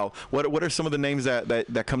style? What are some of the names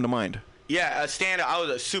that come to mind? Yeah, stand-up. I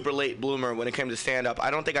was a super late bloomer when it came to stand-up. I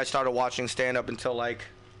don't think I started watching stand-up until I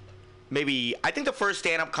think the first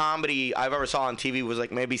stand-up comedy I've ever saw on TV was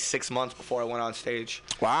maybe 6 months before I went on stage.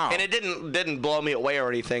 Wow. And it didn't blow me away or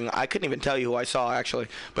anything. I couldn't even tell you who I saw, actually.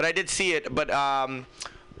 But I did see it. But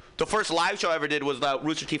the first live show I ever did was the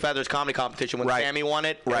Rooster T. Feathers comedy competition when Sammy won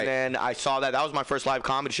it. Right. And then I saw that. That was my first live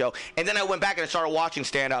comedy show. And then I went back and I started watching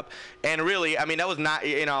stand-up. And really, I mean, that was not,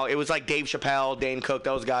 it was like Dave Chappelle, Dane Cook,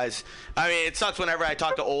 those guys. I mean, it sucks whenever I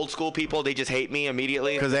talk to old school people. They just hate me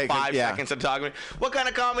immediately. 'Cause they- 5 yeah. seconds of talking to me. What kind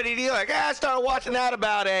of comedy do you like? I started watching that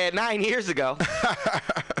about 9 years ago.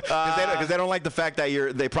 Because they don't like the fact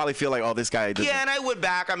that they probably feel like, oh, this guy. Yeah, and I went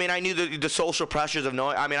back. I mean, I knew the social pressures of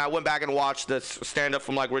knowing. I mean, I went back and watched the stand-up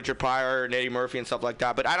from like Richard Pryor and Eddie Murphy and stuff like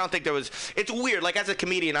that. But I don't think there was. It's weird. Like as a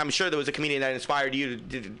comedian, I'm sure there was a comedian that inspired you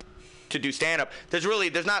to do stand-up. There's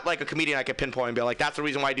not like a comedian I could pinpoint and be like, that's the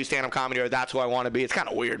reason why I do stand-up comedy, or that's who I want to be. It's kind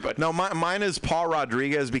of weird, but no, mine is Paul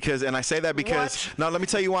Rodriguez and I say that because no, let me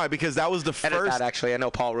tell you why. Because that was the Edit first. that, actually, I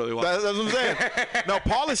know Paul really well. That's what I'm saying. No,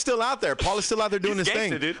 Paul is still out there. Paul is still out there doing his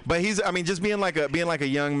gangster, thing. dude. But just being like a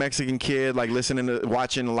young Mexican kid, like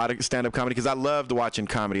watching a lot of stand-up comedy, because I loved watching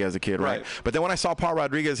comedy as a kid, right? But then when I saw Paul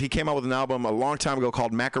Rodriguez, he came out with an album a long time ago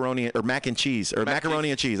called Macaroni and Cheese. I think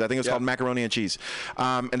it was called Macaroni and Cheese.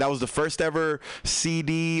 And that was the first ever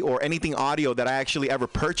CD or anything audio that I actually ever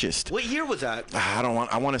purchased. What year was that?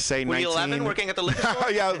 I want to say 19. Were you 11 working at the liquor store?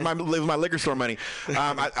 Yeah, it was my liquor store money.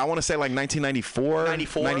 I want to say like 1994,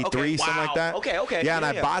 93, okay. something like that. Okay. Yeah, and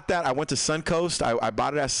I bought that. I went to Suncoast. I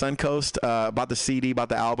bought it at Suncoast. Bought the CD, bought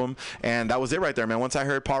the album, and that was it right there, man. Once I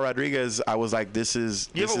heard Paul Rodriguez, I was like, this is.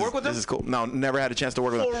 You ever work with him? This is cool. No, never had a chance to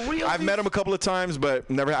work with him. For real? I've met him a couple of times, but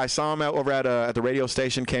never. I saw him over at the radio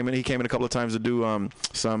station. He came in a couple of times to do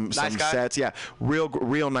some sets. Yeah,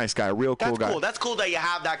 real nice guy, real cool guy. That's cool. That's cool that you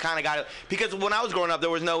have that kind of guy. Because when I was growing up, there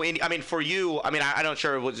was no. I mean, for you, I mean, I'm not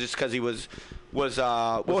sure it was just because he was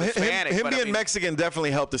Hispanic. Him being Mexican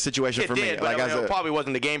definitely helped the situation for me. It did, but it probably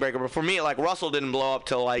wasn't the game breaker. But for me, like Russell didn't blow up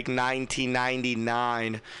till like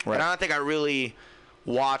 1999, right. And I don't think I really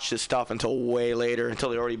watched his stuff until way later,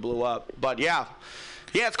 until he already blew up. But yeah,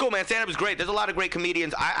 it's cool, man. Stand-up is great. There's a lot of great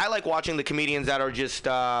comedians. I like watching the comedians that are just.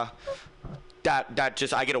 That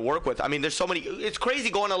just I get to work with. I mean, there's so many. It's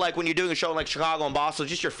crazy going to like when you're doing a show in like Chicago and Boston,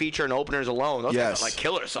 just your feature and openers alone. Those guys are like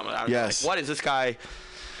killer. Some of that. Yes. Like, what is this guy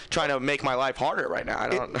trying to make my life harder right now? I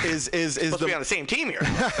don't. Is supposed the to be on the same team here?